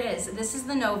here it is. This is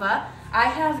the Nova. I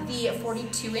have the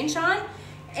 42-inch on,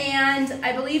 and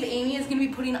I believe Amy is going to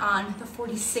be putting on the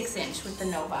 46-inch with the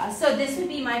Nova. So this would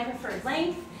be my preferred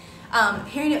length.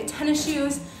 Pairing it with tennis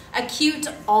shoes, a cute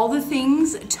all the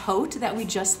things tote that we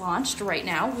just launched right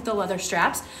now with the leather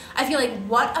straps. I feel like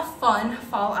what a fun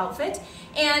fall outfit.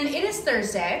 And it is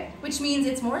Thursday, which means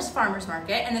it's Morris Farmers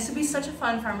Market, and this would be such a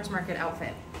fun farmers market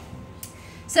outfit.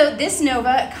 So this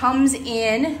Nova comes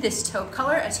in this taupe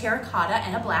color, a terracotta,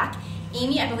 and a black.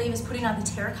 Amy, I believe, is putting on the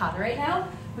terracotta right now,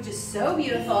 which is so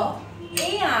beautiful.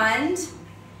 And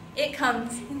it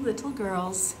comes in little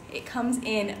girls. It comes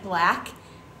in black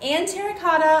and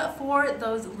terracotta for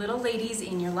those little ladies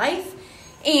in your life.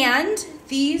 And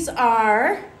these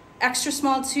are extra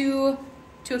small to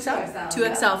 2XL?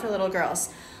 2XL for little girls.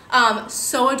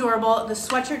 So adorable. The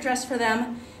sweatshirt dress for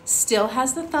them still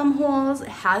has the thumb holes, it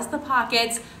has the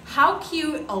pockets. How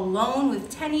cute, alone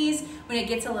with tennies. When it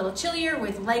gets a little chillier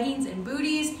with leggings and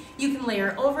booties, you can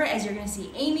layer over as you're gonna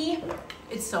see Amy.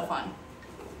 It's so fun.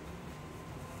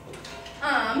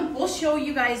 We'll show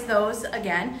you guys those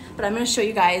again, but I'm gonna show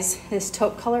you guys this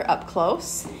taupe color up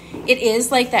close. It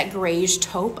is like that grayish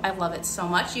taupe. I love it so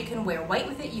much. You can wear white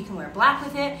with it, you can wear black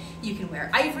with it, you can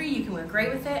wear ivory, you can wear gray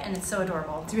with it, and it's so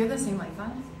adorable. Do we have the same length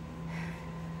on?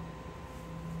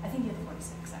 I think you have the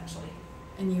 46 actually.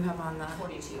 And you have on the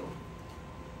 42.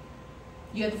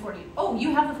 You have the 40. Oh,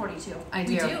 you have the 42. I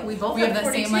do. We do. We both we have have the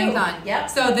 42. same length on. Yep.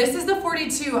 So this is the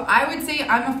 42. I would say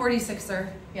I'm a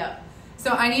 46er. Yep.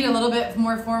 So I need a little bit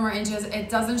more 4 more inches. It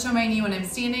doesn't show my knee when I'm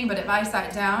standing, but if I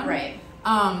sat down. Right.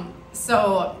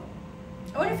 So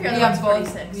I wonder if you're we the have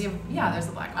both. 46. Yeah, there's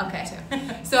a black one Okay. too.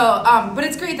 So, but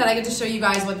it's great that I get to show you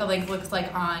guys what the length looks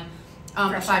like on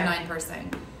a 5'9"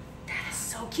 person. That is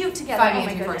so cute together. 5'8" Oh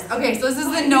my first. goodness. Okay, so this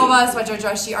is the Nova sweatshirt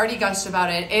dress. She already gushed about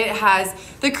it. It has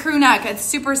the crew neck. It's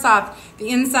super soft. The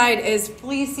inside is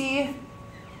fleecy,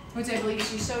 which I believe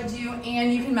she showed you,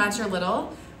 and you can match your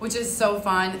little, which is so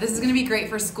fun. This is gonna be great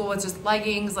for school with just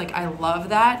leggings. Like, I love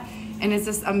that. And it's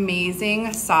this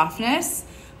amazing softness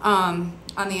on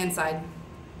the inside.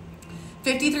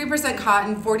 53%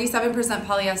 cotton, 47%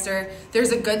 polyester.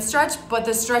 There's a good stretch, but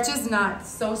the stretch is not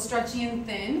so stretchy and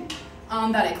thin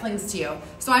that it clings to you.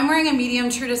 So I'm wearing a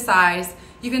medium true to size.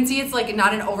 You can see it's like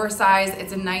not an oversized,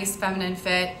 it's a nice feminine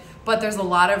fit, but there's a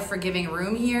lot of forgiving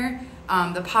room here.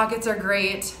 The pockets are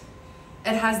great.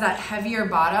 It has that heavier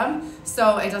bottom,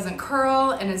 so it doesn't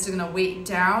curl and it's gonna weight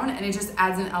down, and it just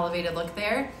adds an elevated look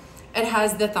there. It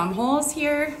has the thumb holes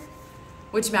here,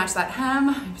 which match that hem.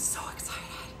 I'm so excited.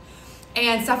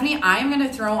 And Stephanie, I'm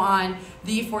gonna throw on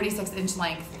the 46-inch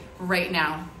length right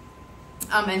now.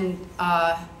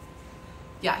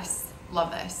 Yes, love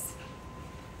this.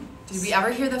 Did we ever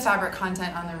hear the fabric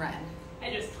content on the Ren? I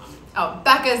just commented. Oh,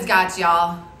 Becca's got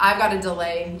y'all. I've got a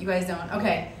delay. You guys don't.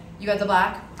 Okay, you got the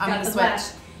black? I'm gonna switch. Black.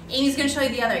 Amy's gonna show you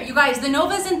the other. You guys, the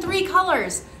Nova's in 3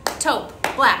 colors. Taupe,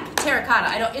 black,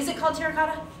 terracotta. Is it called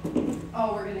terracotta?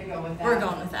 Oh, we're gonna go with that. We're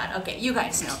going with that. Okay, you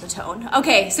guys know the tone.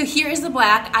 Okay, so here is the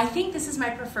black. I think this is my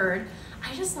preferred.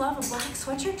 I just love a black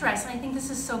sweatshirt dress, and I think this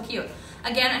is so cute.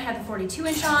 Again, I have the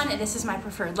 42-inch on, and this is my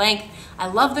preferred length. I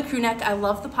love the crew neck. I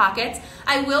love the pockets.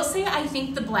 I will say I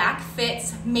think the black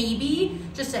fits maybe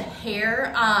just a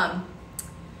hair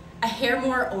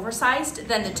more oversized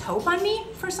than the taupe on me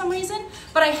for some reason.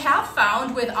 But I have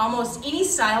found with almost any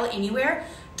style anywhere,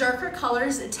 darker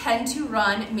colors tend to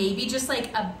run maybe just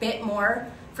like a bit more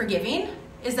forgiving.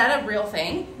 Is that a real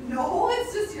thing? No,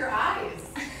 it's just your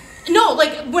eyes. No,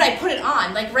 like when I put it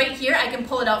on, like right here, I can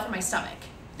pull it out from my stomach.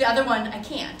 The other one, I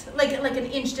can't. Like an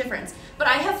inch difference. But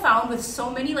I have found with so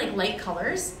many like light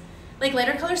colors, like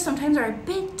lighter colors sometimes are a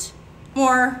bit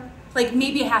more, like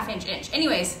maybe a ½ inch.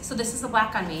 Anyways, so this is the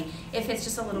black on me. If it's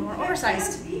just a little more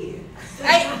oversized.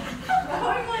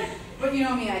 But you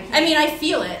know me, I can't. I mean, I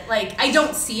feel it. Like, I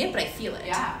don't see it, but I feel it.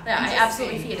 Yeah. I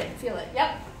absolutely feel it.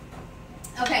 Yep.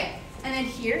 Okay, and then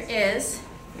here is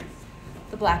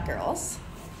the black girls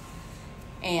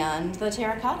and the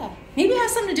terracotta. Maybe it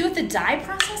has something to do with the dye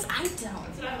process. I don't.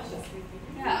 That's what I was just thinking.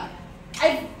 Yeah.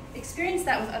 experienced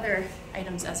that with other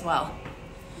items as well.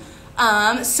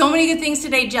 So many good things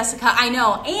today, Jessica. I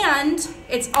know, and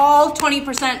it's all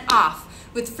 20% off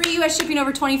with free U.S. shipping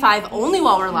over 25 only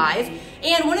while we're live.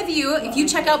 And one of you, if you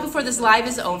check out before this live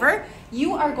is over,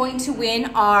 you are going to win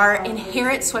our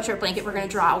Inherit sweatshirt blanket. We're going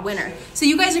to draw a winner. So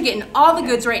you guys are getting all the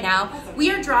goods right now.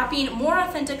 We are dropping more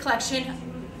authentic collection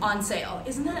on sale.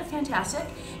 Isn't that fantastic?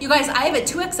 You guys, I have a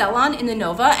 2XL on in the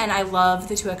Nova, and I love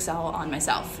the 2XL on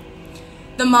myself.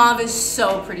 The mauve is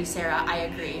so pretty, Sarah. I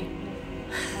agree.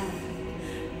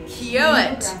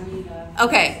 Cute.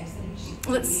 Okay.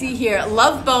 Let's see here.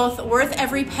 Love both. Worth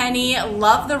every penny.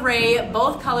 Love the Ray.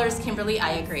 Both colors, Kimberly.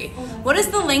 I agree. What is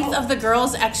the length of the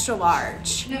girls' extra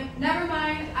large? No, never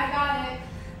mind. I got it.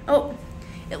 Oh,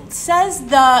 it says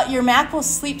your Mac will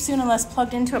sleep soon unless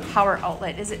plugged into a power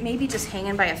outlet. Is it maybe just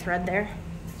hanging by a thread there?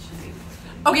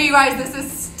 Okay, you guys, this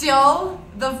is still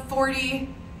the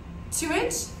 42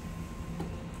 inch,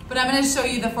 but I'm going to show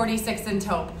you the 46 in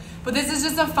taupe. But this is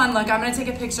just a fun look. I'm going to take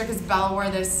a picture because Bella wore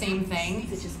this same thing.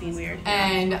 It's just being weird.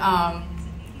 And,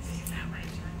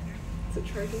 Is it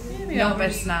charging? no, but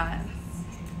it's not.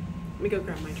 Let me go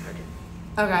grab my charger.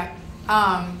 Okay.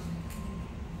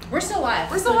 We're still live.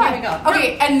 We're still so live. Here we go.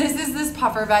 Okay, and this is this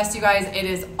puffer vest, you guys. It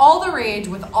is all the rage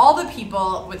with all the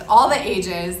people, with all the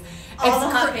ages. All the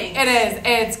hot pinks. It is.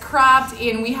 It's cropped,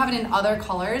 and we have it in other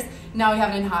colors. Now we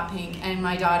have it in hot pink, and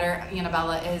my daughter,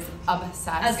 Annabella, is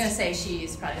obsessed. I was going to say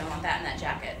she's probably going to want that in that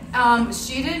jacket.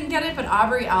 She didn't get it, but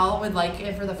Aubrey L. would like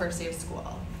it for the first day of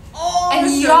school. Oh, And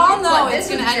so y'all cute. know What, it's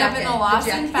this going to end up in jacket? the lost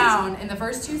and jacket? found in the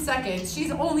first 2 seconds.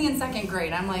 She's only in 2nd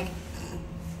grade. I'm like,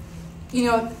 you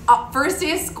know, first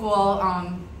day of school,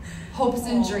 hopes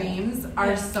and dreams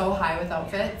are so high with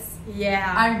outfits.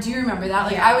 Yeah. Do you remember that?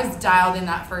 Like, Yeah. I was dialed in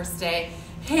that first day.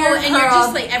 Hair and you're curled,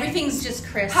 just like, everything's just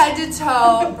crisp. head to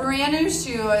toe, brand new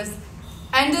shoes.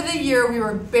 End of the year, we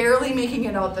were barely making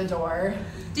it out the door.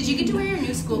 Did you get to wear your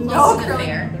new school clothes No, to the girl.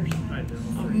 fair?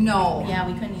 No. Yeah,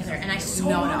 we couldn't either. And I so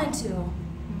No, no. wanted to.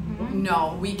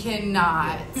 No, we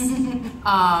cannot.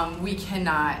 We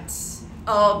cannot.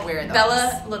 Oh, Wear those.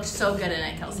 Bella looked so good in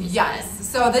it, Kelsey. Yes.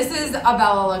 So this is a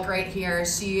Bella look right here.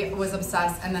 She was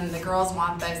obsessed, and then the girls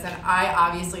want this, and I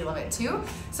obviously love it too.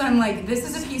 So I'm like, this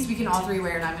is a piece we can all 3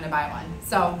 wear, and I'm gonna buy one.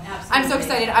 So I'm so Absolutely.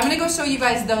 excited. I'm gonna go show you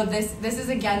guys though. This is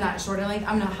again that shorter length.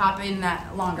 I'm gonna hop in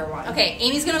that longer one. Okay,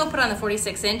 Amy's gonna go put on the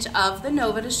 46 inch of the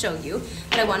Nova to show you,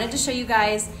 but I wanted to show you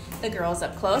guys the girls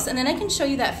up close, and then I can show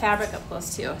you that fabric up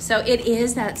close too. So it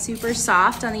is that super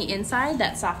soft on the inside,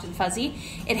 that soft and fuzzy.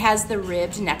 It has the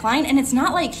ribbed neckline, and it's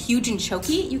not like huge and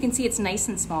choky. You can see it's nice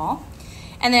and small.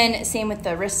 And then same with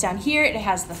the wrist down here. It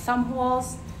has the thumb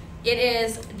holes. It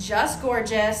is just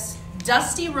gorgeous.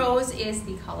 Dusty Rose is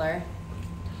the color.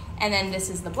 And then this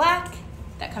is the black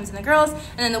that comes in the girls.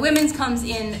 And then the women's comes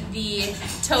in the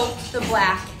taupe, the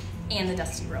black, and the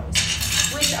Dusty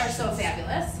Rose, which are so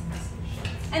fabulous.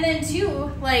 And then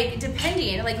too, like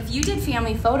depending, like if you did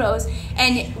family photos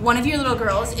and one of your little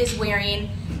girls is wearing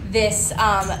this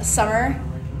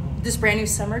this brand new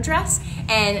summer dress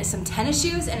and some tennis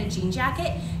shoes and a jean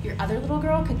jacket, your other little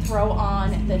girl could throw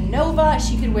on the Nova.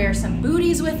 She could wear some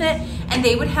booties with it, and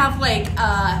they would have like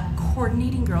a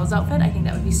coordinating girls outfit. I think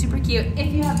that would be super cute.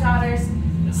 If you have daughters,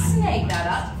 snag that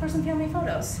up for some family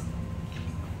photos.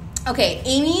 Okay,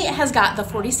 Amy has got the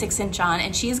 46 inch on,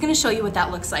 and she is going to show you what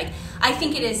that looks like. I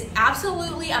think it is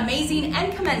absolutely amazing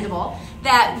and commendable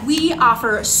that we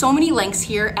offer so many lengths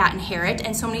here at Inherit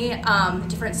and so many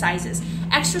different sizes,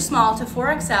 extra small to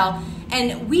 4XL,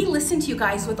 and we listen to you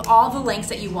guys with all the lengths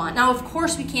that you want. Now, of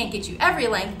course, we can't get you every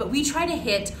length, but we try to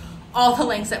hit all the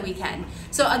lengths that we can.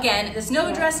 So again, this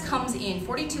Nova dress comes in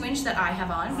 42 inch that I have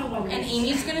on, and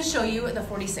Amy's going to show you the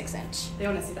 46 inch. They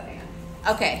want to see that again.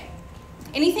 Okay.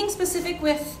 Anything specific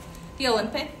with the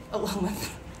Olympia?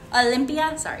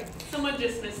 Sorry. Someone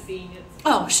just missed seeing it.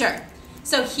 Oh, sure.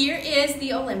 So here is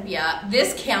the Olympia.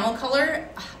 This camel color,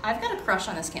 I've got a crush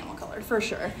on this camel color for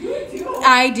sure.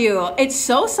 I do. It's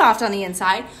so soft on the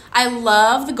inside. I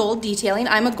love the gold detailing.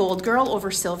 I'm a gold girl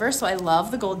over silver, so I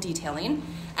love the gold detailing.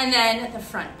 And then the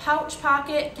front pouch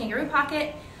pocket, kangaroo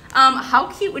pocket. How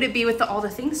cute would it be with all the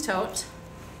things tote?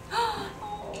 That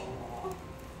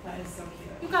is so cute.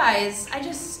 You guys,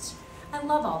 I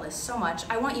love all this so much.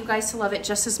 I want you guys to love it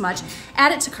just as much.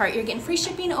 Add it to cart. You're getting free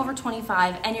shipping over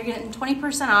 25, and you're getting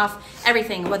 20% off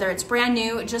everything, whether it's brand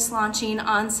new, just launching,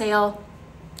 on sale.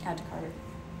 Add to cart.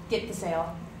 Get the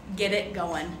sale. Get it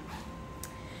going.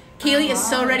 Kaylee is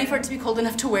so ready for it to be cold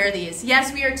enough to wear these.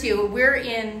 Yes, we are too.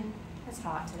 It's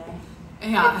hot today.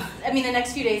 Yeah. The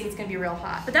next few days it's going to be real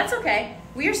hot, but that's okay.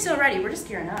 We are still ready. We're just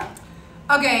gearing up.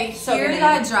 Okay, So here good.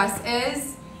 that dress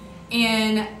is.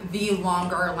 in the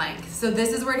longer length. So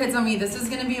this is where it hits on me. This is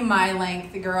gonna be my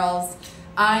length, girls.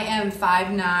 I am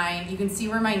 5'9". You can see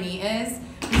where my knee is.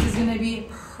 This is gonna be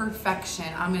perfection.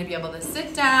 I'm gonna be able to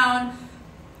sit down.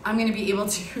 I'm gonna be able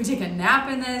to take a nap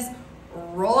in this,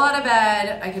 roll out of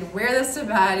bed. I could wear this to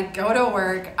bed, go to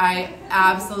work. I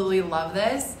absolutely love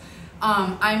this.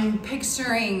 I'm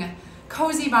picturing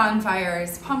cozy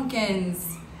bonfires,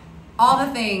 pumpkins, all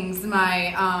the things.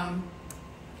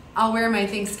 I'll wear my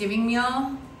Thanksgiving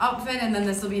meal outfit, and then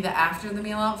this will be the after the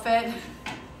meal outfit.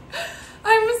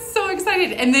 I'm so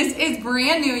excited. And this is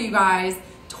brand new, you guys.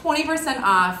 20%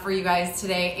 off for you guys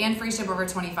today and free ship over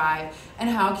 25. And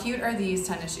how cute are these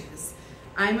tennis shoes?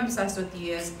 I'm obsessed with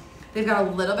these. They've got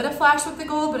a little bit of flash with the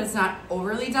gold, but it's not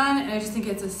overly done. And I just think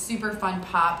it's a super fun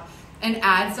pop and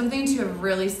add something to a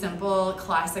really simple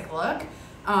classic look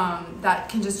that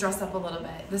can just dress up a little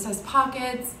bit. This has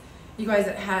pockets. You guys,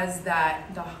 it has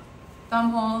the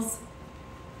thumb holes.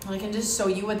 I can just show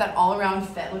you what that all-around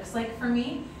fit looks like for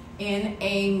me in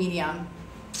a medium.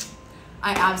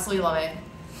 I absolutely love it.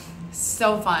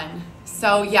 So fun.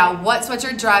 So yeah, what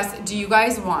sweatshirt dress do you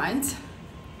guys want?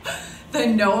 The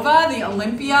Nova, the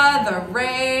Olympia, the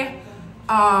Ray.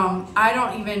 I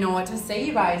don't even know what to say,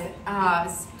 you guys.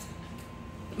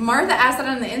 Martha asked that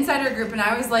on the insider group, and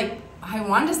I was like, I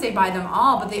wanted to say buy them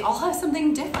all, but they all have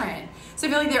something different. So I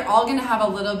feel like they're all gonna have a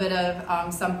little bit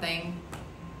of something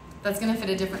that's gonna fit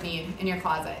a different need in your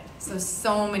closet.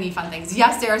 So many fun things.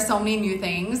 Yes, there are so many new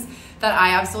things that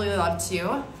I absolutely love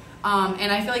too.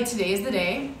 And I feel like today is the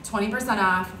day, 20%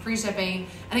 off, free shipping.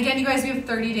 And again, you guys, we have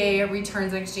 30-day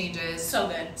returns and exchanges. So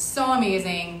good. So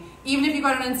amazing. Even if you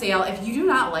got it on sale, if you do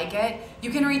not like it, you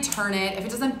can return it. If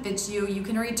it doesn't fit you, you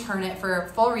can return it for a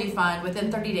full refund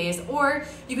within 30 days, or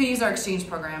you can use our exchange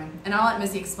program. And I'll let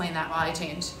Missy explain that while I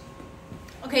change.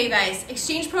 Okay, you guys,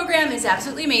 exchange program is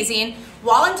absolutely amazing.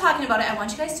 While I'm talking about it, I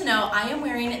want you guys to know I am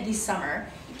wearing the Summer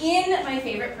in my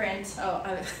favorite print. Oh,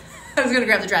 I was gonna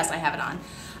grab the dress, I have it on.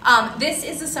 This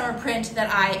is the Summer print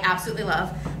that I absolutely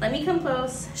love. Let me come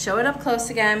close, show it up close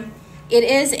again. It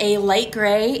is a light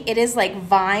gray. It is like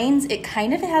vines. It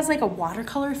kind of has like a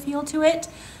watercolor feel to it.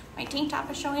 My tank top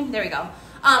is showing, there we go.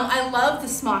 I love the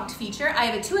smocked feature. I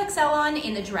have a 2XL on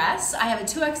in the dress. I have a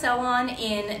 2XL on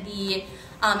in the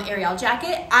Ariel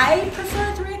jacket. I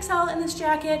prefer 3XL in this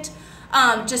jacket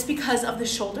just because of the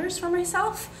shoulders for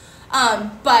myself.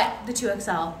 But the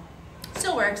 2XL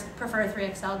still works. Prefer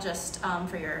 3XL just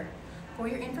for your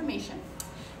information.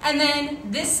 And then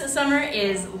this Summer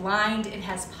is lined. It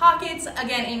has pockets.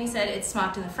 Again, Amy said it's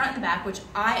smocked in the front and the back, which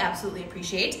I absolutely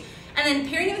appreciate. And then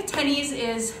pairing it with tennies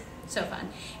is so fun.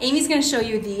 Amy's gonna show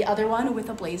you the other one with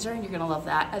a blazer, and you're gonna love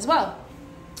that as well.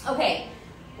 Okay,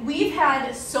 we've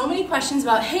had so many questions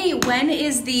about, hey, when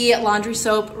is the laundry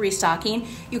soap restocking?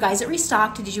 You guys, it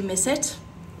restocked. Did you miss it?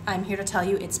 I'm here to tell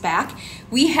you it's back.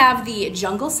 We have the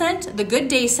Jungle scent, the Good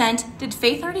Day scent. Did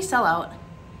Faith already sell out?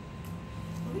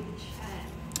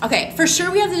 Okay, for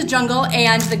sure we have the Jungle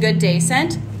and the Good Day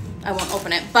scent. I won't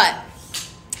open it, but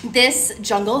this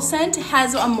Jungle scent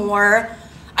has a more,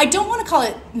 I don't want to call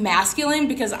it masculine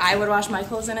because I would wash my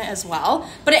clothes in it as well,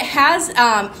 but it has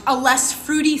a less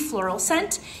fruity floral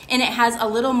scent, and it has a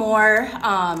little more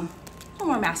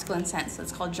masculine scent, so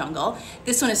it's called Jungle.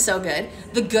 This one is so good.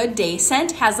 The Good Day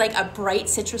scent has like a bright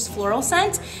citrus floral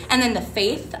scent, and then the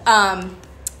Faith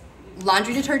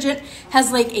laundry detergent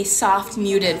has like a soft,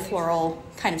 muted floral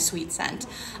kind of sweet scent.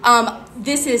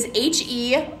 This is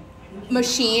HE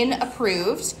machine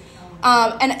approved,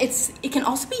 and it can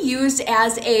also be used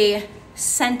as a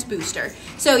scent booster.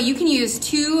 So you can use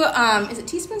two, is it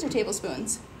teaspoons or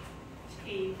tablespoons?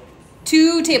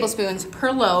 2 tablespoons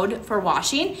per load for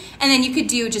washing, and then you could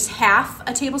do just half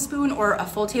a tablespoon or a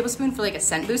full tablespoon for like a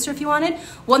scent booster if you wanted.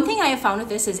 One thing I have found with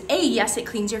this is, yes, it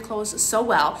cleans your clothes so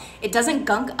well. It doesn't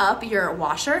gunk up your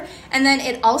washer, and then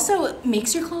it also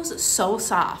makes your clothes so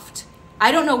soft.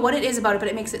 I don't know what it is about it, but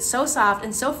it makes it so soft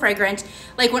and so fragrant.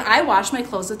 Like when I wash my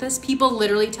clothes with this, people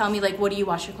literally tell me like, what do you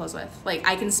wash your clothes with? Like,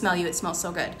 I can smell you, it smells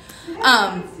so good.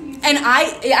 And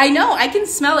I know, I can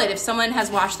smell it if someone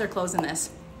has washed their clothes in this.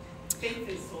 Faith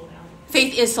is sold out.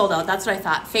 Faith is sold out. That's what I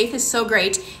thought. Faith is so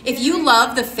great. If you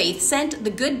love the Faith scent, the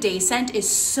Good Day scent is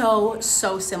so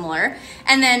similar.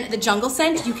 And then the Jungle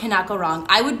scent, you cannot go wrong.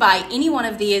 I would buy any one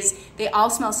of these. They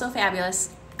all smell so fabulous.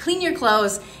 Clean your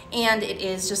clothes, and it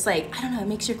is just like, I don't know, it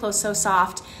makes your clothes so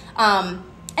soft. And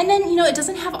then, you know, it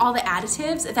doesn't have all the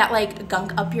additives that like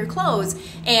gunk up your clothes.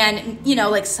 And, you know,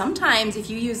 like sometimes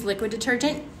if you use liquid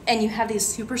detergent, and you have these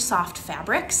super soft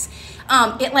fabrics,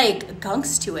 it like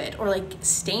gunks to it or like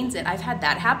stains it. I've had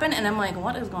that happen and I'm like,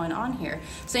 what is going on here?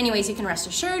 So anyways, you can rest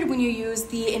assured when you use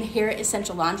the Inherit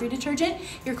Essential Laundry Detergent,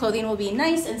 your clothing will be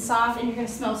nice and soft and you're gonna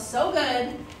smell so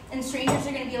good. And strangers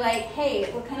are gonna be like, hey,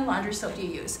 what kind of laundry soap do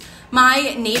you use?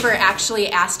 My neighbor actually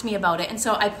asked me about it, and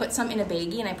so I put some in a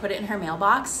baggie and I put it in her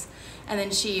mailbox, and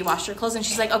then she washed her clothes and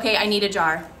she's like, okay, I need a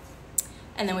jar.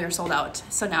 And then we were sold out.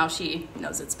 So now she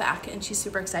knows it's back and she's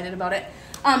super excited about it.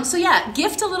 So yeah,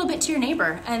 gift a little bit to your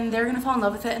neighbor and they're gonna fall in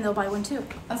love with it and they'll buy one too.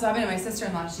 That's what happened to my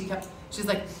sister-in-law. She's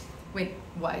like, wait,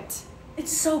 what?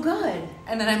 It's so good.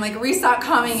 And then I'm like, restock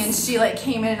coming, and she like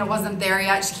came in and it wasn't there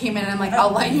yet. She came in and I'm like,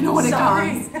 I'll let you know when it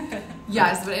comes.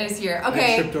 Yes, but it is here.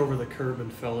 Okay. I tripped over the curb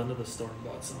and fell into the store and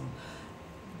bought some.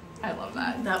 I love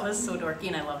that. That was so dorky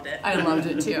and I loved it. I loved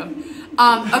it too.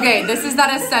 Okay, this is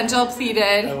that essential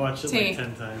pleated I watched it tank. like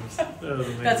 10 times. That was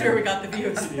amazing. That's where we got the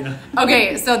views. Yeah.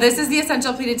 Okay, so this is the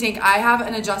essential pleated tank. I have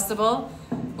an adjustable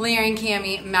layering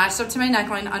cami matched up to my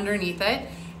neckline underneath it.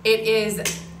 It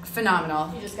is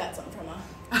phenomenal. You just got some from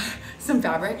Some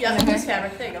fabric. yeah, in there. this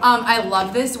fabric. There you go. I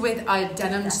love this with a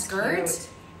denim That's skirt cute.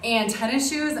 and tennis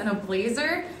shoes and a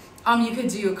blazer. You could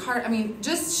do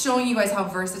just showing you guys how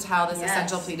versatile this Yes.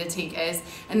 essential pleated tank is.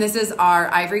 And this is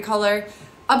our ivory color.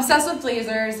 Obsessed with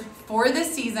blazers for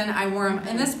this season. I wore them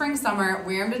in the spring, summer,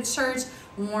 wear them to church,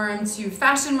 wore them to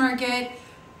fashion market.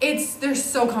 They're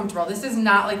so comfortable. This is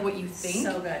not like what you think.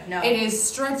 So good. No. It is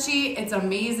stretchy. It's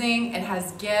amazing. It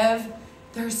has give.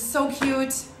 They're so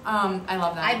cute. I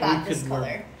love them. I bought We this could wear-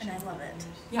 color and I love it.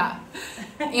 Yeah.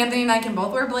 Anthony and I can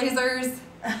both wear blazers.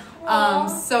 Aw.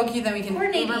 So cute that we can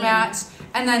Coordinating. Uber match.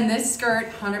 And then this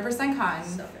skirt, 100% cotton.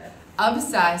 So good.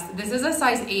 Obsessed. This is a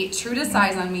size 8, true to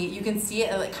size on me. You can see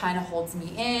it like kind of holds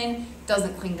me in,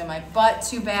 doesn't cling to my butt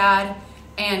too bad.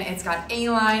 And it's got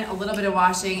A-line, a little bit of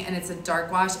washing, and it's a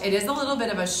dark wash. It is a little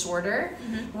bit of a shorter,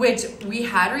 which we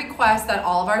had requests that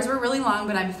all of ours were really long,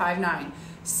 but I'm 5'9".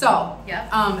 So,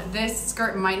 Yeah. this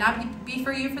skirt might not be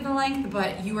for you for the length,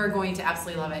 but you are going to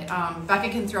absolutely love it. Becca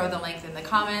can throw the length in the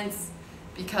comments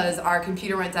because our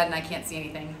computer went dead and I can't see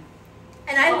anything.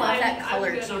 And I Well, love I'm- that I'm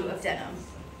color good too on of this. denim.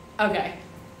 Okay.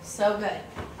 So good.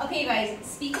 Okay, you guys,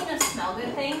 speaking of smell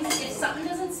good things, if something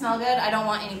doesn't smell good, I don't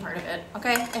want any part of it,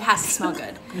 okay? It has to smell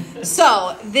good.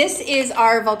 So, this is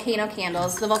our volcano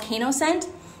candles. The volcano scent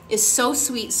is so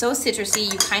sweet, so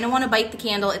citrusy. You kind of want to bite the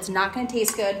candle. It's not going to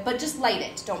taste good, but just light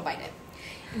it. Don't bite it.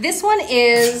 This one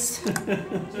is,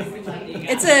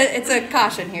 it's a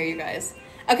caution here, you guys.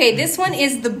 Okay, this one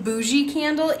is the Bougie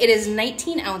candle. It is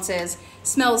 19 ounces.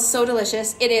 Smells so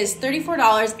delicious. It is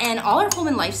 $34, and all our home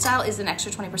and lifestyle is an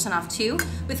extra 20% off too,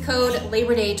 with code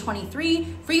Labor Day 23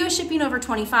 for US shipping over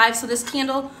 25. So this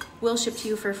candle will ship to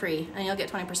you for free, and you'll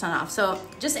get 20% off. So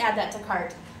just add that to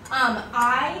cart.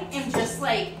 I am just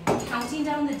like counting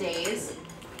down the days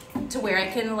to where I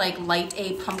can like light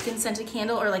a pumpkin scented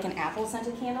candle or like an apple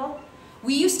scented candle.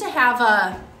 We used to have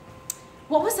a,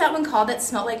 what was that one called that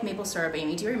smelled like maple syrup,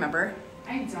 Amy? Do you remember?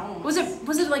 I don't. Was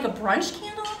it like a brunch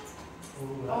candle?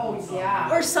 Oh,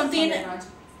 yeah. Or something. Sunday brunch.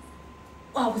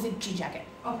 Oh, with a jean jacket.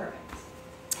 Oh, perfect.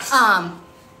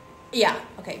 Yeah,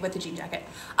 okay, with the jean jacket.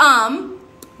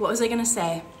 What was I gonna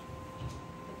say?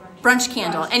 Brunch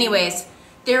candle. Anyways,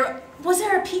 there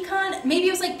a pecan? Maybe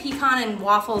it was like pecan and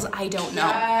waffles. I don't know.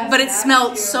 Yes, But it that's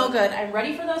smelled cute. so good. I'm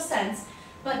ready for those scents.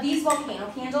 But these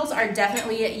volcano candles are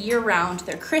definitely year-round.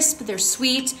 They're crisp. They're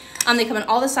sweet. They come in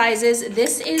all the sizes.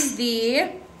 This is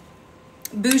the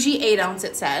Bougie 8 ounce.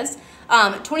 It says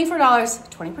 $24,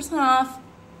 20% off.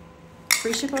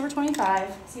 Free ship over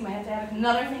 25. So you might have to add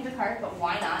another thing to cart, but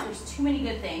why not? There's too many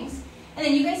good things. And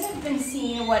then you guys have been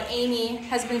seeing what Amy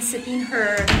has been sipping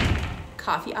her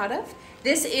coffee out of.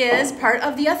 This is part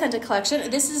of the Authentic collection.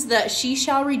 This is the She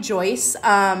Shall Rejoice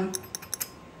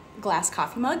glass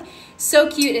coffee mug. So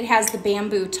cute. It has the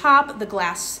bamboo top, the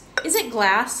glass. Is it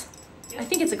glass? I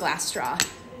think it's a glass straw.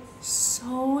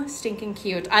 So stinking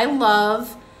cute. I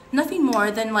love nothing more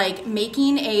than like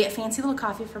making a fancy little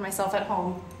coffee for myself at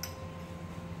home.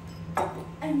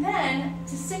 And then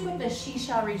to stick with the She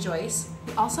Shall Rejoice,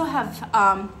 we also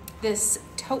have this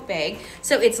tote bag.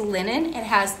 So it's linen. It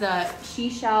has the She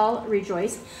Shall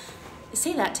Rejoice.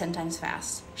 Say that 10 times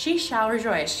fast. She shall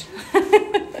rejoice.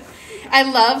 I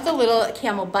love the little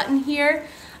camel button here.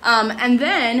 And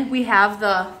then we have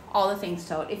the all the things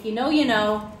tote. If you know, you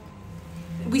know.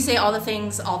 We say all the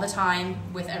things all the time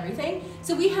with everything.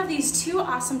 So we have these 2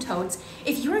 awesome totes.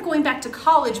 If you are going back to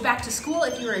college, back to school,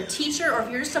 if you're a teacher, or if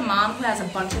you're just a mom who has a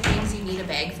bunch of things you need a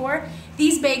bag for,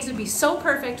 these bags would be so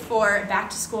perfect for back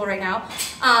to school right now.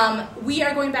 We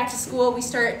are going back to school. We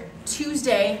start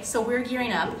Tuesday, so we're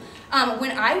gearing up.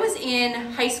 When I was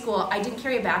in high school, I didn't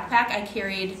carry a backpack. I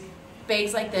carried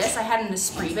bags like this. I had an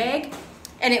Esprit bag,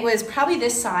 and it was probably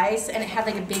this size, and it had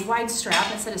like a big wide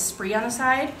strap instead of Esprit on the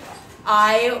side.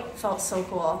 I felt so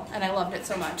cool, and I loved it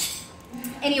so much.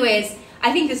 Anyways,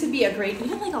 I think this would be a great,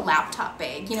 even like a laptop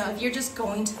bag. You know, if you're just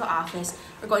going to the office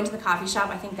or going to the coffee shop,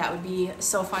 I think that would be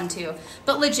so fun too.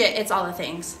 But legit, it's all the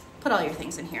things. Put all your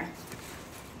things in here.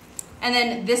 And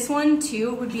then this one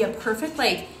too would be a perfect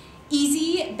like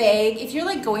easy bag. If you're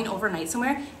like going overnight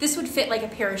somewhere, this would fit like a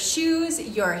pair of shoes,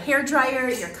 your hair dryer,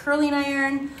 your curling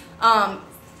iron.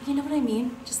 You know what I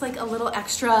mean? Just like a little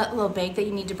extra little bag that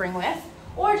you need to bring with.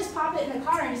 Or just pop it in the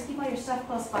car and just keep all your stuff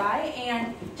close by.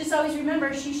 And just always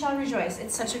remember, she shall rejoice.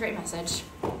 It's such a great message.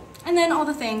 And then all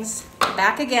the things,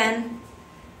 back again.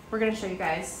 We're gonna show you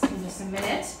guys in just a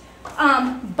minute.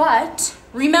 But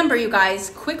remember, you guys,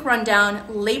 quick rundown.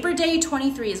 Labor Day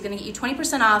 23 is gonna get you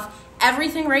 20% off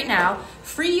everything right now.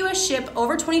 Free US ship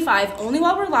over 25, only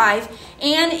while we're live.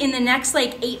 And in the next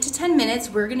like 8 to 10 minutes,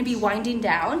 we're gonna be winding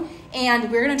down.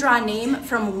 And we're gonna draw a name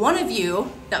from one of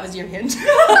you. That was your hint.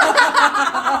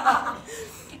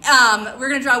 We're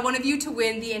gonna draw one of you to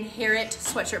win the Inherit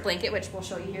sweatshirt blanket, which we'll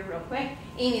show you here real quick.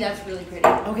 Amy, that's really pretty.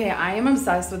 Okay, I am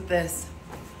obsessed with this.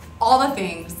 All the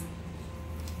things.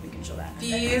 We can show that.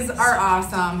 These are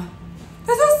awesome.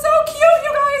 This is so cute,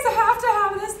 you guys. I have to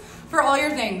have this for all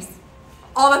your things.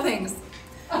 All the things.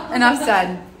 Enough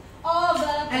said. All the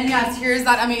And yes, here's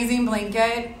that amazing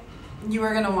blanket. You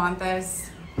are gonna want this.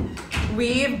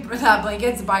 That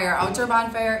blanket's by our outdoor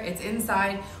bonfire. It's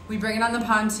inside. We bring it on the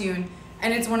pontoon,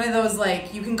 and it's one of those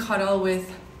like you can cuddle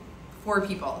with 4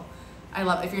 people. I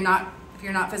love. If you're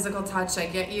not physical touch, I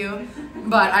get you,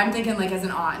 but I'm thinking like as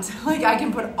an aunt, like I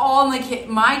can put all my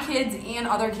kids and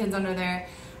other kids under there.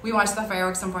 We watch the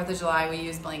fireworks on 4th of July. We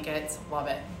use blankets. Love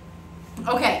it.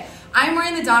 Okay, I'm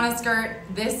wearing the Donna skirt.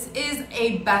 This is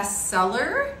a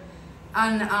bestseller,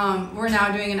 and we're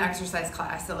now doing an exercise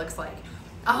class. It looks like.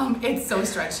 It's so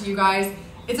stretchy, you guys.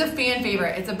 It's a fan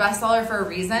favorite. It's a bestseller for a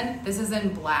reason. This is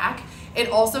in black. It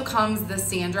also comes the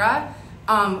Sandra,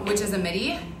 which is a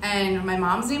midi, and my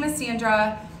mom's name is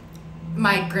Sandra.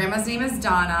 My grandma's name is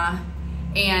Donna,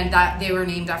 and that they were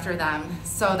named after them.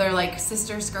 So they're like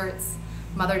sister skirts,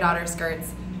 mother-daughter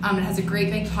skirts. It has a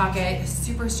great big pocket,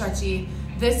 super stretchy.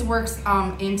 This works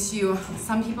into,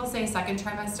 some people say 2nd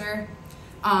trimester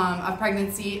of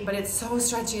pregnancy, but it's so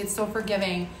stretchy, it's so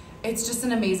forgiving. It's just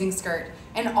an amazing skirt,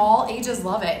 and all ages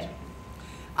love it.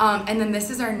 And then this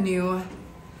is our new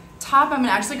top. I'm gonna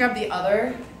actually grab the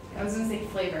other, I was gonna say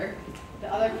flavor,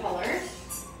 the other color.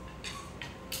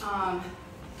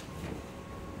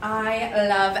 I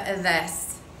love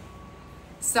this.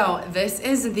 So this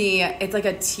is it's like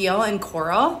a teal and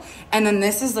coral, and then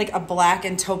this is like a black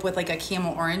and taupe with like a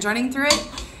camel orange running through it.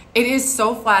 It is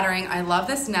so flattering. I love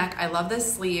this neck, I love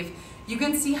this sleeve. You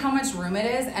can see how much room it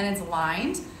is, and it's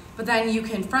lined. But then you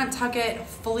can front tuck it,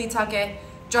 fully tuck it,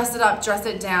 dress it up, dress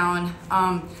it down.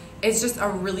 It's just a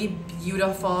really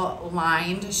beautiful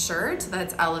lined shirt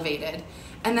that's elevated.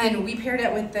 And then we paired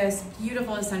it with this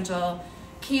beautiful essential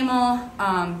camel,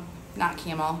 not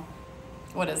camel,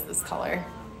 what is this color?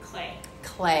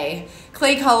 Clay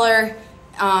color,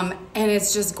 and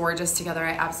it's just gorgeous together.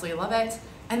 I absolutely love it.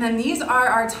 And then these are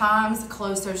our Tom's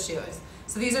closed-toe shoes.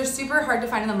 So these are super hard to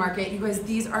find in the market. You guys,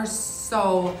 these are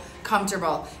so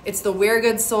comfortable. It's the Wear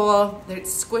Good sole.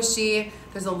 It's squishy.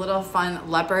 There's a little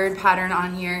fun leopard pattern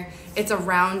on here. It's a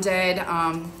rounded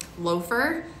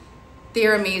loafer.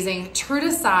 They're amazing. True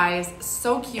to size.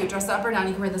 So cute. Dress up or down.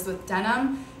 You can wear this with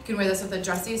denim. You can wear this with a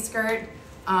dressy skirt.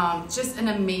 Just an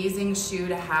amazing shoe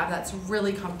to have that's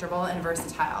really comfortable and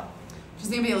versatile. She's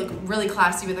going to be look really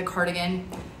classy with a cardigan,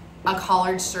 a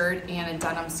collared shirt, and a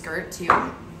denim skirt too.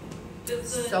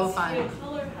 Does the so fun.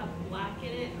 color have black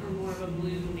in it or more of a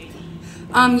blue navy?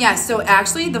 Yes, so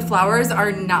actually the flowers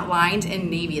are not lined in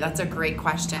navy. That's a great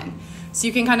question. So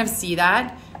you can kind of see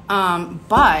that.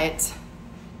 But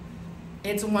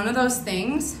it's one of those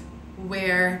things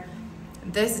where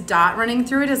this dot running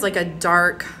through it is like a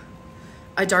dark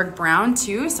brown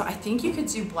too. So I think you could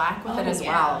do black with it as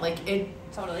well. Like it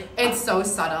Totally. It's so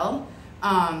subtle.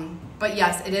 But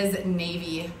yes, it is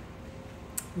navy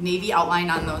outline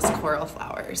on those coral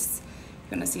flowers.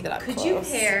 You're gonna see that up Could close. you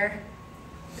pair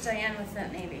Diane with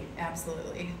that navy?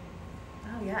 Absolutely.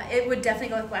 Oh yeah, it would definitely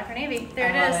go with black or navy.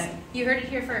 There I it love is. it. You heard it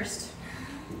here first.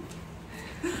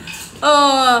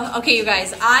 Oh, okay, you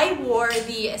guys. I wore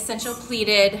the Essential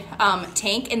Pleated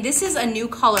tank, and this is a new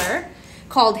color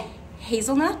called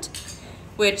Hazelnut,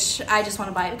 which I just want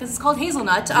to buy it because it's called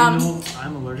Hazelnut. You know,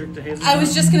 I'm allergic to hazelnut. I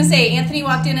was just going to say, Anthony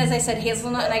walked in as I said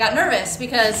hazelnut, and I got nervous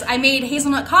because I made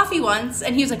hazelnut coffee once,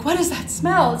 and he was like, what does that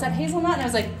smell? Is that hazelnut? And I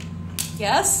was like,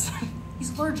 yes.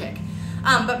 He's allergic.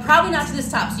 But probably not to this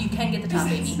top, so you can get the top,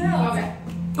 baby. Okay.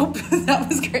 Oh, that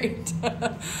was great.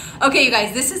 Okay, you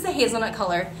guys, this is the hazelnut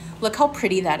color. Look how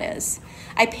pretty that is.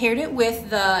 I paired it with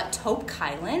the taupe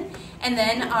Kylan, and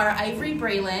then our ivory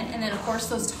Braylon, and then of course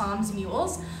those Tom's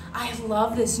Mules. I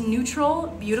love this neutral,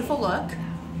 beautiful look,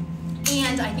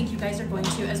 and I think you guys are going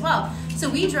to as well. So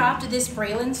we dropped this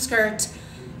Braylon skirt,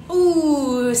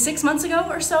 6 months ago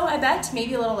or so, I bet,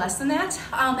 maybe a little less than that.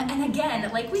 And again,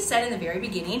 like we said in the very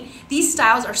beginning, these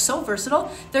styles are so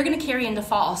versatile, they're gonna carry into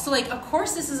fall. So like, of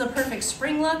course, this is a perfect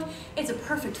spring look. It's a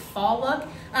perfect fall look.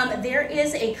 There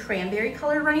is a cranberry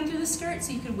color running through the skirt,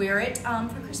 so you could wear it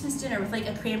for Christmas dinner with like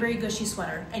a cranberry gushy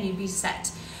sweater and you'd be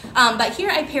set. But here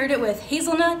I paired it with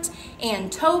hazelnut and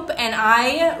taupe, and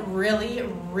I really,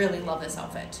 really love this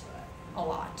outfit a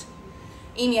lot.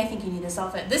 Amy, I think you need this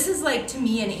outfit. This is like, to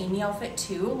me, an Amy outfit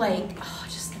too. Like, oh,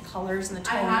 just the colors and the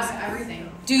tones. I have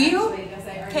everything. Do you? Actually, because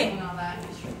I already Okay. own all that.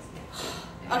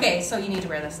 Okay, so you need to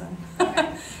wear this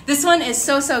then. This one is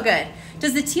so, so good.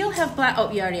 Does the teal have black?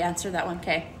 Oh, you already answered that one.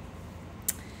 Okay.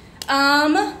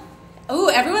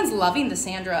 Oh, everyone's loving the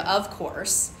Sandra, of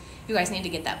course. You guys need to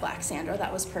get that black Sandra.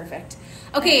 That was perfect.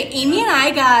 Okay, Amy and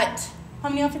I got, how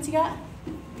many outfits you got?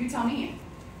 You tell me.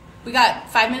 We got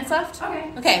 5 minutes left?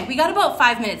 Okay. Okay, we got about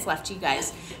 5 minutes left, you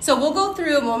guys. So we'll go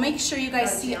through and we'll make sure you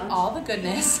guys see all the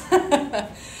goodness.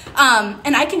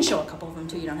 And I can show a couple of them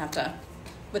too. You don't have to,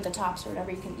 with the tops or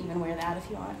whatever, you can even wear that if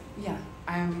you want. Yeah,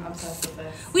 I'm obsessed with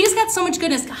this. We just got so much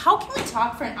goodness. How can we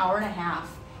talk for an hour and a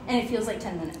half and it feels like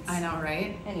 10 minutes? I know,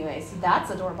 right? Anyways, that's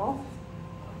adorable.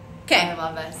 I Okay,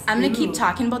 love this. I'm going to keep Ooh.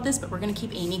 talking about this, but we're going to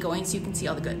keep Amy going so you can see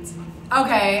all the goods.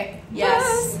 Okay.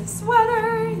 Yes. This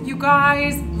sweater. You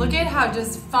guys, look at how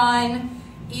just fun,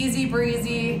 easy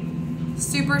breezy,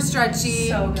 super stretchy.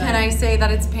 So good. Can I say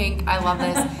that it's pink? I love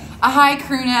this. A high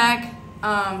crew neck.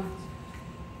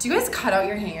 Do you guys cut out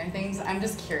your hanger things? I'm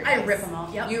just curious. I rip them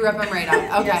out, yep. You rip them right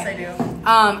out. Okay. Yes, I do.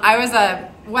 I was a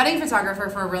wedding photographer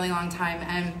for a really long time,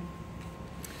 and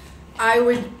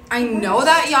I know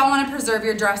that y'all want to preserve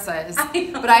your dresses,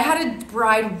 but I had a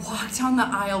bride walk down the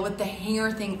aisle with the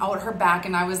hanger thing out her back,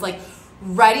 and I was like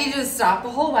ready to stop the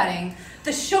whole wedding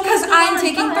The show because must go I'm on,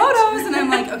 taking but- photos, and I'm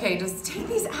like, okay, just take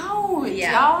these out.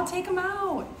 Yeah. Y'all take them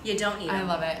out. You don't need I them.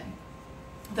 love it.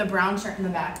 The brown shirt in the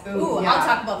back. Ooh, yeah. I'll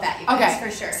talk about that, you guys, Okay,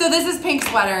 for sure. So this is pink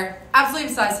sweater, absolutely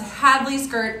obsessed. Hadley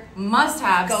skirt, must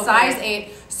have, Go for size it.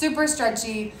 8, super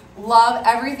stretchy. Love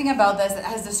everything about this. It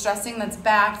has distressing that's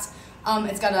backed.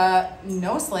 It's got a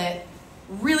no slit,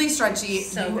 really stretchy.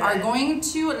 So you good. are going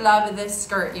to love this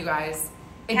skirt, you guys.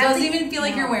 It doesn't even feel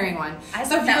like you're wearing one. I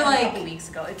So saw if that you're one a like, couple weeks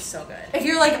ago. It's so good. if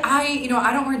you're like, I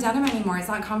don't wear denim anymore. It's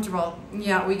not comfortable.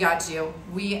 Yeah, we got you.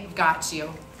 We got you.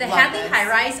 The Love Hadley this. High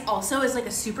Rise also is like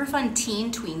a super fun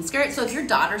teen tween skirt. So if your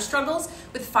daughter struggles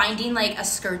with finding like a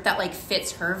skirt that like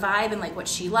fits her vibe and like what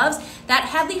she loves, that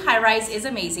Hadley High Rise is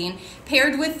amazing.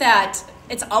 Paired with that,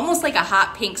 it's almost like a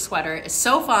hot pink sweater. It's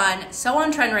so fun, so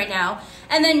on trend right now.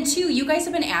 And then too, you guys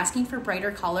have been asking for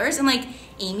brighter colors, and like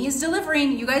Amy is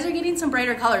delivering. You guys are getting some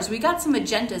brighter colors. We got some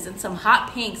magentas and some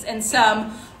hot pinks and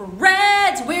some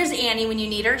reds. Where's Annie when you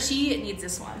need her? She needs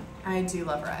this one. I do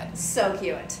love red. So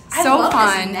cute. So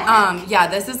fun. Yeah,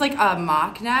 this is like a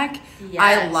mock neck.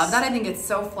 I Yes. love that. I think it's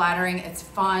so flattering. It's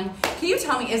fun. Can you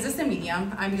tell me, is this a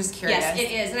medium? I'm just curious. Yes,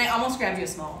 it is. And I almost grabbed you a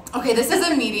small. Okay, this is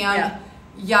a medium. Yeah.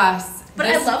 Yes. But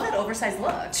This- I love that oversized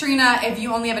look. Trina, if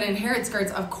you only have it in inherit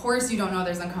skirts, of course you don't know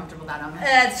there's uncomfortable denim.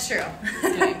 That's true.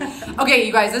 Okay,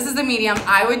 you guys, this is a medium.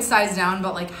 I would size down,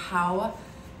 but like how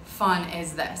fun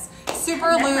is this?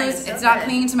 Super That neckline is loose. so It's not good.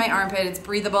 clinging to my armpit. It's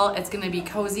breathable. It's going to be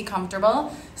cozy,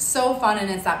 comfortable. So fun, and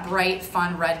it's that bright,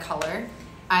 fun red color.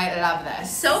 I love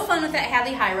this. So fun with that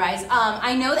Hadley High Rise.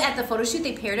 I know that at the photo shoot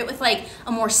they paired it with like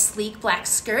a more sleek black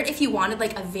skirt if you wanted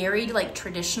like a very like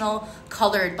traditional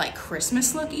colored like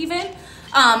Christmas look even.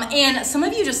 And some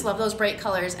of you just love those bright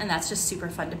colors, and that's just super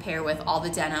fun to pair with all the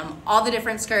denim, all the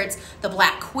different skirts. The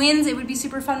black Quins it would be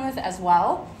super fun with as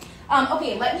well.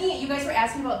 Okay, you guys were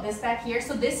asking about this back here.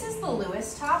 So this is the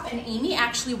Lewis top, and Amy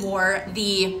actually wore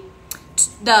the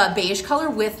beige color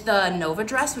with the Nova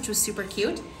dress, which was super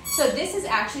cute. So this is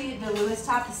actually the Lewis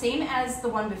top, the same as the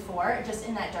one before, just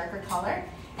in that darker color.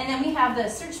 And then we have the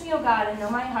Search Me, O God, and Know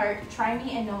My Heart, Try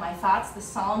Me and Know My Thoughts, the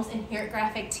Psalms Inherit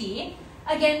Graphic Tee.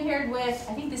 Again, paired with,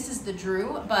 I think this is the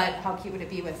Drew, but how cute would it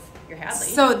be with your Hadley?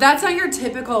 So that's not your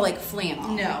typical like flannel.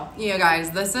 No. Yeah,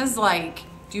 guys, this is like,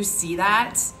 do you see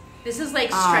that? This is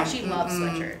like stretchy love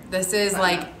sweatshirt. This is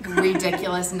like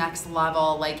ridiculous next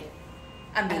level. Like,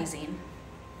 Amazing.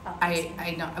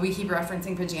 I know we keep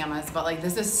referencing pajamas, but like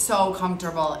this is so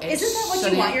comfortable. It Isn't that what you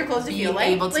shouldn't want your clothes to feel like?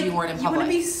 Able to be worn in You public.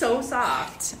 want to be so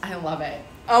soft. I love it.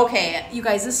 Okay, you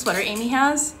guys, this sweater Amy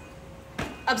has.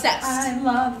 Obsessed.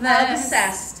 love this.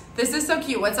 Obsessed. This is so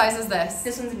cute. What size is this?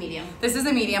 This one's a medium. This is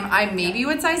a medium. I maybe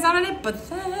would size down on it, but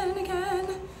then again,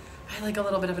 I like a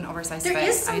little bit of an oversized There fit.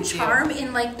 is some I do. charm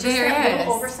in like just There that is.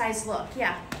 little oversized look.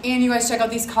 Yeah. And you guys check out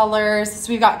these colors.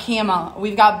 So we've got camel,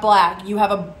 we've got black. You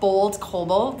have a bold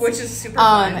cobalt, Which is super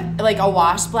fun. like a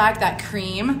wash black, that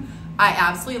cream. I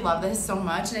absolutely love this so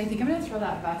much, and I think I'm gonna throw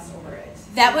that vest over it.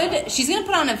 That would, she's gonna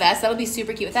put on a vest. That would be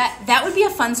super cute with that. That would be a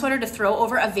fun sweater to throw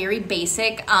over a very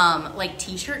basic, like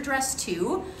t-shirt dress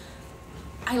too.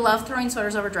 I love throwing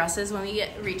sweaters over dresses when we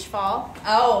reach fall.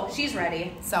 Oh, she's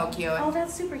ready. So cute. Oh,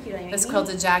 that's super cute. Amy. This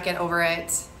quilted jacket over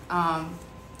it. I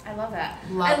love that.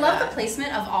 Love I love that. the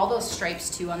placement of all those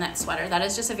stripes too on that sweater. That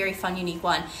is just a very fun, unique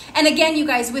one. And again, you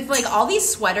guys, with like all these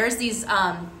sweaters, these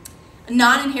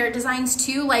non-inherit designs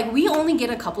too, like we only get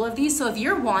a couple of these. So if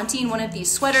you're wanting one of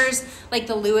these sweaters, like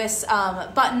the Lewis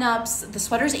button-ups, the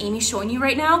sweaters Amy's showing you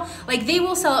right now, like they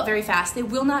will sell out very fast. They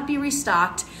will not be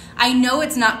restocked. I know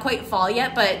it's not quite fall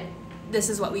yet, but this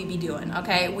is what we be doing,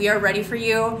 okay? We are ready for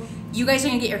you. You guys are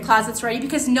gonna get your closets ready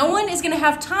because no one is gonna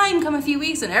have time come a few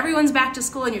weeks and everyone's back to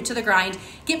school and you're to the grind.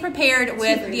 Get prepared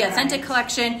with the Authentic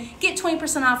collection. Get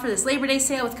 20% off for this Labor Day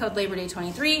sale with code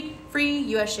LaborDay23. Free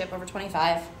US ship over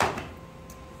 25.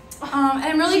 And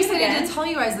I'm really Cute excited again. to tell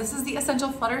you guys, this is the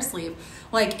Essential Flutter Sleeve.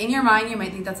 Like, in your mind, you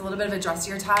might think that's a little bit of a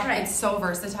dressier top. Right. It's so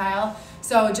versatile.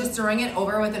 So just throwing it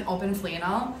over with an open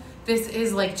flannel, this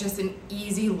is like just an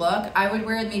easy look. I would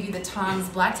wear maybe the Tom's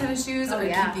black tennis shoes or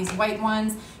yeah. keep these white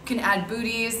ones. You can add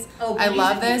booties. Oh, I booties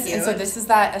love would be this. And so cute. this is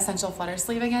that Essential Flutter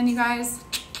Sleeve again, you guys.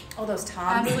 Oh, those Tom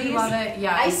Absolutely sleeves. love it.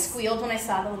 Yeah. I squealed when I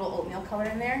saw the little oatmeal color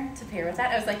in there to pair with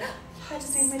that. I was like, that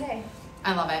just made my day.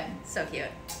 I love it. So cute.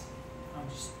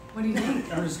 What do you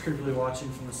think? I'm just creepily watching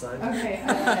from the side. Okay,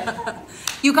 I love it.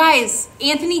 You guys,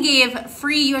 Anthony gave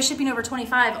free US shipping over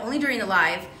 25 only during the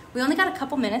live. We only got a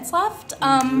couple minutes left.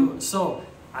 So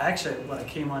I actually, what I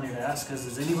came on here to ask is,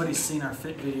 has anybody seen our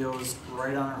fit videos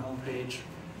right on our homepage,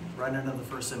 right under the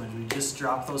first image? We just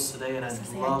dropped those today, and I'd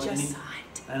love any.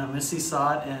 I know Missy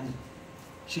saw it, and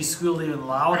she squealed even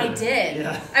louder. I did.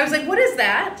 Yeah. I was like, what is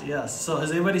that? Yes. So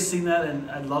has anybody seen that? And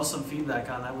I'd love some feedback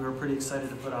on that. We were pretty excited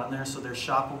to put on there. So they're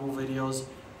shoppable videos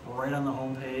right on the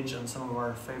homepage on some of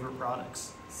our favorite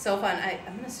products. So fun.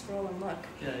 I'm going to scroll and look.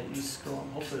 Yeah, you scroll them.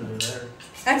 Hopefully they're there.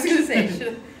 I was going to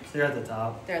say, They're at the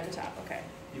top. they're at the top. Okay.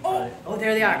 You Oh, probably- oh,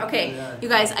 there they are. Okay. Yeah. You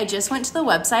guys, I just went to the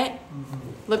website. Mhm.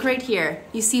 Look right here.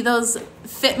 You see those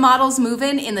fit models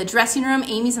moving in the dressing room,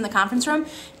 Amy's in the conference room,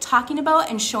 talking about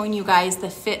and showing you guys the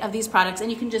fit of these products. And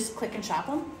you can just click and shop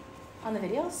them on the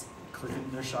videos. Clicking,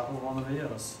 they're shoppable on the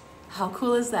videos. How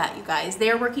cool is that, you guys? They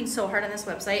are working so hard on this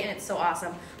website, and it's so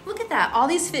awesome. Look at that. All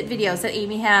these fit videos that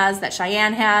Amy has, that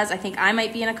Cheyenne has. I think I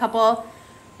might be in a couple.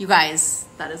 You guys,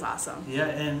 that is awesome. Yeah,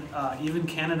 and even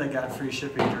Canada got free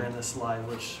shipping during this live,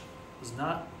 which was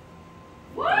not.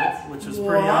 What? Which was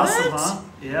pretty awesome, huh?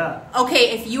 Yeah.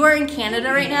 Okay, if you are in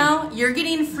Canada right now, you're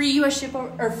getting free US ship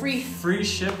or free. Free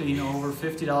shipping over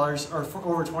 $50 or for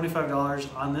over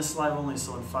 $25 on this live only.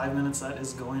 So in 5 minutes, that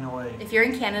is going away. If you're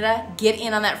in Canada, get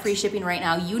in on that free shipping right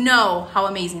now. You know how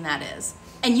amazing that is.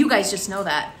 And you guys just know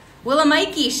that. Willa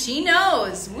Mikey, she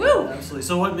knows. Woo! Absolutely.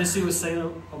 So what Missy was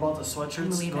saying about the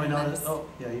sweatshirts Louis going on? Vuitton. Oh,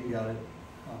 yeah, you got it.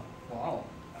 Wow.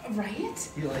 Right?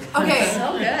 You like? Okay.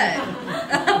 So good.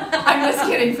 I'm just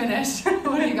kidding. Finish.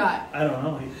 What do you got? I don't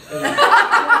know. He's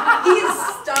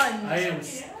stunned. I am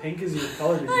pink as your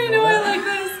color. Did you I know, I like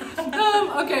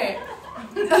this. Okay.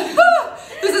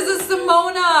 This is a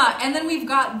Simona. And then we've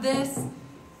got this.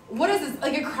 What is this?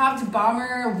 Like a cropped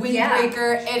bomber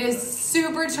windbreaker. It is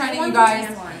super trendy, you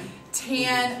guys.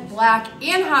 Tan, black,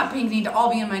 and hot pink need to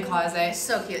all be in my closet.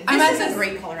 So cute. I'm This at is a this-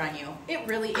 great color on you. It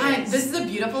really is. This is a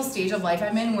beautiful stage of life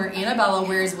I'm in where Annabella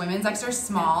wears women's extra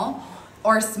small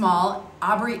or small.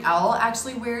 Aubrey L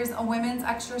actually wears a women's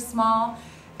extra small.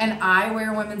 And I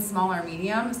wear women's small or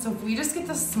medium. So if we just get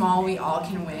the small, we all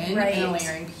can win Right. in a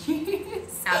layering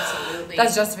piece. Absolutely.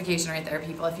 That's justification right there,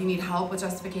 people. If you need help with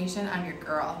justification, I'm your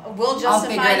girl. We'll I'll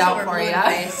justify figure it till out we're for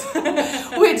blue in you. the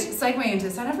face. Which segue into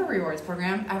sign up for a rewards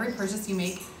program. Every purchase you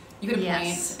make, you get a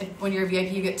Yes. point. When you're a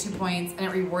VIP, you get 2 points, and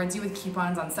it rewards you with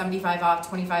coupons on 75 off,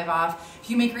 25 off. If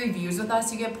you make reviews with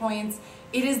us, you get points.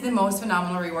 It is the most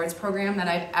phenomenal rewards program that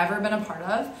I've ever been a part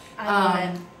of. I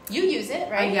love it. You use it,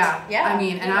 right? Yeah. Yeah. I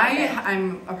mean, and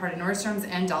I'm a part of Nordstrom's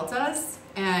and Delta's,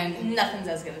 and Nothing's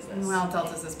as good as this. well,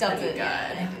 Delta's is pretty good.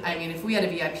 yeah. I mean, if we had a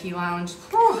VIP lounge,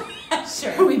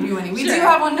 Sure. we'd be winning. We Sure. do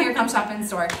have one here. Come shop in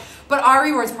store. But our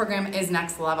rewards program is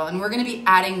next level, and we're going to be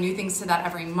adding new things to that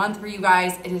every month for you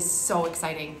guys. It is so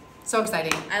exciting. So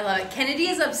exciting. I love it. Kennedy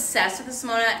is obsessed with the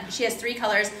Simona. She has 3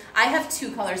 colors. I have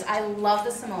 2 colors. I love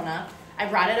the Simona. I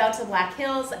brought it out to Black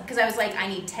Hills because I was like, I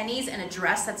need tennies and a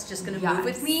dress that's just going to move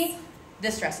with me.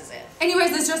 This dress is it. Anyways,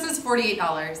 this dress is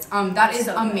 $48. That is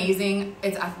So good. amazing.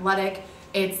 It's athletic.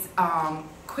 It's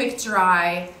quick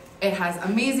dry. It has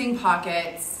amazing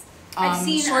pockets. I've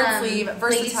seen short sleeve, ladies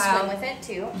versatile. swim with it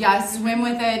too. Yes, swim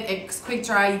with it. It's quick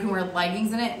dry. You can wear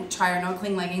leggings in it. Try our no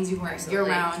cling leggings. You can wear it year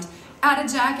round. Add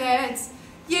a jacket.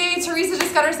 Yay! Teresa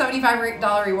just got her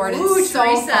 $75 reward. Ooh, It's so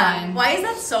Teresa. fun. Why is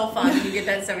that so fun when you get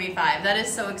that 75? That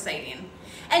is so exciting.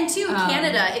 And too,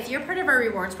 Canada, if you're part of our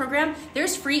rewards program,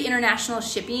 there's free international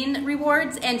shipping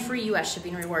rewards and free US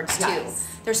shipping rewards too. Yes.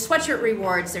 There's sweatshirt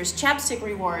rewards, there's chapstick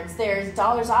rewards, there's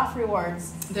dollars off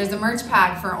rewards. There's a merch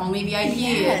pack for only VIPs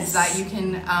Yes. that you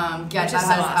can get. Which That is so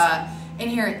has awesome. a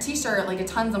inherent T-shirt, like a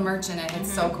tons of merch in it.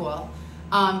 It's so cool.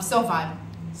 So fun.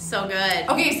 So good.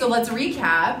 Okay, so let's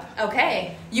recap.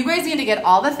 Okay. You guys need to get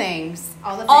all the things.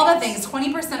 All the All the things.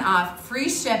 things. 20% off. Free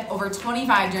ship over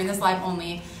 25 during this live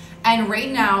only. And right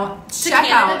now, check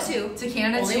Canada out too. to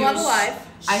Canada Only too. while alive.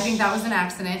 I think that was an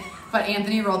accident, but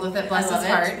Anthony rolled with it. Bless I his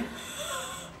love heart.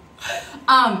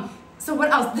 So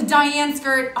what else? The Diane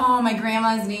skirt. Oh, my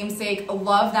grandma's namesake.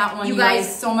 Love that one. You You guys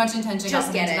guys, so much intention just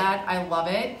got get into it. that. I love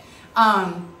it.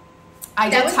 I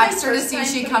That did was my text her to first see if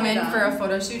time she'd putting come it in on. for a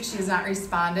photo shoot. She has not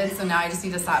responded, so now I just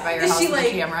need to stop by your Is house she with like,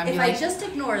 the camera and if be I like, just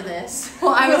ignore this?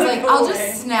 well, I was it'll like, go I'll away.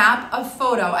 just snap a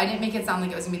photo. I didn't make it sound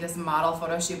like it was gonna be this model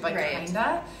photo shoot, but Right.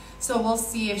 kinda. So we'll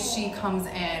see if she comes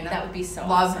in. That would be so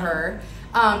Love awesome. her.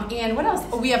 And what else?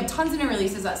 We have tons of new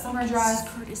releases. That summer dress,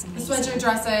 Skirt is the amazing. sweatshirt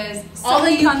dresses, so All the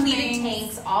many new fun pleated things.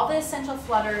 tanks, all the essential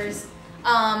flutters.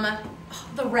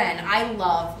 The Wren. I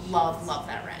love, love, love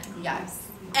that Wren. Yes.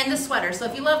 And the sweater. So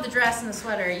if you love the dress and the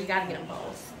sweater, you gotta get them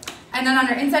both. And then on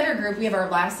our insider group, we have our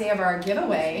last day of our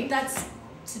giveaway. That's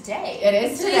today. It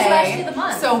is today. Today's the last day of the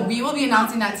month. So we will be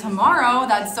announcing that tomorrow.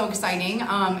 That's so exciting.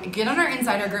 Get on our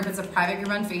insider group. It's a private group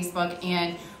on Facebook,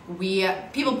 and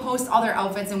people post all their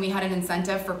outfits, and we had an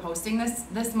incentive for posting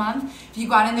this month. If you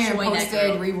got in there Join and that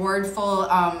posted group.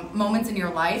 rewardful moments in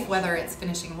your life, whether it's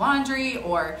finishing laundry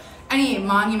or any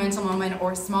monumental moment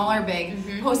or small or big,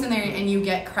 post in there and you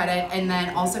get credit. And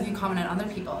then also if you comment on other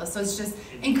people. So it's just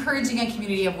encouraging a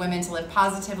community of women to live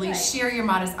positively, Right. share your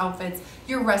modest outfits,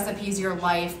 your recipes, your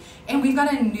life. And we've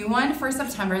got a new one for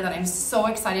September that I'm so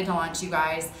excited to launch, you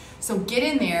guys. So get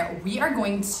in there. You are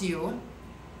going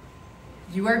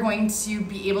to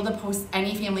be able to post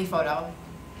any family photo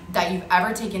that you've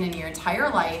ever taken in your entire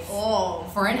life Oh.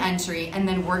 for an entry, and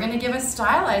then we're gonna give a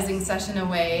stylizing session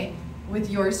away with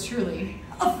yours truly.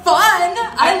 Fun!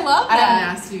 I love I that. haven't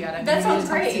asked you yet. I'm That gonna sounds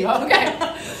talk to great. you.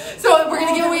 Okay. So we're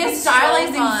gonna give away that a would be so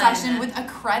stylizing fun. session with a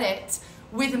credit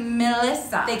with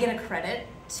Melissa. They get a credit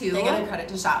too. They get a credit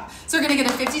to shop. So we're gonna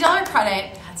get a $50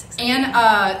 credit That's exciting. and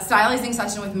a stylizing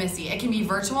session with Missy. It can be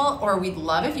virtual, or we'd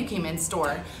love if you came in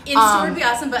store. In store would be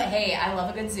awesome, but hey, I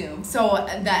love a good Zoom. So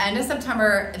the end of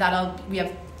September, we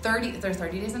have 30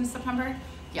 days into September?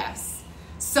 Yes.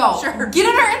 So Sure. get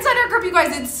in our insider group, you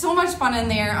guys. It's so much fun in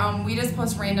there. We just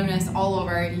post randomness all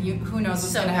over. Who knows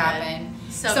what's So gonna good. happen.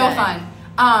 So So good.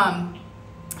 fun.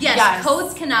 Yes, Yes.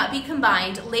 codes cannot be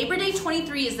combined. Labor Day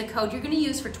 23 is the code you're going to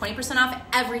use for 20% off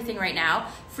everything right now.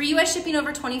 Free US shipping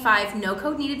over 25. No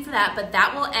code needed for that, but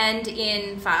that will end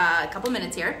in a couple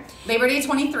minutes here. Labor Day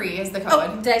 23 is the Oh,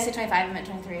 code. did I say 25? I meant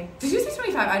 23. Did you say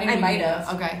 25? I didn't I even might hear have.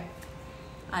 that. Okay.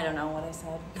 I don't know what I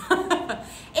said.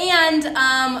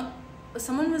 And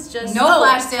someone was just No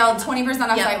flash sale, 20%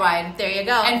 off Yep. site-wide. There you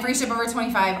go. And free ship over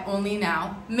 25 only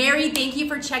now. Mary, thank you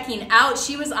for checking out.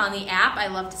 She was on the app. I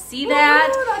love to see that.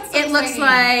 Woo, that's so it looks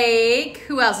exciting. like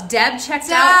who else? Deb checked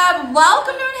out. Deb,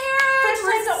 welcome to Inherit. First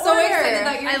We're time to so order. excited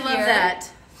that you're I here. love that.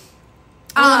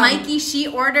 Um, Mikey, she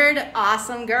ordered.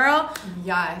 Awesome, girl.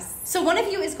 Yes. So one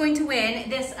of you is going to win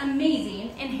this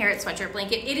amazing Inherit sweatshirt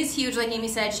blanket. It is huge, like Amy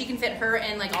said. She can fit her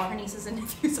and like all her nieces and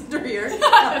nephews under here.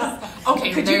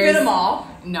 Okay, Could you fit them all?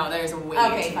 No, there's way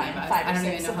Okay, too fine. many of us. 5 or I don't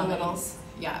 6 even know of how the many. littles.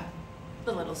 Yeah.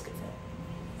 The littles could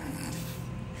fit.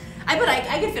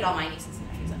 I could fit all my nieces and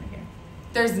nephews under here.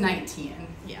 There's 19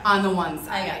 Yeah. on the one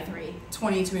side. I got 3.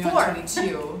 22 and 4.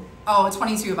 22. Oh,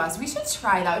 22 of us. We should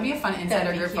try. That would be a fun insider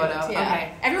That'd be group cute, photo. yeah.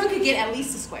 Okay. Everyone could get at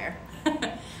least a square.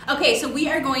 Okay, so we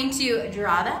are going to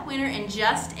draw that winner in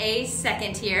just a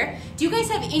second here. Do you guys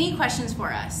have any questions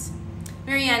for us?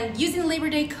 Marianne, using the Labor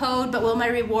Day code, but will my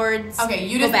rewards Okay,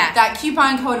 you go just back? that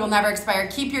coupon code will never expire.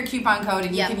 Keep your coupon code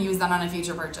and Yep. you can use that on a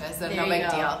future purchase. So There no you big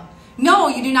go. deal. No,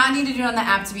 you do not need to do it on the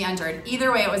app to be entered.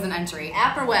 Either way, it was an entry.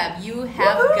 App or web, you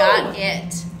have Woohoo! got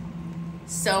it.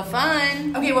 So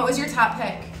fun. Okay, what was your top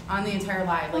pick on the entire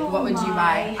live? Like, what would you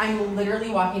buy? my. I'm literally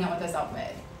walking out with this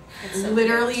outfit. It's so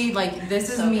Literally, like, this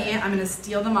is So me. good. I'm gonna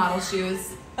steal the model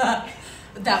shoes.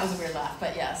 That was a weird laugh,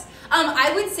 but yes.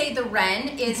 I would say the Ren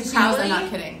is She knows probably. I'm not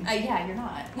kidding. Yeah, you're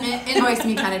not. Invoice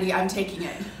me, Kennedy. I'm taking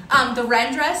it. The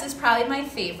Ren dress is probably my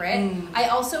favorite. Mm. I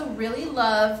also really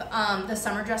love the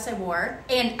summer dress I wore,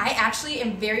 and I actually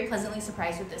am very pleasantly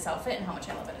surprised with this outfit and how much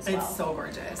I love it as well. It's so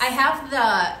gorgeous. I have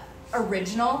the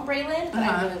original Braylon, but I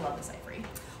Uh-huh. really love this ivory.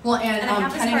 Well, And I and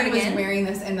have this Kennedy was cardigan. wearing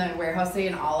this in the warehouse today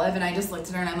in olive, and I just looked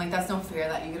at her and I'm like, that's no fair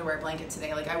that you get to wear a blanket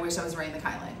today. Like, I wish I was wearing the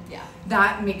Kylan. Yeah.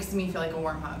 That makes me feel like a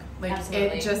warm hug. Like,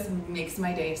 Absolutely. it just makes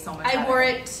my day so much I better. wore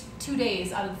it 2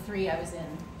 days out of the 3 I was in.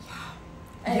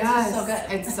 And it's Yes, just so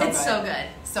good. it's so it's good. so good.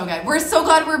 So good. We're so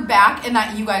glad we're back and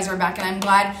that you guys are back. And I'm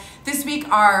glad this week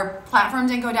our platform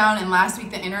didn't go down, and last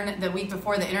week the week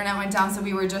before the internet went down. So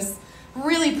we were just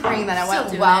really praying that it Still went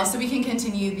doing well, it. so we can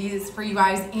continue these for you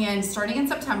guys. And starting in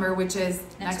September, which is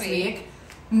Next next week. week,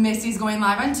 Misty's going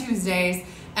live on Tuesdays.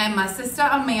 And my sister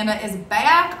Amanda is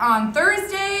back on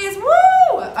Thursdays.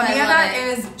 Woo! Amanda love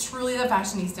is truly the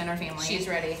fashionista in her family. She's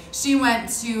ready. She went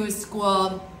to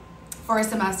school for a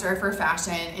semester for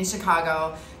fashion in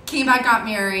Chicago, came back, got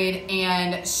married,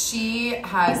 and she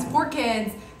has 4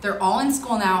 kids. They're all in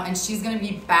school now, and she's going to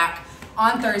be back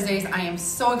on Thursdays. I am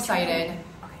so excited,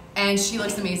 and she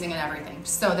looks amazing in everything.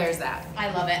 So there's that.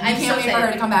 I love it. I can't wait for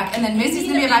her to come back. And then Missy's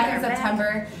going to be back in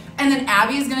September. And then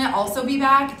Abby's going to also be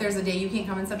back. There's a day you can't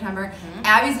come in September.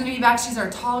 Abby's going to be back. She's our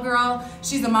tall girl.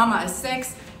 She's a mama of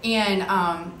 6.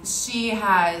 And she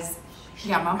has,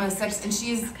 mama of 6. And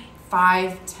she's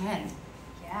 5'10".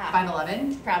 Yeah.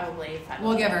 5'11". Probably.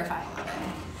 We'll give her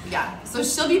 5'11". Yeah. So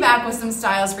she'll be back with some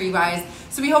styles for you guys.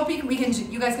 So we hope you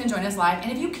guys can join us live.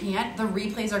 And if you can't, the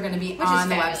replays are going to be Which is on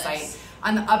the fabulous. website.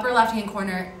 On the upper left-hand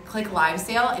corner, click live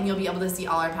sale, and you'll be able to see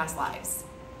all our past lives.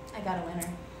 I got a winner.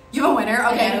 You have a winner?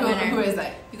 Okay, I got a winner. who is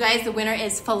it? You guys, the winner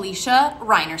is Felicia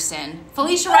Reinerson.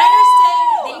 Felicia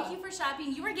Reinerson, thank you for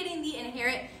shopping. You are getting the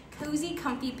Inherit Cozy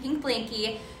Comfy Pink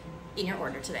Blankie in your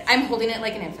order today. I'm holding it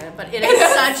like an infant, but it is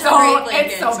such a great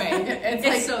blanket. It's so big. It's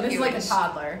like, so it's like a huge.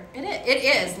 toddler. It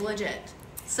is legit.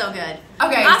 So good.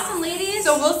 Okay. Awesome, ladies.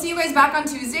 So we'll see you guys back on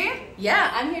Tuesday,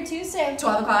 yeah, I'm here Tuesday.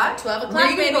 12 o'clock. 12 o'clock, Where are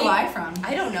you going to go baby. live from?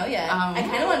 I don't know yet. I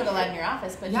kind of want to go live in your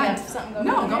office, but Yeah, you have something going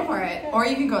no, on. go there? for it. Or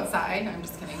you can go outside. I'm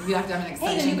just kidding. We have to have an Hey,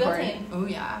 the extension new cord. building. Oh,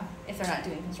 yeah. If they're not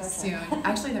doing construction. Soon.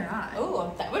 Actually, they're not.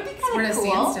 Oh, that would be We're kind at of a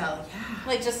cool. standstill. Yeah.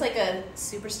 Like just like a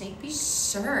super sneak peek.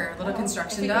 Sure. Little Oh,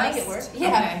 construction if we can dust. make it work.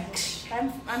 Yeah.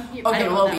 I'm here. Okay, I don't know well, what that